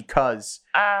is because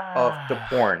of the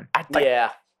porn. Like,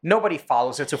 Yeah. nobody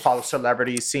follows it to follow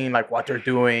celebrities, seeing like what they're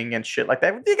doing and shit like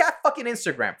that. They got fucking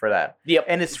Instagram for that, Yep.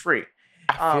 and it's free.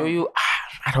 I feel you.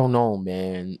 I don't know,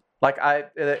 man. Like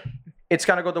it's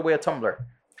gonna go the way of Tumblr.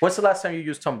 What's the last time you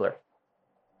used Tumblr?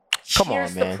 Come Here's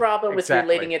on, the man. problem with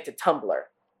Exactly. relating it to Tumblr.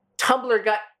 Tumblr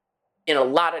got in a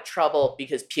lot of trouble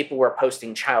because people were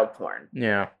posting child porn.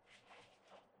 Yeah,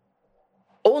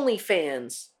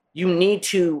 OnlyFans, you need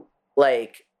to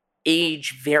like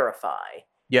age verify.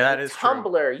 yeah, that With is true.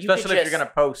 Tumblr, you Especially could if just, you're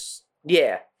gonna post.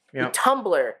 yeah. Yeah. With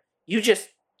Tumblr, you just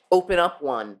open up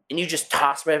one and you just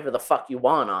toss whatever the fuck you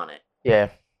want on it. Yeah.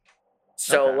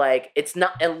 So Okay. like it's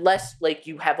not unless like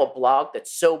you have a blog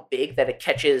that's so big that it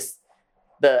catches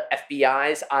the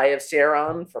FBI's Eye of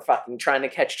Sauron for fucking trying to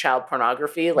catch child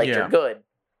pornography, like Yeah. you're good.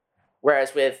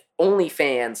 Whereas with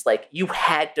OnlyFans, like you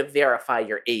had to verify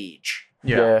your age.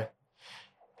 Yeah.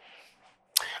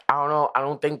 I don't know. I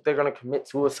don't think they're gonna commit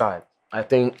suicide. I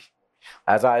think,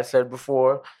 as I said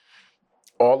before,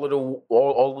 all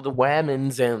of the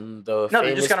whammons and the No,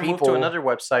 they're just gonna famous move to people- another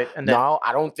website, and then No,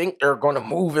 I don't think they're gonna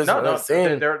move. Is no, what no, I'm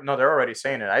saying. they're already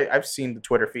saying it. I've seen the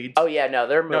Twitter feeds. Oh yeah, no,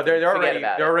 they're moving. no, they're Forget already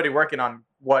about they're it. already working on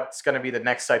what's gonna be the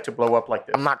next site to blow up like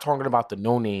this. I'm not talking about the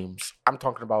no names. I'm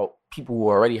talking about people who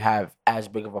already have as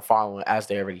big of a following as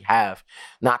they already have,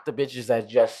 not the bitches that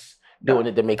just doing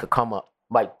it to make a come up,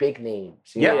 like big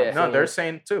names. You know Yeah, what I'm no, saying? they're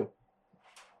saying too.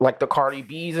 like the Cardi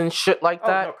B's and shit like Oh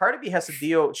that. no, Cardi B has a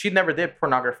deal. She never did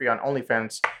pornography on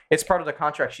OnlyFans. It's part of the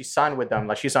contract she signed with them.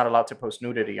 Like she's not allowed to post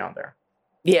nudity on there.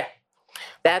 Yeah.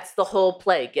 That's the whole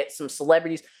play. Get some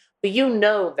celebrities. But you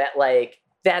know that like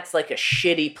that's like a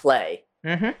shitty play.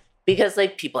 Mm-hmm. Because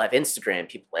like people have Instagram,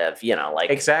 people have,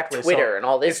 like Exactly. Twitter So and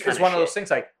all this it's kind one of of those shit.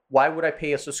 things like, why would I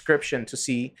pay a subscription to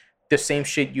see the same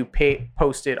shit you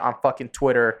posted on fucking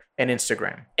Twitter and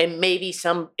Instagram. And maybe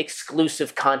some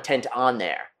exclusive content on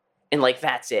there. And like,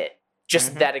 that's it.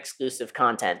 Just that exclusive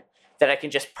content that I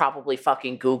can just probably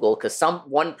fucking Google because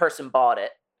one person bought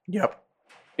it. Yep.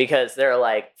 Because they're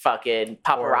like fucking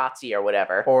paparazzi or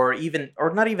whatever. Or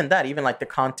not even that, even like the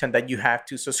content that you have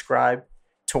to subscribe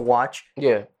to watch.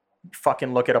 Yeah.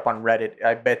 Fucking look it up on Reddit.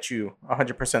 I bet you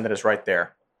 100% that is right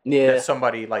there. Yeah. That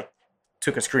somebody like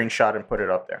took a screenshot and put it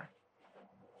up there.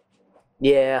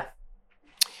 Yeah.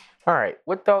 All right.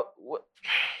 With the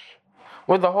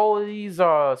whole of these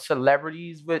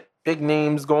celebrities with big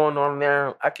names going on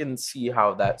there, I can see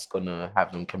how that's gonna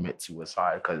have them commit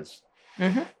suicide. Because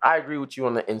I agree with you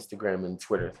on the Instagram and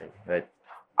Twitter thing. That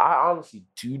I honestly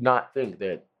do not think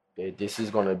that this is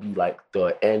gonna be like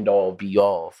the end all be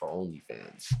all for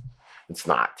OnlyFans. It's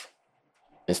not.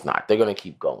 It's not. They're gonna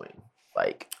keep going.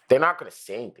 Like they're not gonna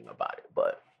say anything about it,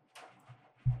 but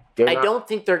I don't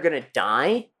think they're gonna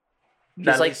die.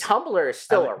 Because like Tumblr is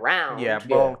still around. Yeah,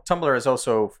 well, Tumblr is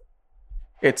also,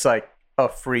 it's like a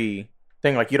free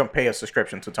thing. Like you don't pay a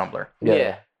subscription to Tumblr.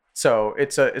 Yeah. So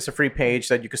it's a free page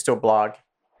that you can still blog.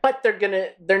 But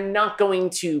they're not going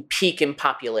to peak in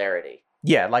popularity.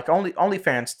 Yeah, like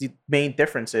OnlyFans, the main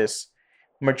difference is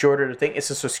majority of the thing, it's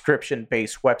a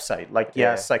subscription-based website. Like,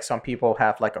 yes, like some people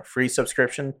have like a free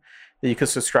subscription that you can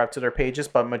subscribe to their pages,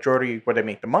 but majority where they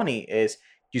make the money is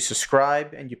you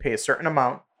subscribe and you pay a certain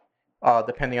amount,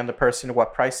 depending on the person,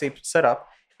 what price they set up,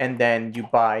 and then you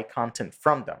buy content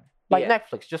from them. Like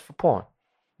Netflix, just for porn.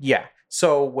 Yeah.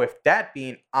 So with that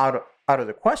being out of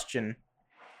the question,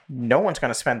 no one's going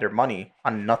to spend their money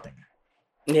on nothing.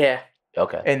 Yeah.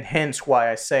 Okay. And hence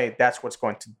why I say that's what's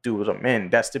going to do them in.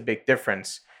 That's the big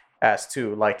difference as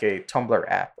to like a Tumblr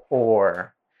app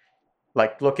or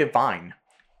like look at Vine.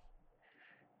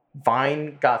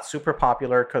 Vine got super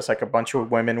popular because like a bunch of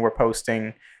women were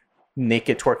posting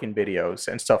naked twerking videos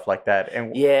and stuff like that.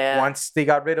 And once they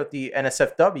got rid of the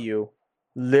NSFW,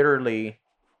 literally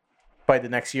by the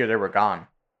next year they were gone.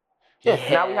 Yeah.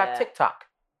 Now we have TikTok,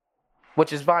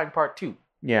 which is Vine Part 2.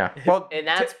 Yeah. Well, and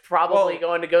that's probably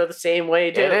going to go the same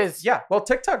way too. It is. Yeah. Well,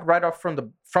 TikTok right off from the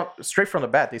straight from the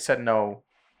bat, they said no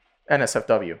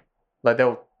NSFW. Like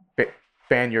they'll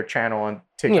ban your channel and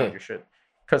take out your shit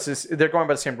because they're going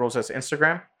by the same rules as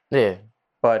Instagram. Yeah.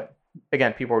 But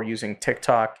again, people are using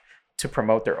TikTok to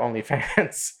promote their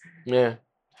OnlyFans. Yeah.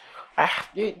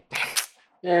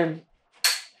 And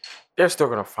they're still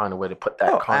gonna find a way to put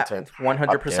that content.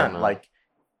 100%. Like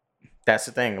that's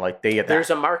the thing. Like there's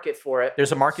a market for it.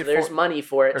 There's a market. There's money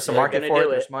for it. There's a market for it.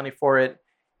 There's money for it,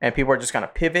 and people are just gonna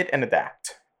pivot and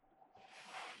adapt.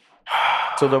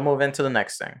 So they'll move into the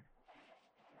next thing.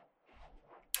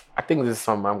 I think this is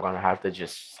something I'm gonna have to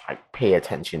just like pay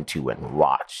attention to and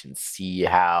watch and see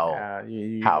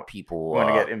how people want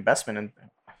to get investment in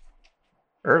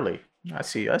early. I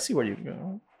see where you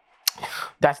go.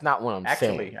 That's not what I'm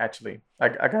saying. Actually,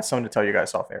 I got something to tell you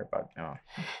guys off air, but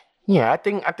Yeah, I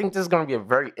think this is gonna be a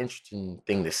very interesting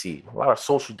thing to see. A lot of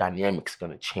social dynamics are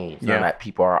gonna change. Now that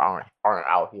people aren't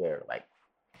out here like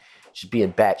just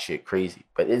being batshit crazy.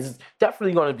 But it's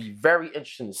definitely gonna be very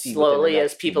interesting to see. Slowly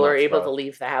as people are able to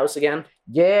leave the house again.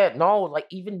 Yeah, no, like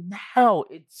even now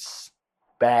it's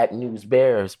bad news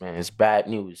bears, man. It's bad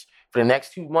news. For the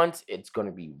next 2 months, it's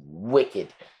gonna be wicked.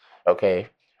 Okay.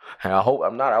 And I hope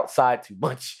I'm not outside too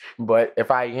much. But if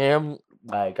I am,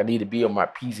 like, I need to be on my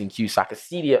P's and Q's so I can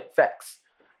see the effects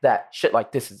that shit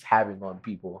like this is having on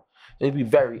people. It'd be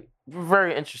very,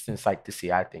 very interesting sight to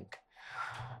see, I think.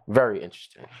 Very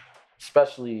interesting.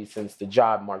 Especially since the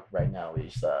job market right now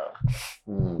is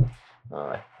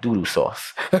doo-doo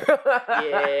sauce.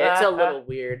 Yeah, it's a little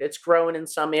weird. It's growing in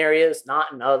some areas,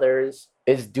 not in others.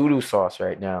 It's doo-doo sauce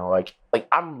right now. Like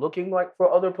I'm looking like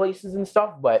for other places and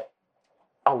stuff, but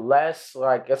unless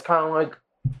like it's kind of like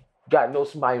gotta know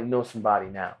somebody who knows somebody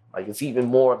now. Like it's even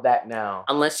more of that now.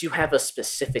 Unless you have a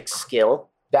specific skill.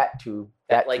 That too.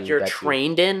 That like too, you're that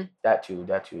trained too. in. That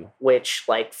too. Which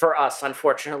like for us,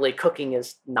 unfortunately, cooking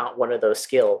is not one of those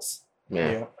skills.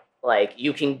 Yeah. Like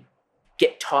you can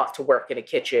get taught to work in a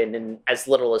kitchen in as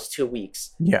little as 2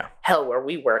 weeks. Yeah. Hell, where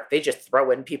we work, they just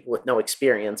throw in people with no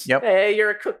experience. Yep. Hey, you're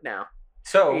a cook now.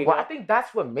 So I think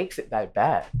that's what makes it that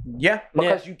bad. Yeah.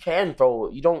 Because you can throw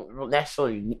it. You don't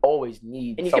necessarily always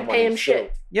need and you can pay him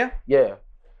shit. Yeah. Yeah.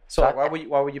 So why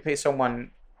would you pay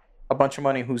someone a bunch of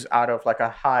money who's out of like a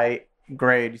high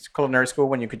grade culinary school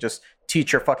when you could just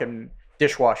teach your fucking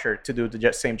dishwasher to do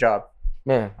the same job?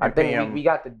 Man, I think we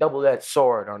got the double-edged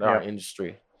sword on our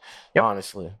industry. Yep.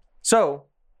 Honestly. So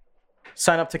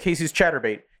sign up to Casey's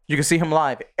Chatterbait. You can see him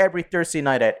live every Thursday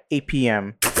night at 8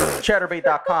 p.m.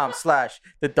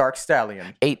 Chatterbait.com/The Dark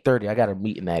Stallion. 8:30. I got a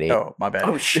meeting at 8. Oh, my bad.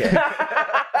 Oh shit.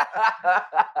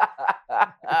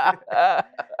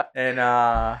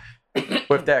 And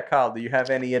with that, Kyle, do you have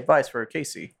any advice for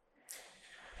Casey?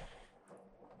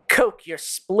 Coke your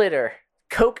splitter.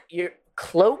 Coke your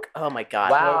cloak. Oh my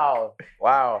god.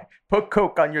 Wow. Put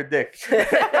Coke on your dick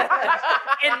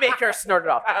And make her snort it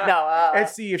off. No. and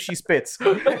see if she spits.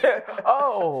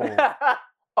 Oh.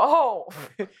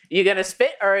 You gonna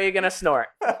spit or are you gonna snort?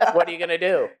 What are you gonna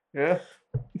do? Yeah.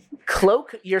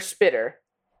 Cloak your spitter,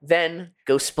 then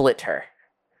go split her.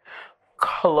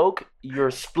 Cloak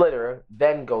your splitter,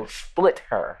 then go split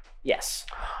her. Yes.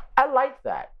 I like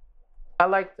that.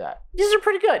 These are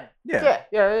pretty good. Yeah.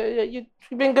 Yeah. You've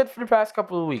been good for the past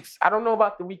couple of weeks. I don't know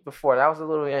about the week before. That was a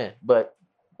little but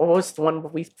What was the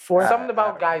one week before? something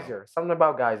about Geyser.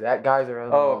 That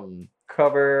Geyser.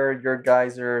 Cover your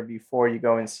geyser before you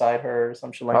go inside her or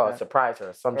some shit like that. Surprise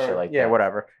her, some shit like that. Yeah,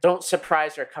 whatever. Don't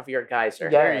surprise or cover your geyser.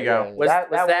 Yeah, There you go. Was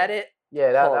that it?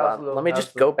 Yeah, that Hold was on. a little. Let me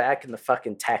just go back in the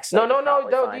fucking text. No, I can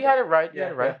probably you find had it. it right.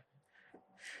 Yeah.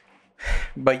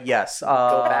 But yes,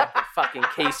 Go back to fucking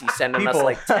Casey sending us people-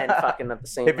 like 10 fucking at the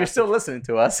same if you're still listening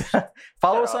to us,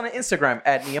 follow us on Instagram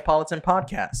at Neopolitan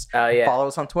Podcast. Oh, yeah. Follow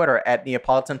us on Twitter at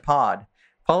Neopolitan Pod.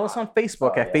 Follow us on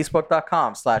Facebook at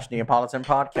facebook.com/Neopolitan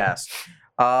Podcast.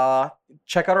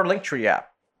 Check out our Linktree app.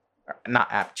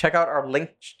 Check out our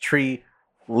Linktree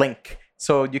link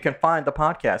so you can find the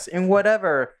podcast in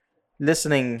whatever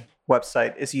listening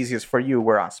website is easiest for you.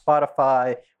 We're on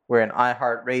Spotify. We're in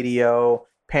iHeartRadio,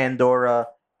 Pandora,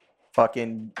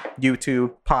 fucking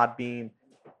YouTube, Podbean,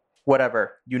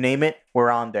 whatever. You name it,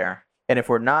 we're on there. And if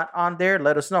we're not on there,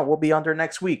 let us know. We'll be on there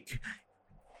next week.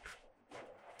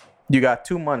 You got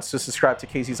 2 months to subscribe to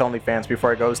Casey's OnlyFans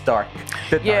before it goes dark.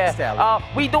 The Dark Stallion.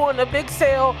 We doing a big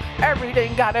sale.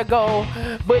 Everything gotta go,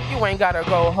 but you ain't gotta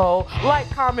go ho. Like,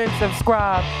 comment,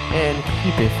 subscribe, and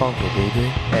keep it funky,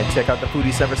 baby. And check out the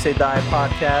Foodies Never Say Die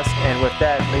podcast. And with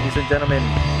that, ladies and gentlemen,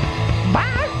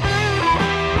 Bye.